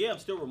saying? Like, yeah, I'm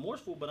still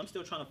remorseful, but I'm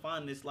still trying to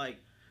find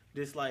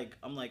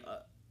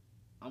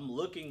I'm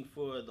looking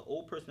for the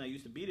old person that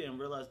used to be there and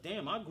realize,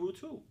 damn, I grew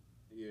too.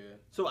 Yeah.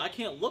 So I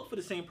can't look for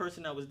the same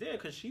person that was there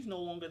because she's no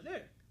longer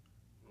there.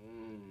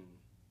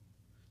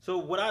 So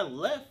what I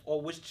left,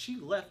 or what she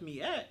left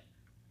me at,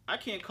 I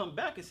can't come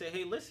back and say,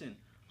 hey, listen,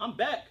 I'm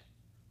back,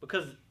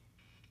 because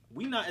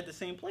we not at the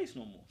same place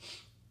no more.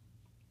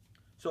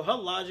 So her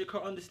logic,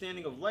 her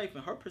understanding of life,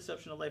 and her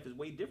perception of life is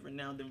way different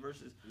now than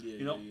versus,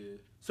 you know? Yeah.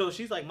 So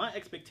she's like, my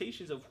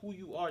expectations of who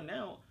you are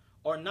now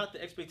are not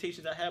the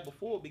expectations I had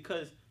before,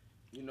 because,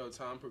 you know,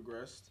 time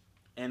progressed.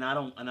 And I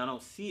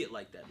don't see it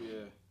like that no more.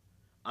 Yeah.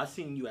 I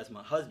seen you as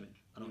my husband.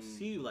 I don't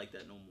see you like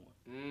that no more.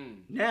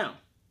 Now,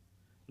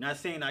 not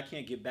saying I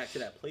can't get back to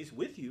that place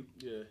with you.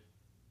 Yeah.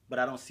 But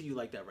I don't see you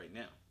like that right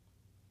now.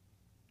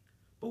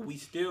 But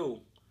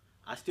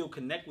I still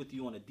connect with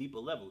you on a deeper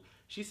level.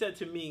 She said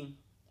to me,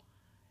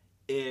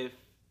 if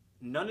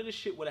none of this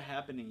shit would have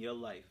happened in your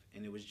life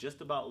and it was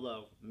just about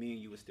love, me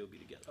and you would still be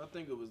together. I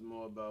think it was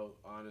more about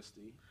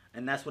honesty.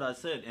 And that's what I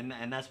said.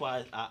 And that's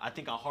why I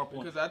think I harp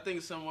on. Because I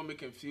think some women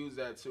confuse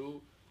that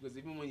too. Because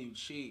even when you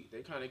cheat,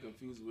 they kind of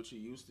confuse what you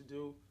used to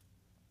do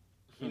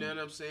You know what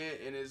I'm saying?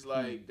 And it's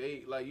like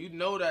they like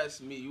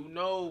that's me.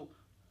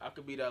 I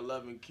could be that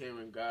loving,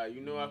 caring guy.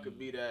 I could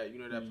be that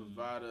that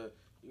provider.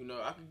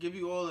 I could give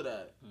you all of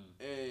that.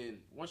 And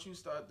once you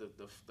start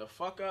the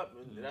fuck up,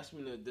 that's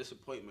when the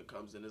disappointment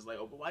comes in. It's like,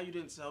 oh, but why you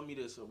didn't tell me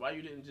this, or why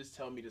you didn't just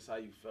tell me this how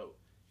you felt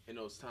in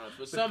those times?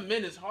 For some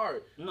men, it's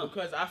hard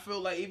because I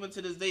feel like even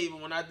to this day, even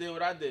when I did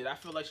what I did, I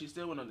feel like she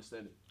still wouldn't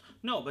understand it.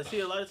 No, but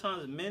see, a lot of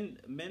times men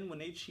when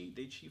they cheat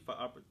for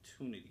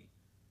opportunity.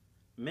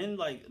 Men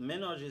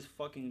are just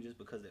fucking just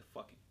because they're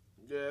fucking.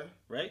 Yeah.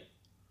 Right?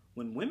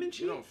 When women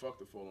cheat, you don't fuck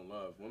to fall in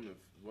love.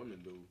 Women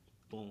do.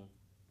 Boom.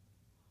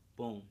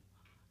 Boom.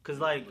 Cause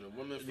like when a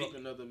woman fuck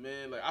another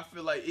man, like I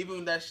feel like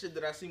even that shit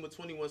that I seen with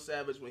 21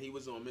 Savage when he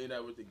was on Man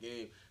Out with the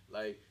Game,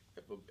 like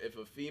if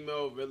a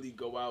female really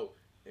go out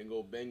and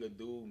go bang a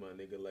dude, my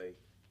nigga, like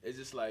it's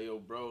just like, yo,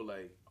 bro,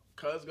 like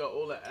cuz got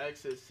all the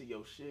access to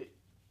your shit.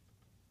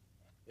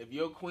 If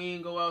your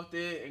queen go out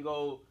there and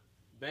go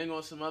bang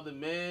on some other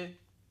man,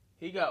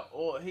 he got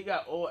all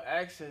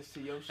access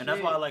to your shit. And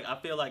that's why I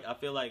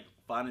feel like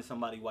finding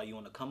somebody while you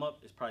on the come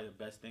up is probably the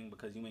best thing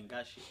because you ain't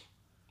got shit.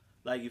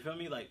 Like, you feel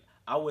me? Like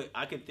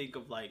I can think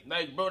of like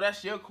bro,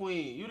 that's your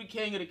queen. You the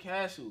king of the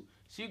castle.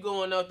 She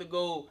going out to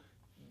go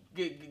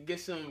get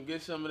some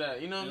of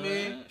that. You know what I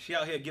mean? She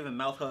out here giving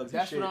mouth hugs.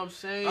 That's and shit. What I'm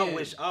saying.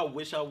 I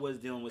wish I was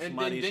dealing with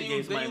somebody. And then, she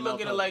gave somebody you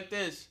look at it like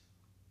this.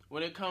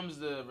 When it comes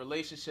to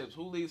relationships,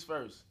 who leads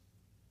first?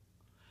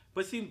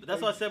 But see,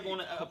 that's what I said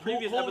on a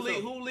previous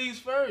episode. Who leads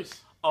first?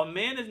 A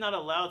man is not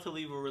allowed to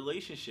leave a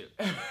relationship.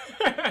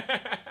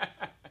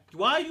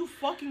 Why are you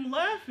fucking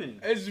laughing?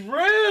 It's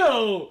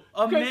real.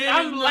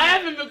 I'm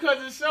laughing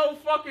because it's so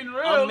fucking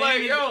real.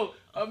 Like, yo,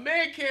 a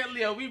man can't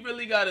leave. We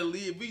really gotta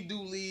leave. If we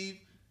do leave,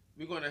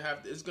 we're gonna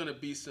have to. It's gonna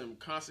be some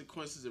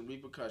consequences and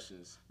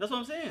repercussions. That's what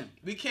I'm saying.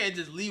 We can't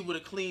just leave with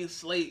a clean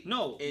slate.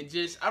 No. And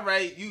just all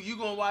right. You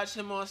gonna watch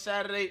him on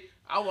Saturday?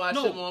 I watch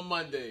him on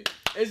Monday.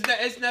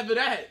 It's never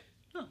that.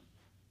 No.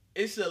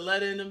 It's a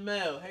letter in the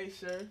mail. Hey,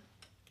 sir,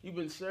 you've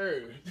been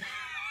served.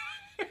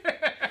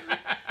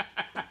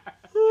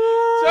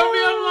 Tell me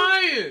I'm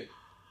lying.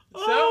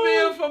 Tell me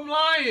if I'm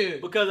lying.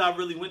 Because I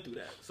really went through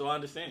that, so I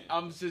understand.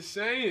 I'm just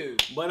saying.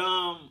 But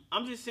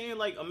I'm just saying,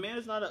 like, a man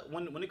is not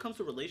when it comes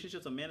to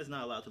relationships, a man is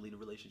not allowed to lead a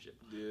relationship.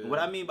 Yeah. And what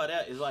I mean by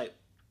that is like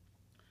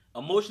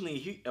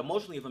emotionally,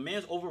 if a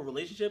man's over a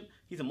relationship,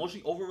 he's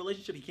emotionally over a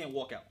relationship, he can't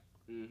walk out.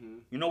 Mm-hmm.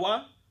 You know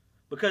why?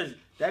 Because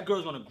that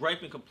girl's gonna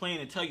gripe and complain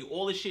and tell you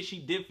all the shit she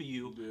did for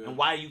you and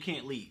why you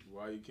can't leave.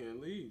 Why you can't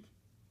leave?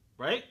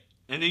 Right?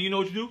 And then you know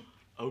what you do?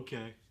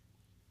 Okay.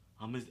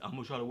 I'm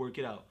gonna try to work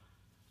it out.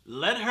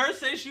 Let her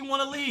say she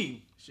wanna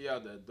leave. She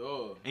out that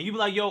door. And you be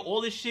like, yo,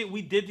 all this shit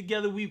we did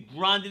together, we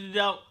grinded it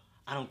out.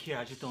 I don't care.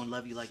 I just don't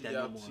love you like that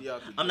no more.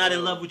 I'm not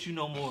in love with you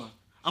no more.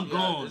 I'm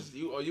gone.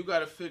 You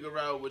gotta figure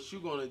out what you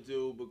gonna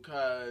do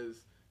because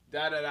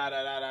da da da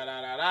da da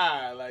da da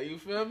da. Like, you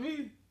feel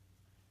me?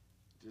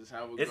 Just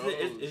how it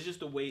goes. It's just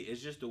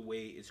the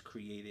way it's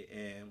created,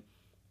 and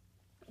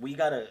we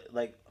gotta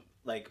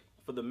like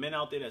for the men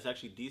out there that's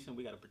actually decent,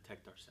 we gotta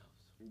protect ourselves.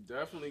 We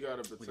definitely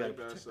gotta protect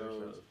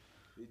ourselves.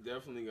 We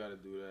definitely gotta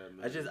do that,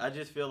 man. I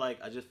just feel like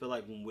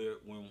when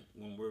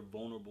we're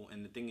vulnerable,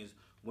 and the thing is,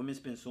 women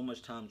spend so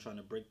much time trying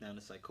to break down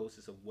the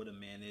psychosis of what a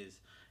man is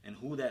and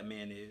who that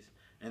man is,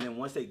 and then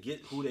once they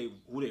get who they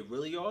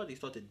really are, they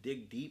start to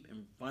dig deep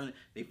and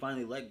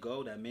finally let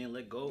go. That man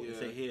let go and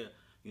say, here,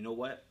 you know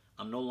what?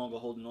 I'm no longer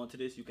holding on to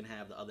this. You can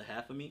have the other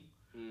half of me.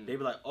 They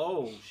be like,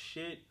 oh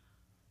shit,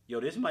 yo,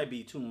 this might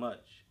be too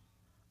much.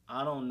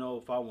 I don't know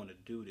if I want to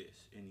do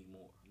this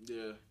anymore.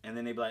 Yeah. And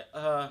then they be like,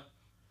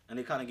 and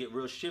they kind of get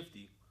real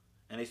shifty,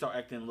 and they start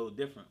acting a little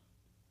different.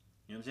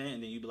 You know what I'm saying?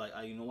 And then you be like,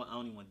 you know what? I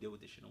don't even want to deal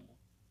with this shit no more.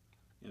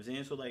 You know what I'm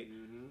saying? So like,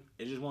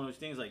 it's just one of those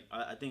things. Like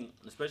I think,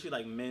 especially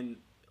like men,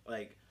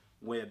 like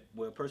where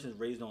a person is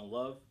raised on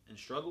love and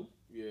struggle.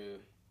 Yeah.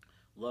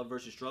 Love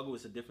versus struggle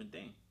is a different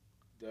thing.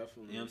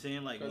 Definitely. You know what I'm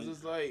saying? Like, because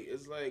it's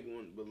like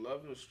when but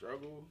love and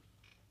struggle,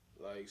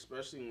 like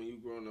especially when you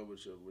growing up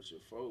with your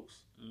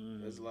folks,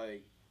 it's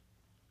like,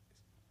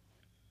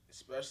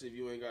 especially if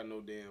you ain't got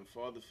no damn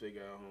father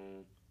figure at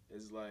home,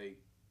 it's like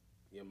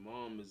your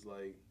mom is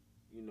like,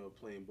 you know,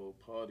 playing both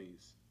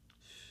parties,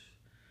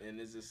 and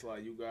it's just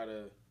like you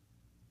gotta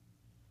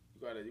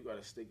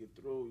stick it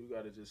through. You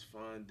gotta just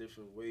find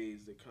different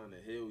ways to kind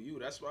of heal you.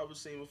 That's what I was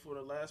saying before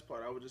the last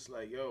part. I was just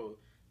like, yo,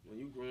 when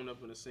you growing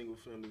up in a single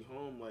family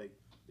home, like,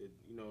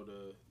 you know,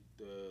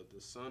 the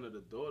son or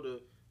the daughter,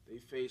 they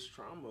face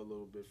trauma a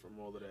little bit from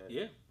all of that.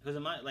 Yeah, because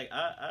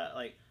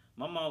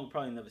my mom would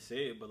probably never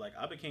say it, but like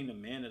I became the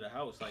man of the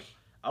house. Like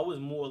I was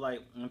more like,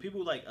 when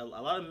people like a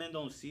lot of men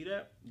don't see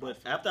that, but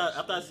after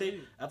I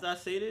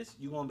say this,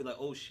 you're gonna be like,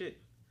 oh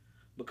shit,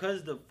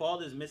 because the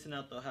father's missing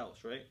out the house,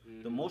 right?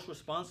 The most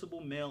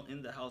responsible male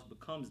in the house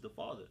becomes the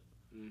father.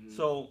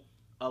 So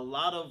a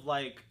lot of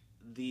like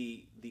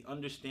the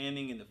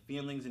understanding and the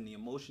feelings and the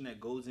emotion that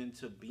goes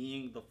into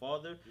being the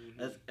father,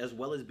 as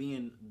well as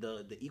being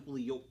the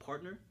equally yoked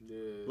partner,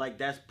 like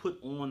that's put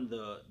on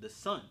the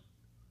son.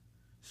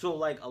 So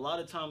like a lot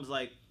of times,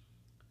 like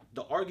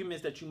the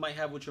arguments that you might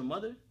have with your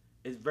mother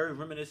is very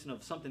reminiscent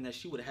of something that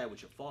she would have had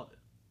with your father.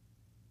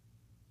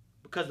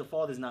 Because the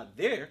father's not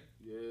there,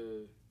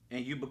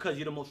 and because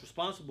you're the most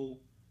responsible,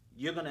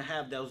 you're gonna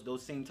have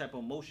those same type of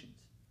emotions.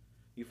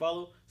 You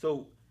follow?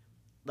 So,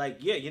 like,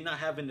 yeah, you're not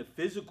having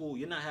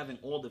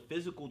all the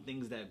physical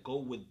things that go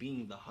with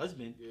being the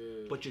husband,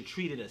 but you're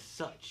treated as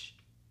such.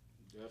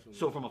 Definitely.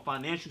 So from a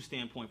financial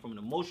standpoint, from an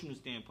emotional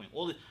standpoint,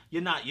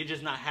 you're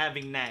just not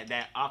having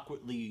that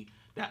awkward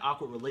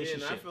relationship.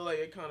 Yeah, and I feel like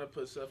it kind of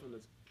puts us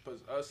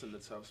in the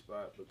tough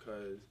spot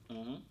because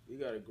we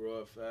gotta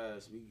grow up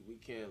fast. We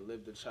can't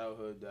live the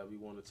childhood that we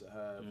wanted to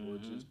have, or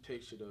just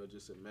picture or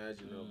just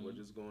imagine of, or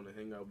just going to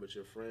hang out with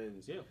your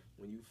friends. Yeah.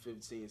 When you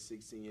 15,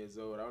 16 years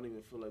old, I don't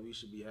even feel like we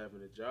should be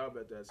having a job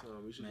at that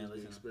time. We should just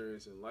be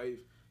experiencing life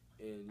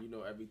and, you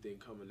know, everything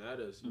coming at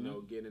us. You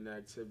know, getting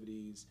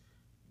activities,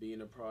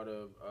 being a part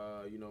of,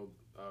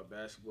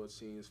 basketball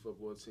teams,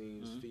 football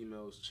teams,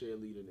 females,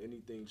 cheerleading,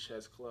 anything,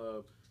 chess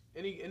club,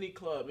 any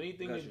club,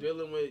 anything you're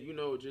dealing with, you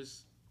know,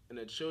 just in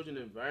a children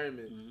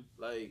environment.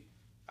 Like,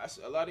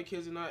 a lot of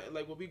kids are not,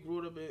 like, when we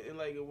grew up in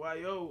like, in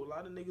YO, a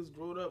lot of niggas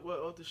grew up,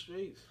 off the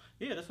streets.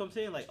 Yeah, that's what I'm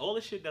saying. Like, all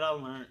the shit that I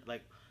learned,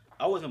 like,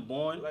 I wasn't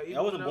born. Like,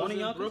 I wasn't born in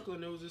Yonkers.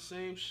 Brooklyn, it was the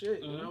same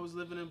shit. When I was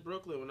living in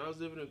Brooklyn, when I was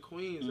living in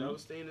Queens, I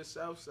was staying in the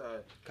South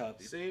Side.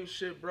 Copy. Same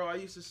shit, bro. I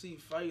used to see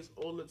fights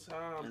all the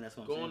time. And that's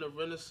what I'm going saying. to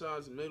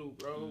Renaissance Middle,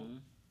 bro.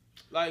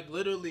 Like,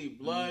 literally,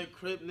 blood,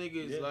 Crip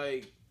niggas,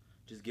 like,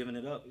 just giving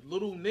it up.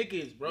 Little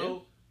niggas,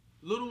 bro.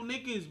 Little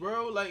niggas,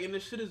 bro. Like, and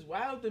this shit is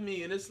wild to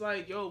me. And it's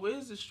like, yo,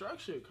 where's the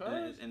structure,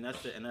 cuz? And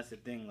that's the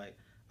thing. Like,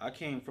 I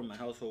came from a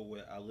household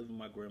where I lived with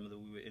my grandmother.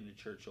 We were in the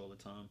church all the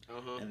time.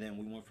 And then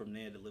we went from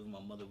there to live with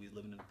my mother. We was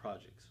living in the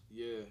projects.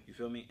 Yeah. You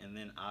feel me? And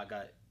then I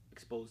got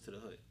exposed to the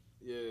hood.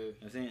 Yeah. You know what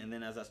I'm saying? And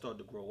then as I started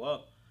to grow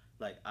up,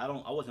 like, I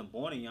wasn't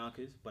born in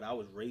Yonkers, but I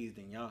was raised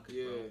in Yonkers,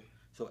 bro.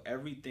 So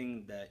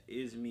everything that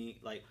is me,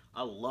 like,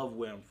 I love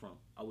where I'm from.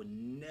 I would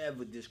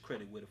never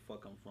discredit where the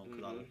fuck I'm from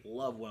because I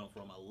love where I'm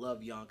from. I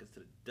love Yonkers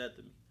to the death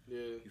of me.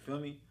 Yeah. You feel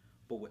me?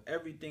 But with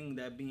everything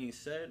that being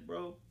said,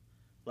 bro,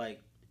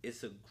 like,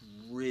 it's a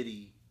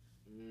gritty,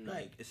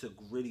 it's a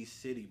gritty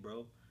city,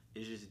 bro.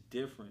 It's just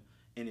different,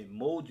 and it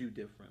molds you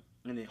different,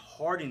 and it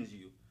hardens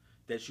you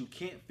that you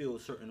can't feel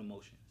certain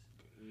emotions.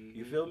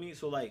 You feel me?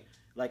 So like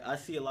I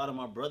see a lot of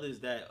my brothers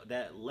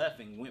that left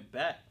and went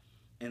back,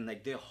 and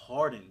like they're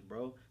hardened,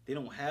 bro. They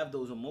don't have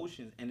those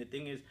emotions, and the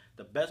thing is,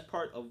 the best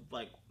part of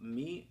like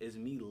me is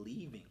me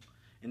leaving.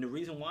 And the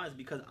reason why is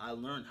because I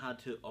learned how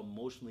to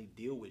emotionally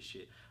deal with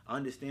shit. I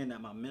understand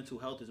that my mental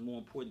health is more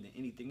important than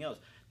anything else.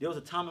 There was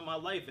a time in my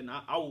life, and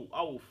I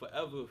will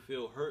forever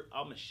feel hurt.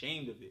 I'm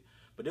ashamed of it.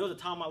 But there was a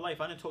time in my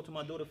life I didn't talk to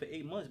my daughter for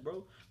 8 months,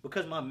 bro,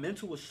 because my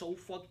mental was so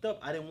fucked up.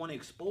 I didn't want to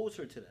expose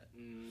her to that.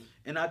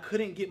 And I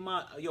couldn't get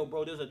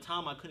bro, there was a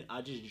time I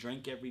just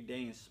drank every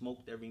day and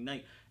smoked every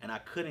night. And I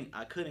couldn't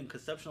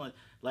conceptualize,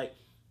 like,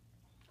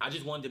 I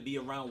just wanted to be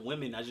around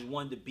women. I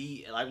wanted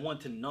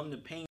to numb the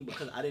pain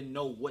because I didn't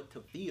know what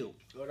to feel.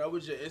 Oh, that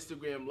was your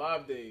Instagram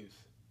live days.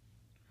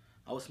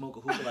 I was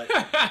smoking hookah like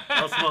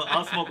I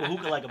was smoking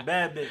hookah like a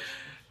bad bitch.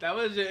 That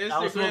was your Instagram live days.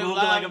 I was smoking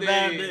hookah like a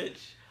bad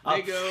bitch.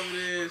 Nigga over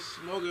there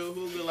smoking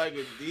hookah like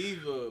a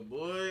diva,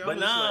 boy. But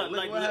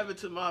look what happened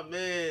to my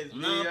man.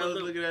 I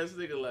was looking at this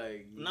nigga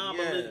like,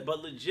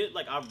 but legit,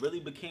 like, I really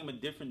became a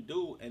different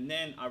dude, and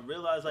then I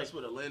realized, like, that's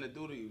what Atlanta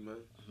do to you,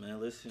 man. Man,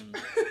 listen.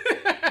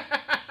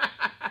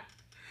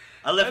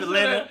 I left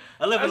Atlanta.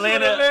 Atlanta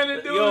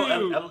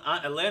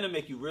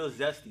make you real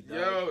zesty, dog.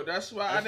 Yo, that's why